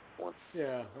Ewing.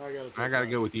 Yeah, I got to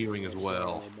go with Ewing as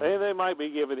well. They might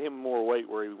be giving him more weight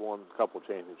where he won a couple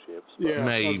championships. Yeah,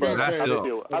 maybe. I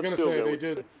was going to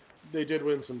say they did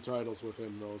win some titles with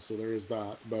him though, so there is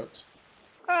that. But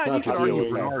you could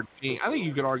argue Bernard King. I think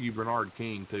you could argue Bernard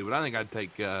King too, but I think I'd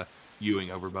take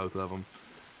Ewing over both of them.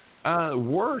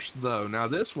 Worst though. Now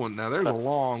this one. Now there's a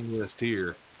long list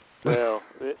here. Well,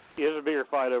 there's a bigger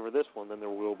fight over this one than there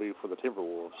will be for the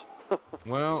Timberwolves.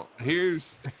 Well, here's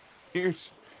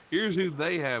who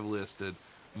they have listed.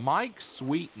 Mike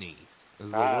Sweetney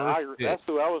is the worst pick. That's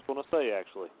who I was going to say,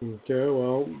 actually. Okay,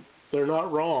 well, they're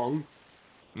not wrong.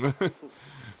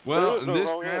 Well, this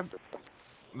draft,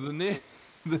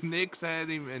 the Knicks had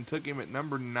him and took him at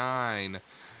number 9,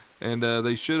 and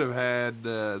they should have had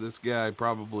this guy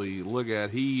probably look at.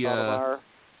 He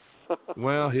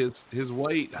well, his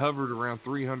weight hovered around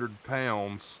 300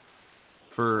 pounds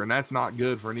and that's not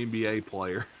good for an NBA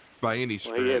player by any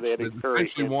stretch.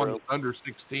 Especially one under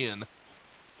 6'10".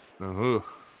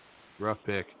 Rough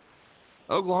pick.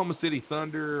 Oklahoma City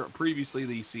Thunder, previously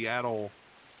the Seattle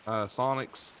Sonics,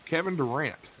 Kevin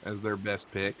Durant as their best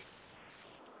pick.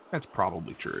 That's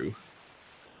probably true.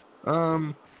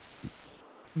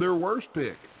 Their worst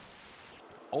pick,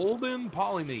 Olden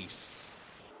Polynice.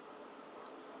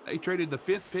 They traded the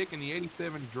 5th pick in the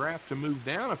 87 draft to move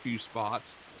down a few spots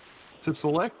to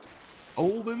select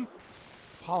Olden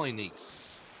Polynice.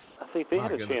 I think they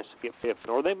had a chance to get Pippen,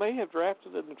 or they may have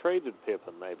drafted and traded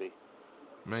Pippen, maybe.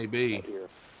 Maybe.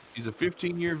 He's a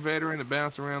 15-year veteran that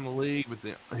bounced around the league, but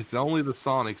it's only the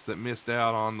Sonics that missed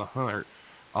out on the hunt.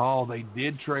 Oh, they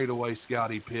did trade away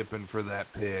Scottie Pippen for that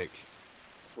pick.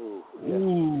 Ooh. Yeah.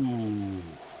 Ooh.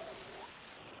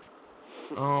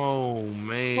 Oh,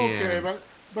 man. Okay,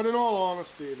 but in all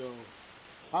honesty, though,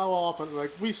 how often,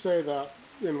 like, we say that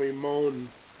and we moan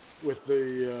with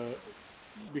the,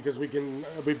 because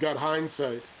we've got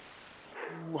hindsight.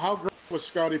 How great was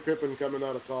Scottie Pippen coming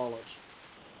out of college?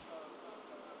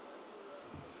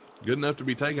 Good enough to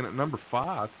be taken at number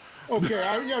 5. Okay,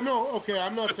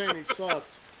 I'm not saying he sucked,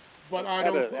 but I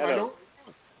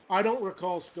don't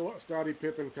recall Scottie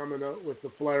Pippen coming out with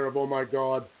the flair of, oh my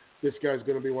God, this guy's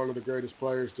going to be one of the greatest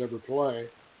players to ever play.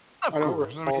 I don't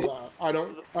recall that. I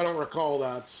don't recall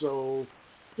that. So,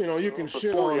 you can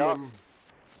shit on him.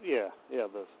 Yeah.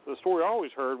 The story I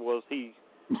always heard was he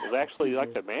was actually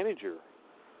like the manager,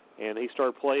 and he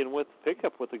started playing with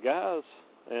pickup with the guys,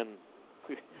 and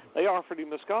they offered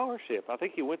him a scholarship. I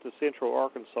think he went to Central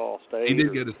Arkansas State. He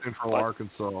did go to Central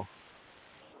Arkansas.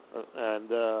 And,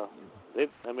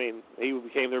 he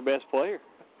became their best player.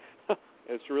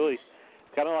 It's really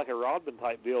kind of like a Rodman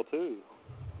type deal, too.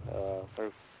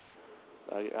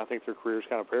 I think their careers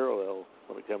kind of parallel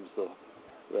when it comes to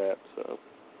that. So,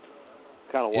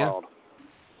 kind of wild.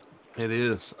 It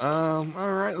is. All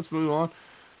right, let's move on.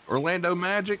 Orlando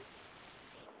Magic,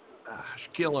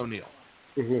 Shaquille O'Neal.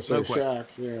 No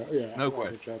question. Yeah. No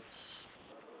question.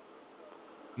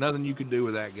 Nothing you can do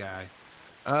with that guy.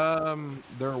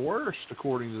 Their worst,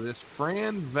 according to this,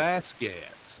 Fran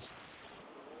Vasquez.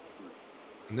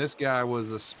 And this guy was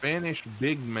a Spanish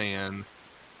big man.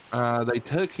 They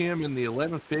took him in the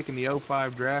 11th pick in the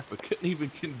 05 draft, but couldn't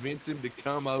even convince him to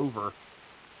come over.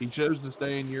 He chose to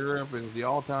stay in Europe and is the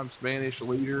all-time Spanish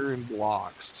leader in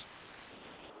blocks.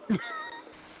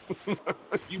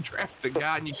 You draft a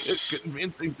guy and you couldn't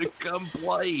convince him to come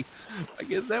play. I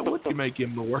guess that would make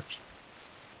him the worst.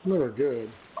 Never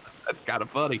good. That's kind of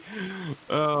funny.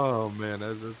 Oh, man,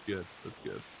 that's good. That's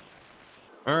good.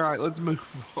 All right, let's move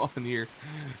on here.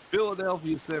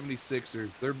 Philadelphia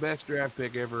 76ers, their best draft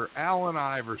pick ever, Allen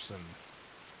Iverson.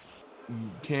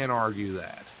 Can't argue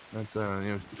that. That's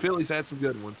the Phillies had some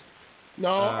good ones. No,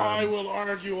 I will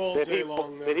argue all day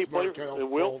long. Did he play for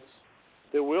Wilt?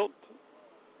 Did Wilt?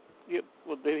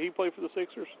 Did he play for the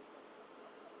Sixers?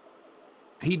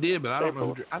 He did, but I don't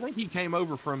know. I think he came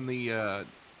over from the.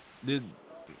 Didn't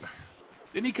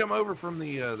he come over from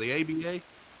the ABA?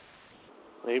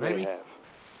 Maybe.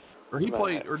 Or he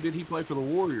played, or did he play for the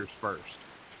Warriors first?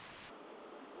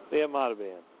 Yeah, it might have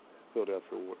been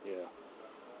Philadelphia. Yeah.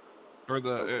 Or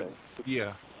the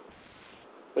yeah.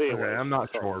 But anyway, okay, I'm not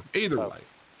sure. Either way,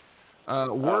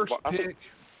 worst pick.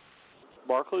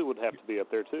 Barkley would have to be up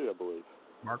there too, I believe.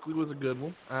 Barkley was a good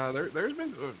one. There's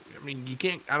been, you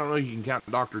can't. I don't know if you can count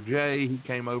Dr. J. He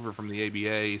came over from the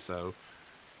ABA, so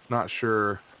not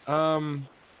sure.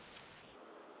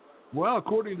 Well,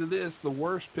 according to this, the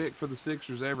worst pick for the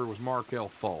Sixers ever was Markelle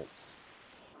Fultz.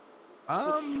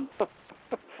 I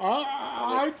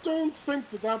don't think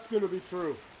that's going to be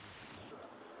true.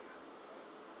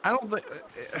 I don't think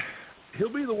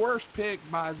he'll be the worst pick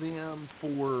by them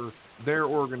for their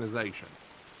organization.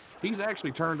 He's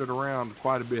actually turned it around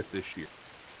quite a bit this year.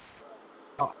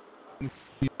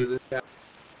 That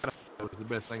was the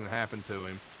best thing that happened to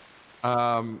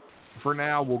him. For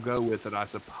now, we'll go with it, I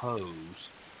suppose.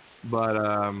 But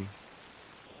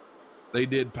they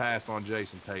did pass on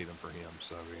Jason Tatum for him.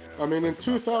 So yeah. I mean, in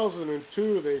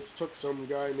 2002, they took some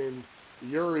guy named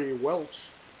Yuri Welch,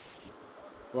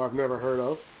 who I've never heard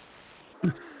of.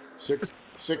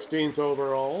 16th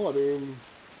overall. I mean,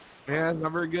 yeah,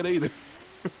 not very good either.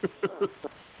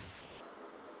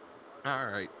 All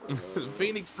right,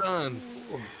 Phoenix Suns.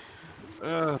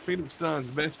 Phoenix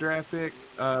Suns best draft pick,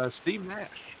 Steve Nash,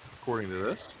 according to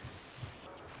this.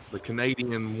 The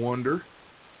Canadian wonder.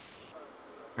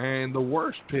 And the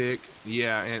worst pick,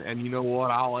 and you know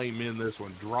what? I'll amen this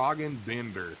one. Dragan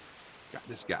Bender. God,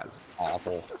 this guy's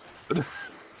awful.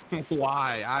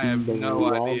 Why? I have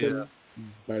no idea.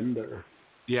 Bender.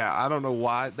 Yeah, I don't know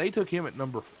why. They took him at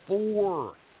number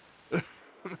 4.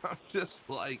 I'm just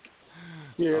like...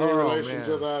 Yeah, in relation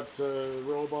to that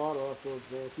robot off of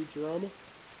Futurama?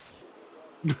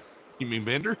 You mean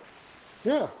Bender?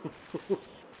 Yeah.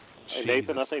 Hey,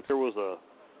 Nathan, I think there was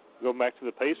going back to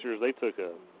the Pacers, they took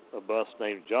a bust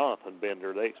named Jonathan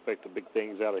Bender. They expected big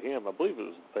things out of him. I believe it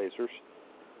was the Pacers.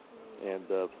 and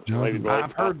Jonathan,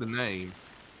 I've heard the name.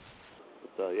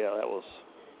 But yeah, that was.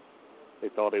 They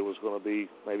thought he was going to be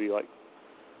maybe like,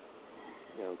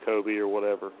 Kobe or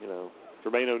whatever.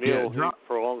 Jermaine O'Neal.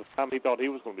 For a long time, he thought he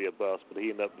was going to be a bust, but he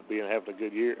ended up having a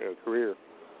good career.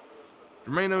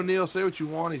 Jermaine O'Neal, say what you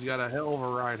want. He's got a hell of a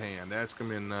right hand. Ask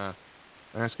him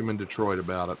in Detroit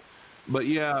about it. But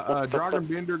yeah, Dragan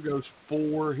Bender goes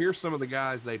 4. Here's some of the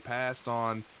guys they passed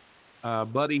on: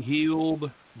 Buddy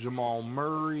Hield, Jamal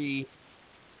Murray,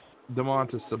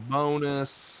 Domantas Sabonis,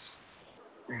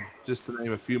 just to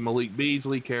name a few. Malik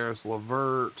Beasley, Karis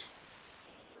LeVert.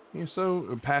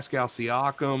 So Pascal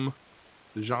Siakam,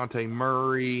 DeJounte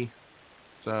Murray,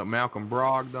 so Malcolm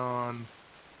Brogdon.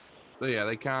 So yeah,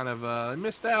 they kind of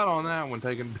missed out on that one,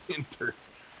 taking Bender.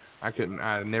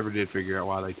 I never did figure out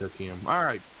why they took him. All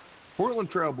right, Portland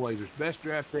Trailblazers, best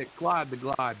draft pick, Clyde the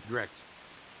Glide Drexler.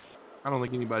 I don't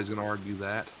think anybody's going to argue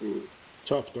that.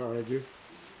 Tough to argue.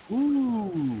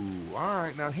 Ooh, all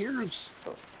right. Now here's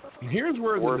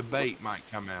where the debate might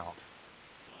come out.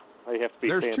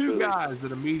 There's 2 guys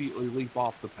that immediately leap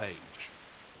off the page.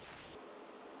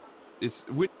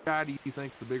 Which guy do you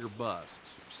think's the bigger bust?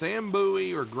 Sam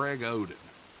Bowie or Greg Oden?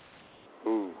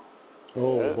 Ooh.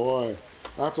 Oh, yeah. Boy.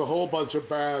 That's a whole bunch of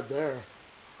bad there.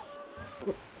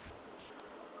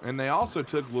 And they also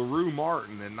took LaRue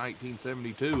Martin in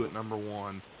 1972 at number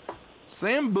 1.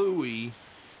 Sam Bowie.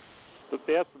 But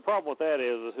the problem with that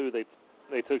is who they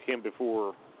took him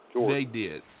before Jordan. They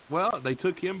did. Well, they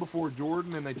took him before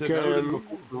Jordan, and they took Oden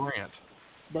before Durant.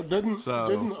 But didn't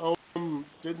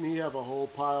he have a whole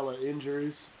pile of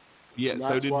injuries? Yeah,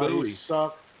 so did Bowie. He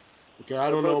sucked. Okay,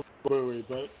 I don't know Bowie,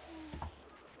 but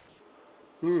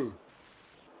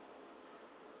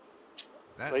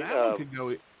that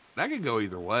could go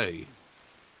either way.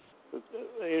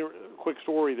 A quick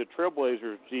story: the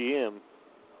Trailblazers GM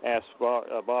asked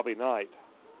Bobby Knight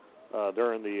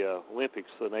during the Olympics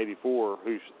in '84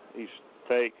 who he should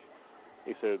take.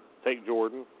 He said, "Take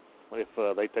Jordan. If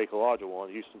they take Olajuwon,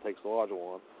 Houston takes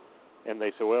Olajuwon." And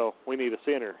they said, "Well, we need a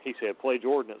center." He said, "Play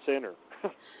Jordan at center."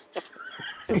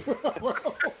 he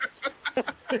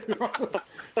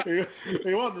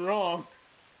wasn't wrong.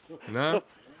 No.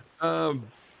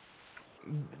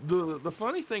 The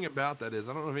funny thing about that is,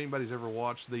 I don't know if anybody's ever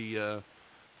watched the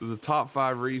top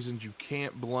 5 reasons you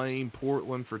can't blame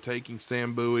Portland for taking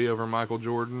Sam Bowie over Michael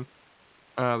Jordan.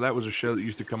 That was a show that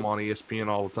used to come on ESPN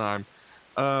all the time.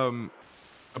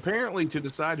 Apparently, to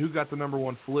decide who got the number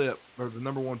 1 flip or the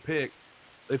number 1 pick,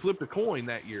 they flipped a coin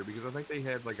that year because I think they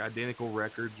had like identical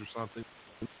records or something.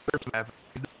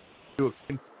 Who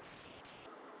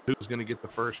was going to get the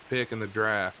first pick in the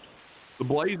draft? The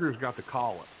Blazers got to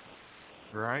call it,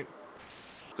 right?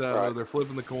 So they're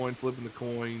flipping the coin.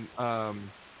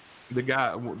 The guy,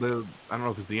 I don't know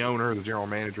if it's the owner or the general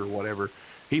manager or whatever,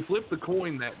 he flipped the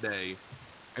coin that day,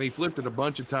 and he flipped it a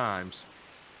bunch of times.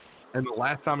 And the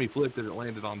last time he flipped it, it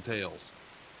landed on tails.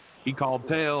 He called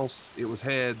tails. It was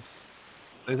heads.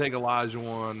 They take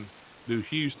Olajuwon. Do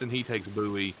Houston. He takes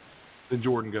Bowie. Then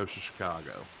Jordan goes to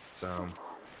Chicago. So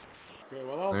okay,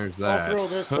 well, there's that. I'll throw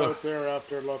this out there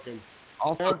after looking.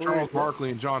 Also, Charles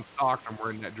Barkley and John Stockton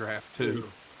were in that draft,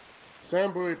 too.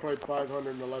 Sam Bowie played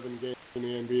 511 games in the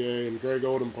NBA, and Greg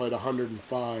Oden played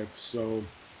 105. So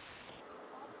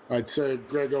I'd say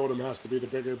Greg Oden has to be the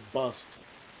bigger bust.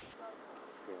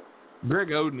 If Greg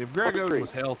Oden was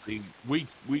healthy,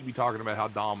 we'd be talking about how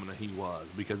dominant he was,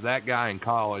 because that guy in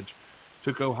college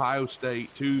took Ohio State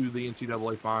to the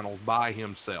NCAA finals by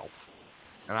himself.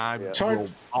 And I will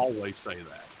always say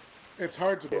that. It's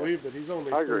hard to believe that he's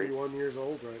only 31 years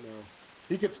old right now.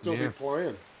 He could still be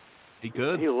playing. He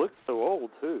could. He looked so old,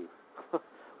 too.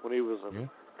 When he was in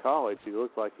college, he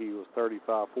looked like he was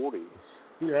 35, 40.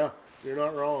 Yeah, you're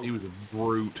not wrong. He was a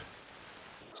brute.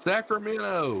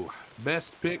 Sacramento, best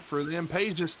pick for them,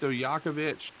 Peja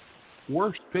Stojakovic.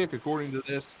 Worst pick, according to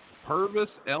this, Purvis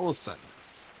Ellison.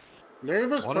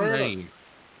 What a name.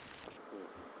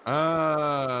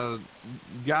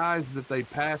 Guys that they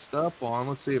passed up on.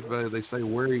 Let's see if they say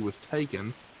where he was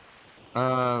taken.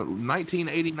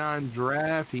 1989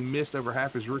 draft. He missed over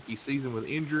half his rookie season with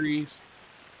injuries.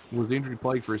 Was injury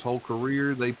plagued for his whole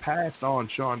career. They passed on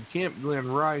Sean Kemp, Glenn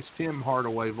Rice, Tim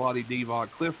Hardaway, Vlade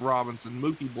Divac, Cliff Robinson,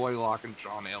 Mookie Blaylock, and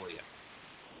Sean Elliott.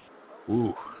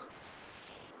 Ooh.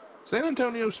 San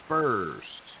Antonio Spurs.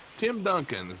 Tim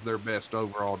Duncan is their best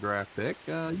overall draft pick.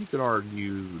 You could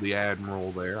argue the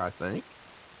Admiral there, I think.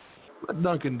 But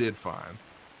Duncan did fine.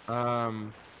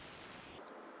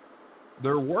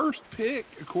 Their worst pick,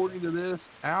 according to this,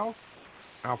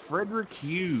 Alfrederick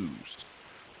Hughes.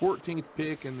 14th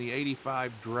pick in the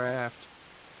 85 draft.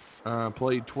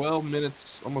 Played 12 minutes,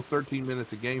 almost 13 minutes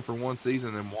a game for one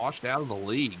season, and washed out of the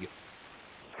league.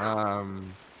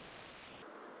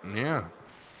 Yeah.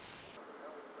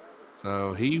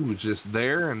 So he was just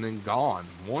there and then gone.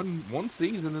 One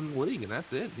season in the league, and that's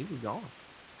it. He was gone.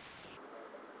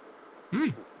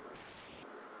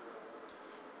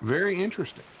 Very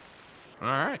interesting. All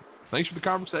right. Thanks for the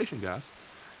conversation, guys.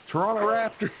 Toronto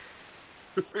Raptors.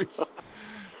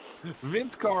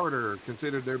 Vince Carter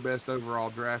considered their best overall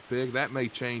draft pick. That may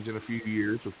change in a few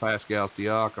years with Pascal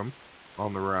Siakam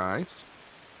on the rise.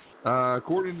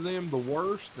 According to them, the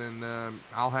worst, and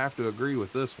I'll have to agree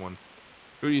with this one.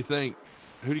 Who do you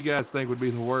guys think would be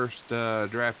the worst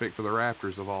draft pick for the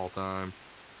Raptors of all time?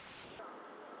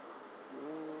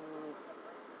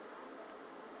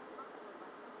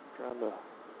 Trying to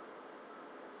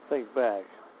think back.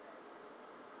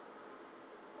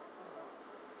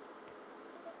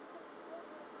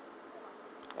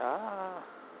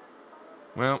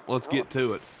 Well, let's get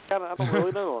to it. I don't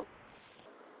really know.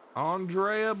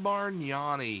 Andrea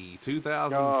Bargnani,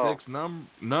 2006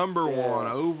 number one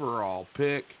overall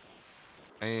pick.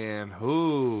 And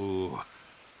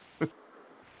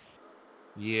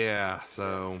yeah,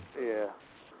 so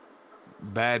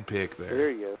bad pick there.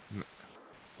 There you go.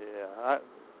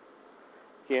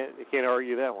 Yeah, you can't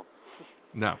argue that one.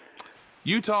 No.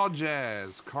 Utah Jazz,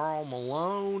 Karl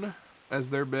Malone as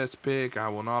their best pick. I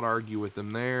will not argue with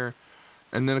them there.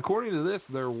 And then according to this,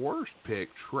 their worst pick,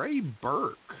 Trey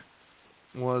Burke,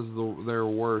 was their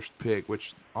worst pick, which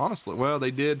honestly, well,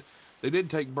 they did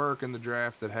take Burke in the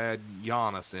draft that had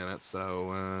Giannis in it,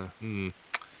 so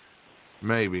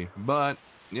maybe. But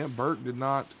yeah, Burke did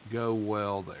not go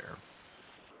well there.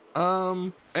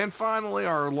 And finally,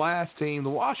 our last team, the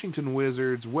Washington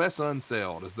Wizards, Wes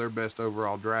Unseld is their best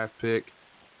overall draft pick.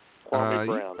 Kwame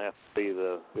Brown has to be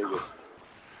the biggest.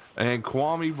 And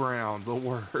Kwame Brown, the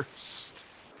worst.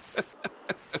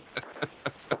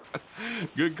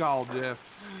 Good call, Jeff.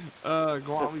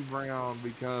 Kwame Brown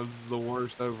becomes the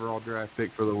worst overall draft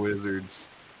pick for the Wizards.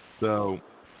 So,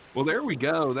 well, there we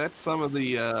go. That's some of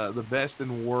the best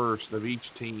and worst of each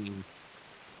team.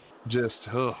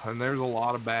 And there's a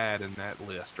lot of bad in that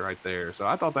list right there. So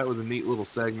I thought that was a neat little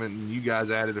segment, and you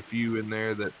guys added a few in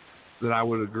there that I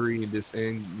would agree and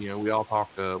we all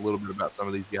talked a little bit about some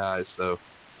of these guys. So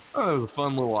it was a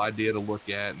fun little idea to look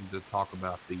at and to talk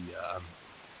about the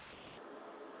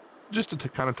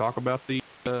kind of talk about the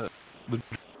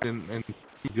and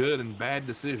good and bad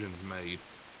decisions made.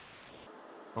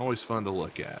 Always fun to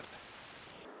look at.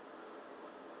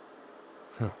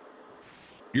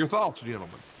 Your thoughts,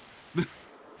 gentlemen?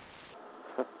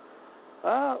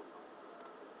 Like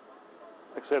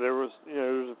I said, there was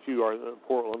a few.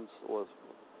 Portland's was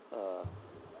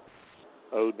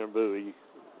Oden or Bowie.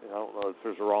 I don't know if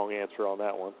there's a wrong answer on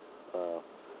that one.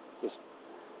 Just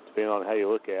depending on how you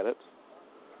look at it.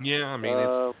 Yeah, I mean,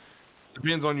 it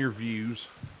depends on your views.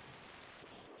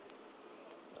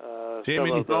 Tim,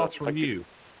 any thoughts from you?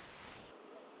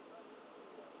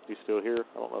 He's still here?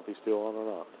 I don't know if he's still on or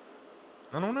not.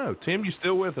 I don't know. Tim, you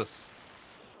still with us?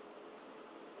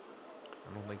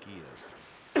 I don't think he is.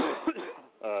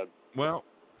 Well,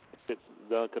 it's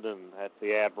Duncan and at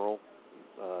the Admiral.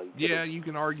 You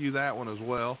can argue that one as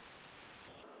well.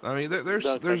 I mean, there's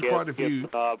Duncan quite a few.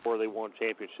 Where they won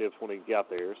championships when he got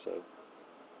there, so.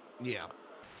 Yeah.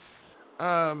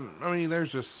 I mean,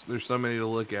 there's so many to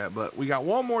look at, but we got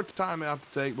one more timeout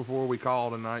to take before we call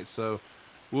tonight, so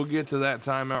we'll get to that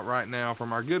timeout right now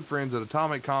from our good friends at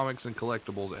Atomic Comics and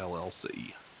Collectibles,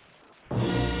 LLC.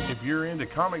 If you're into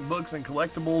comic books and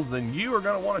collectibles, then you are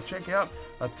going to want to check out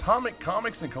Atomic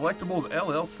Comics and Collectibles,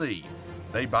 LLC.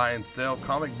 They buy and sell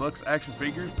comic books, action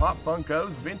figures, pop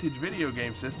Funkos, vintage video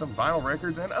game system, vinyl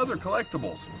records, and other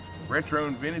collectibles. Retro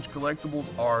and vintage collectibles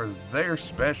are their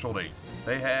specialty.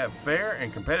 They have fair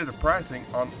and competitive pricing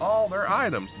on all their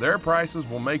items. Their prices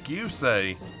will make you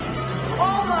say,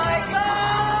 "Oh my God!"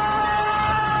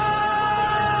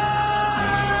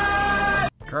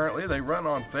 Currently, they run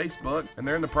on Facebook, and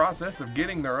they're in the process of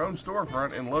getting their own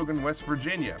storefront in Logan, West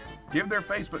Virginia. Give their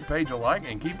Facebook page a like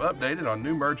and keep updated on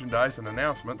new merchandise and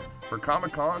announcements for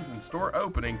Comic-Cons and store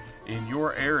opening in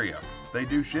your area. They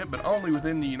do ship, but only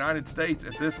within the United States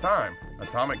at this time.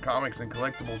 Atomic Comics and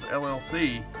Collectibles,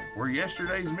 LLC, where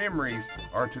yesterday's memories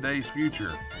are today's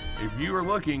future. If you are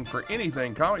looking for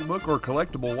anything comic book or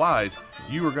collectible-wise,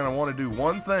 you are going to want to do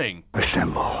one thing.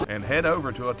 Assemble. And head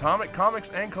over to Atomic Comics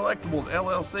and Collectibles,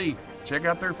 LLC. Check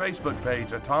out their Facebook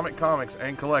page, Atomic Comics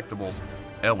and Collectibles,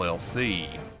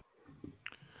 LLC.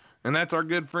 And that's our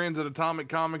good friends at Atomic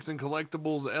Comics and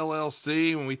Collectibles,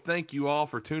 LLC. And we thank you all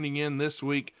for tuning in this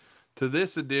week to this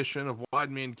edition of Wide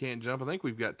Men Can't Jump. I think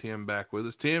we've got Tim back with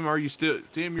us. Tim,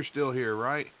 you're still here,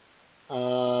 right? I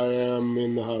am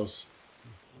in the house.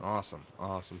 Awesome.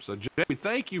 So, Jeffy,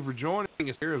 thank you for joining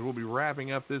us here as we'll be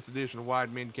wrapping up this edition of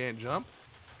Wide Men Can't Jump.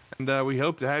 And we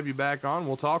hope to have you back on.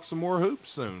 We'll talk some more hoops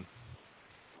soon.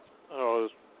 Oh,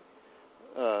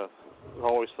 it's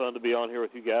always fun to be on here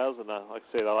with you guys. And like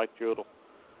I said, I liked your little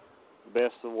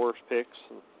best and worst picks.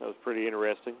 And that was pretty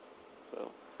interesting.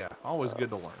 So yeah, always good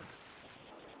to learn.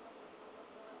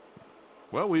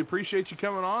 Well, we appreciate you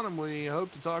coming on, and we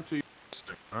hope to talk to you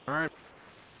soon. All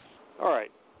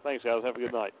right. Thanks, guys. Have a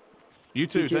good night. You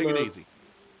too. Take it easy.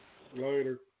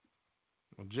 Later.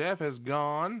 Well, Jeff has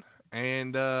gone,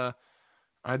 and I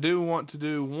do want to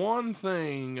do one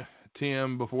thing,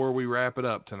 Tim, before we wrap it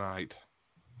up tonight.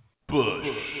 Bush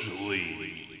League.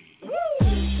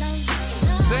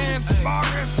 Dance,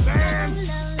 Marcus, dance!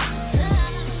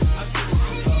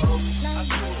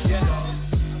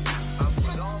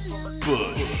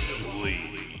 Bush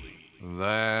League.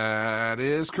 That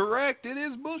is correct. It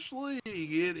is Bush League.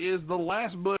 It is the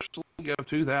last Bush League of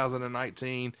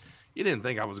 2019. You didn't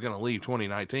think I was going to leave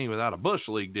 2019 without a Bush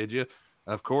League, did you?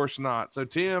 Of course not. So,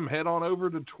 Tim, head on over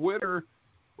to Twitter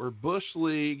where Bush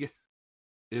League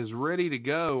is ready to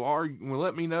go. Well,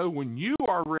 let me know when you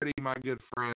are ready, my good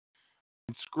friend.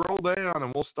 And scroll down,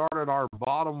 and we'll start at our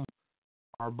bottom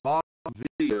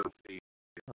video feed.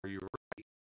 Are you ready?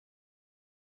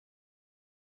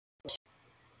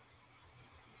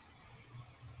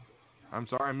 I'm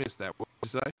sorry, I missed that. What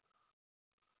did you say?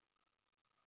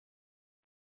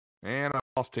 And I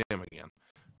lost Tim again.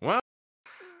 Well,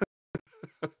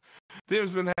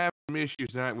 Tim's been having some issues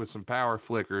tonight with some power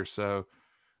flickers, so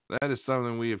that is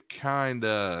something we have kind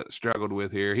of struggled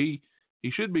with here. He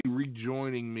should be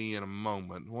rejoining me in a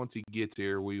moment. Once he gets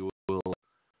here, we'll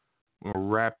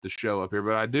wrap the show up here.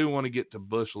 But I do want to get to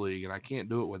Bush League, and I can't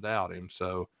do it without him,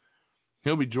 so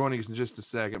he'll be joining us in just a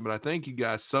second. But I thank you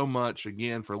guys so much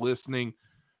again for listening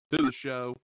to the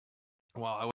show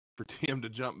while I wait for Tim to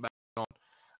jump back on.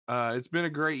 It's been a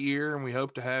great year, and we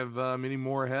hope to have many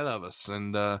more ahead of us.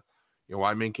 And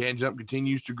Wide Men Can't Jump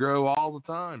continues to grow all the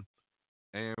time,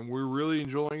 and we're really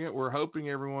enjoying it. We're hoping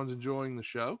everyone's enjoying the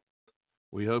show.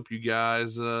 We hope you guys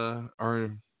are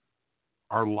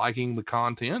liking the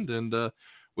content, and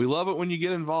we love it when you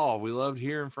get involved. We love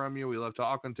hearing from you. We love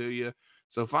talking to you.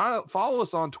 So follow us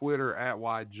on Twitter at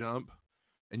WideJump,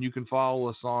 and you can follow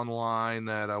us online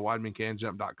at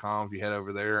widemencanjump.com if you head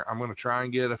over there. I'm going to try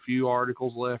and get a few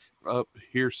articles left up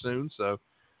here soon, so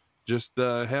just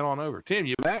head on over. Tim,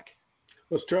 you back?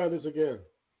 Let's try this again.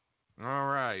 All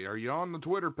right. Are you on the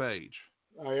Twitter page?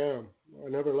 I am. I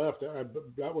never left.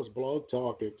 That was Blog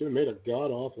Talk. It made a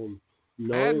god-awful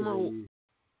noise.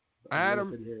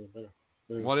 Adam.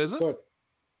 What is it?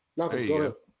 Nothing. Go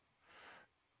ahead.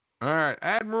 All right.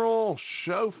 Admiral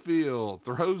Schofield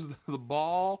throws the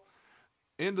ball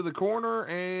into the corner,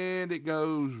 and it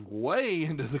goes way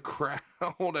into the crowd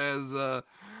as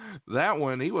that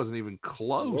one, he wasn't even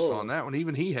close on that one.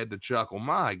 Even he had to chuckle.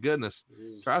 My goodness.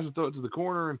 Tries to throw it to the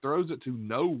corner and throws it to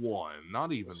no one.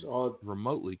 Not even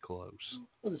remotely close.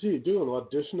 What is he doing?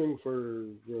 Auditioning for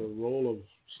the role of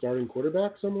starting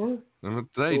quarterback somewhere? I'm going to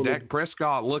say, Dak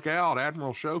Prescott, look out.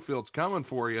 Admiral Schofield's coming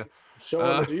for you.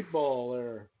 Showing the deep ball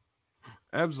there.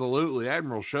 Absolutely.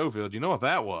 Admiral Schofield. You know what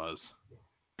that was?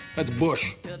 That's Bush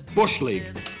League.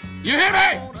 You hear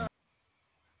me?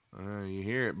 You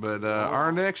hear it. But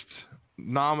our next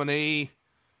nominee,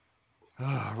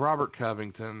 Robert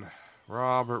Covington.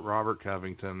 Robert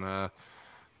Covington. The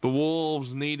Wolves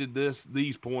needed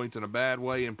these points in a bad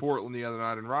way in Portland the other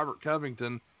night. And Robert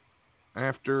Covington,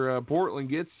 after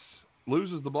Portland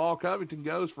loses the ball, Covington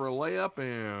goes for a layup,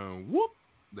 and whoop,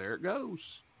 there it goes.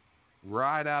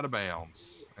 Right out of bounds.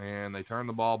 And they turn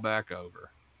the ball back over.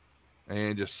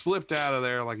 And just slipped out of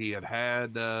there like he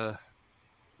had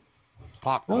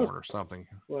popcorn or something.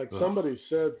 Like somebody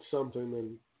said something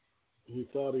and he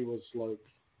thought he was like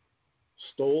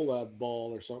stole that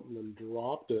ball or something and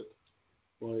dropped it.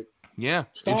 Like, yeah,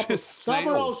 stop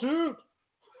or I'll shoot.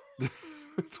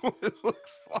 That's what it looks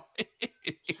like.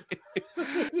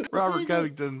 Robert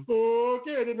Covington.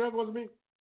 Okay, I didn't have it. Wasn't me.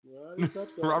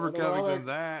 Robert Covington.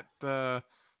 That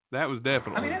was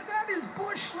definitely. I mean, that is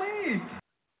Bush League.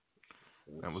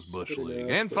 That was Bush League.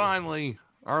 And finally,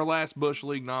 our last Bush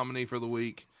League nominee for the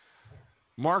week,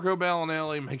 Marco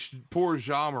Bellinelli makes poor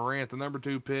Ja Morant, the number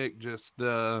 2 pick, just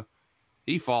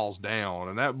he falls down,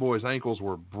 and that boy's ankles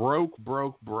were broke.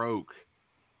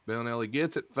 Bellinelli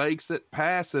gets it, fakes it,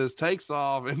 passes, takes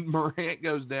off, and Morant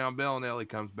goes down. Bellinelli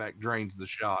comes back, drains the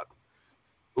shot.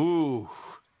 Ooh.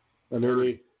 And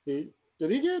then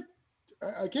did he get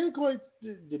I can't quite.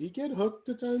 Did he get hooked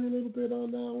a tiny little bit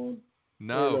on that one?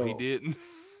 No, he didn't.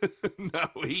 No,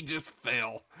 he just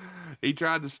fell. He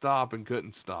tried to stop and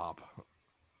couldn't stop.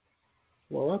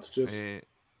 Well, that's just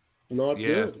not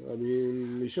good. I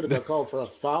mean, he should have got called for a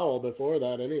foul before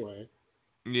that anyway.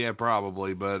 Yeah,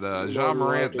 probably. But Jean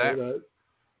Morant,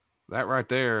 that right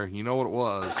there, you know what it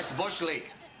was. That's Bush League.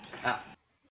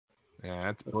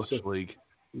 Yeah, that's Bush League.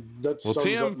 That sums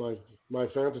up my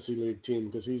fantasy league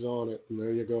team because he's on it, and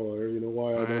there you go. There you know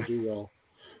why I don't do well.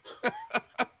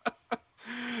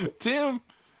 Tim,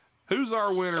 who's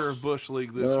our winner of Bush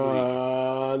League this week?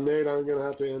 Nate, I'm going to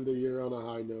have to end the year on a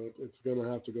high note. It's going to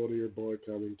have to go to your boy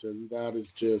Covington. That was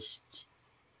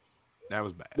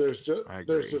bad. There's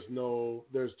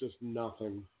just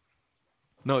nothing.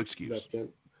 No excuse.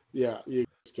 You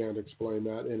just can't explain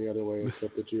that any other way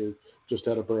except that you just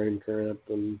had a brain cramp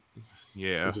and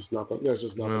there's just nothing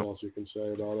else you can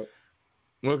say about it.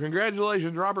 Well,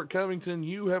 congratulations, Robert Covington.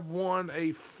 You have won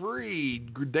a free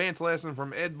dance lesson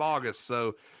from Ed Bogus.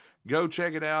 So go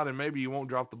check it out, and maybe you won't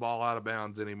drop the ball out of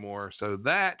bounds anymore. So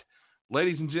that,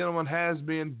 ladies and gentlemen, has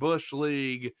been Bush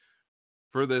League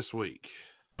for this week.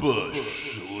 Bush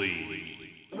League.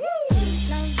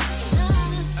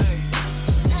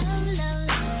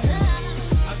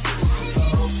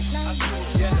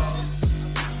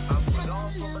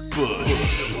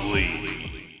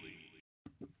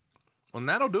 And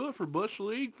that'll do it for Bush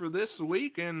League for this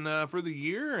week and for the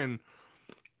year, and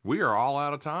we are all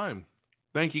out of time.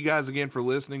 Thank you guys again for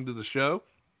listening to the show,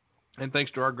 and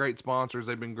thanks to our great sponsors.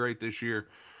 They've been great this year.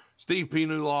 Steve P.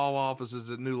 New Law Offices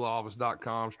at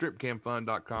newlawoffice.com,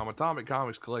 stripcamfun.com, Atomic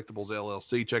Comics Collectibles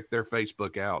LLC. Check their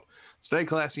Facebook out. Stay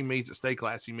Classy Meats at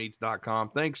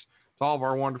stayclassymeats.com. Thanks to all of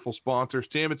our wonderful sponsors.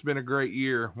 Tim, it's been a great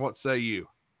year. What say you?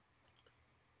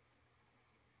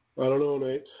 I don't know,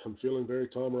 Nate. I'm feeling very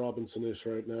Tom Robinson-ish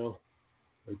right now.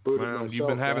 You've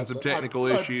been having some technical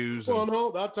issues. No,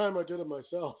 that time I did it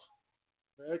myself.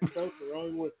 I X'd out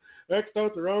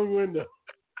the wrong window.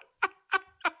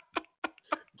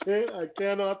 I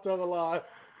cannot tell a lie.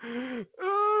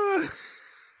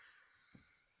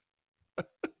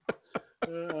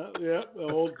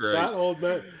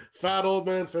 Fat old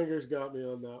man fingers got me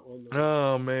on that one.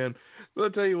 Oh man, but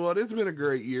I'll tell you what, it's been a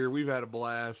great year. We've had a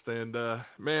blast, and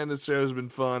man, this show's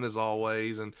been fun as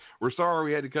always. And we're sorry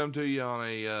we had to come to you on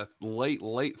a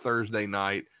late Thursday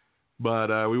night,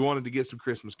 but we wanted to get some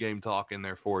Christmas game talk in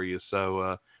there for you.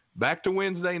 So back to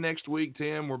Wednesday next week,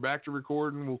 Tim. We're back to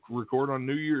recording. We'll record on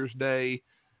New Year's Day,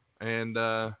 and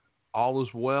all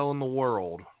is well in the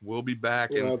world. We'll be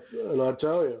back. And I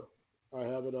tell you, I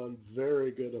have it on very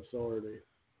good authority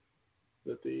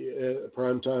that the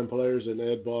Primetime Players and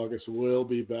Ed Bogus will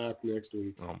be back next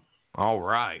week. All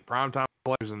right. Primetime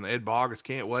Players and Ed Bogus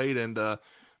can't wait. And,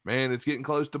 man, it's getting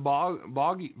close to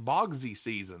Bogsy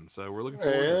season, so we're looking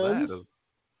forward to that.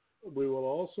 We will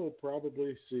also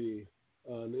probably see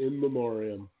an in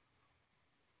memoriam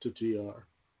to TR.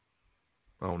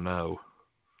 Oh, no.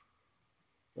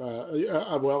 Well,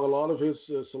 a lot of his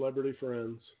celebrity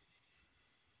friends,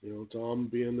 you know, Tom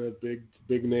being a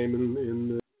big name in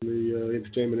the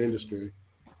entertainment industry.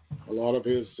 A lot of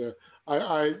his,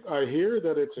 I hear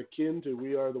that it's akin to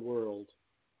We Are the World.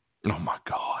 Oh my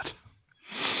God!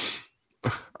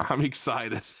 I'm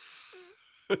excited.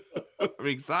 I'm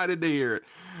excited to hear it.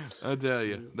 I tell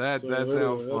you, that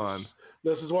sounds fun.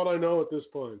 This is what I know at this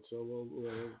point, so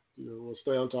we'll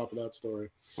stay on top of that story.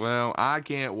 Well, I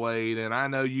can't wait, and I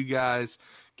know you guys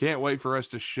can't wait for us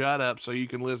to shut up so you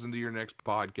can listen to your next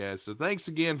podcast. So thanks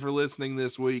again for listening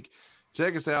this week.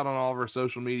 Check us out on all of our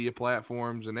social media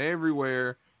platforms and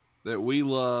everywhere that we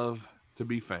love to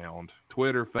be found.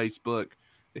 Twitter, Facebook,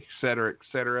 etc.,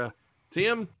 etc.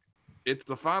 Tim, it's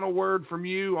the final word from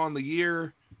you on the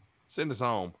year. Send us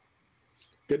home.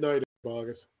 Good night, Ed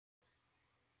Bogus.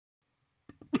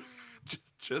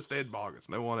 Just Ed Bogus.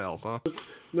 No one else, huh?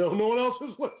 No one else is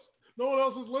listening. No one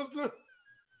else is listening.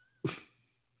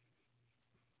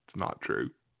 It's not true.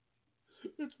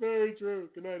 It's very true.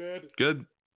 Good night, Ed. Good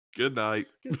night.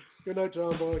 Good night,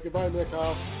 John Boy. Goodbye, Nick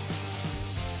Howe.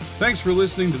 Thanks for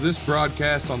listening to this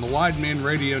broadcast on the Wide Men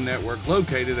Radio Network,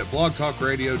 located at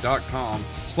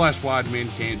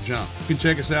blogtalkradio.com/widemencan'tjump. You can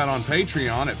check us out on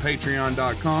Patreon at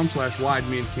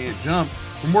patreon.com/widemencan'tjump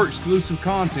for more exclusive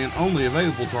content only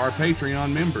available to our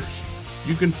Patreon members.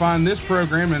 You can find this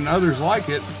program and others like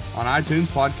it on iTunes,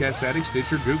 Podcast Addict,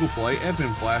 Stitcher, Google Play,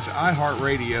 FM Flash,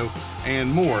 iHeartRadio, and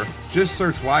more. Just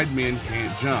search Wide Men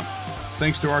Can't Jump.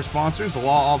 Thanks to our sponsors, the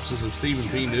law offices of Stephen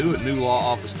P. New at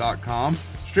newlawoffice.com,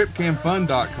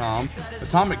 StripCamFun.com,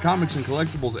 Atomic Comics and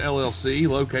Collectibles LLC,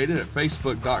 located at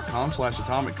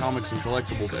Facebook.com/Atomic Comics and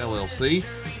Collectibles LLC,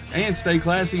 and Stay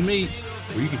Classy Meats,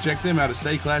 where you can check them out at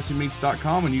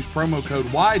StayClassyMeats.com and use promo code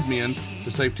WIDEMEN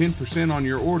to save 10% on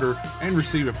your order and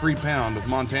receive a free pound of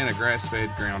Montana grass-fed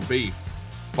ground beef.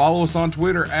 Follow us on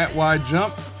Twitter at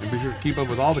WideJump, and be sure to keep up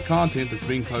with all the content that's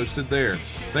being posted there.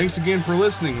 Thanks again for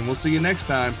listening, and we'll see you next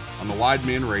time on the Wide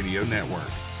Men Radio Network.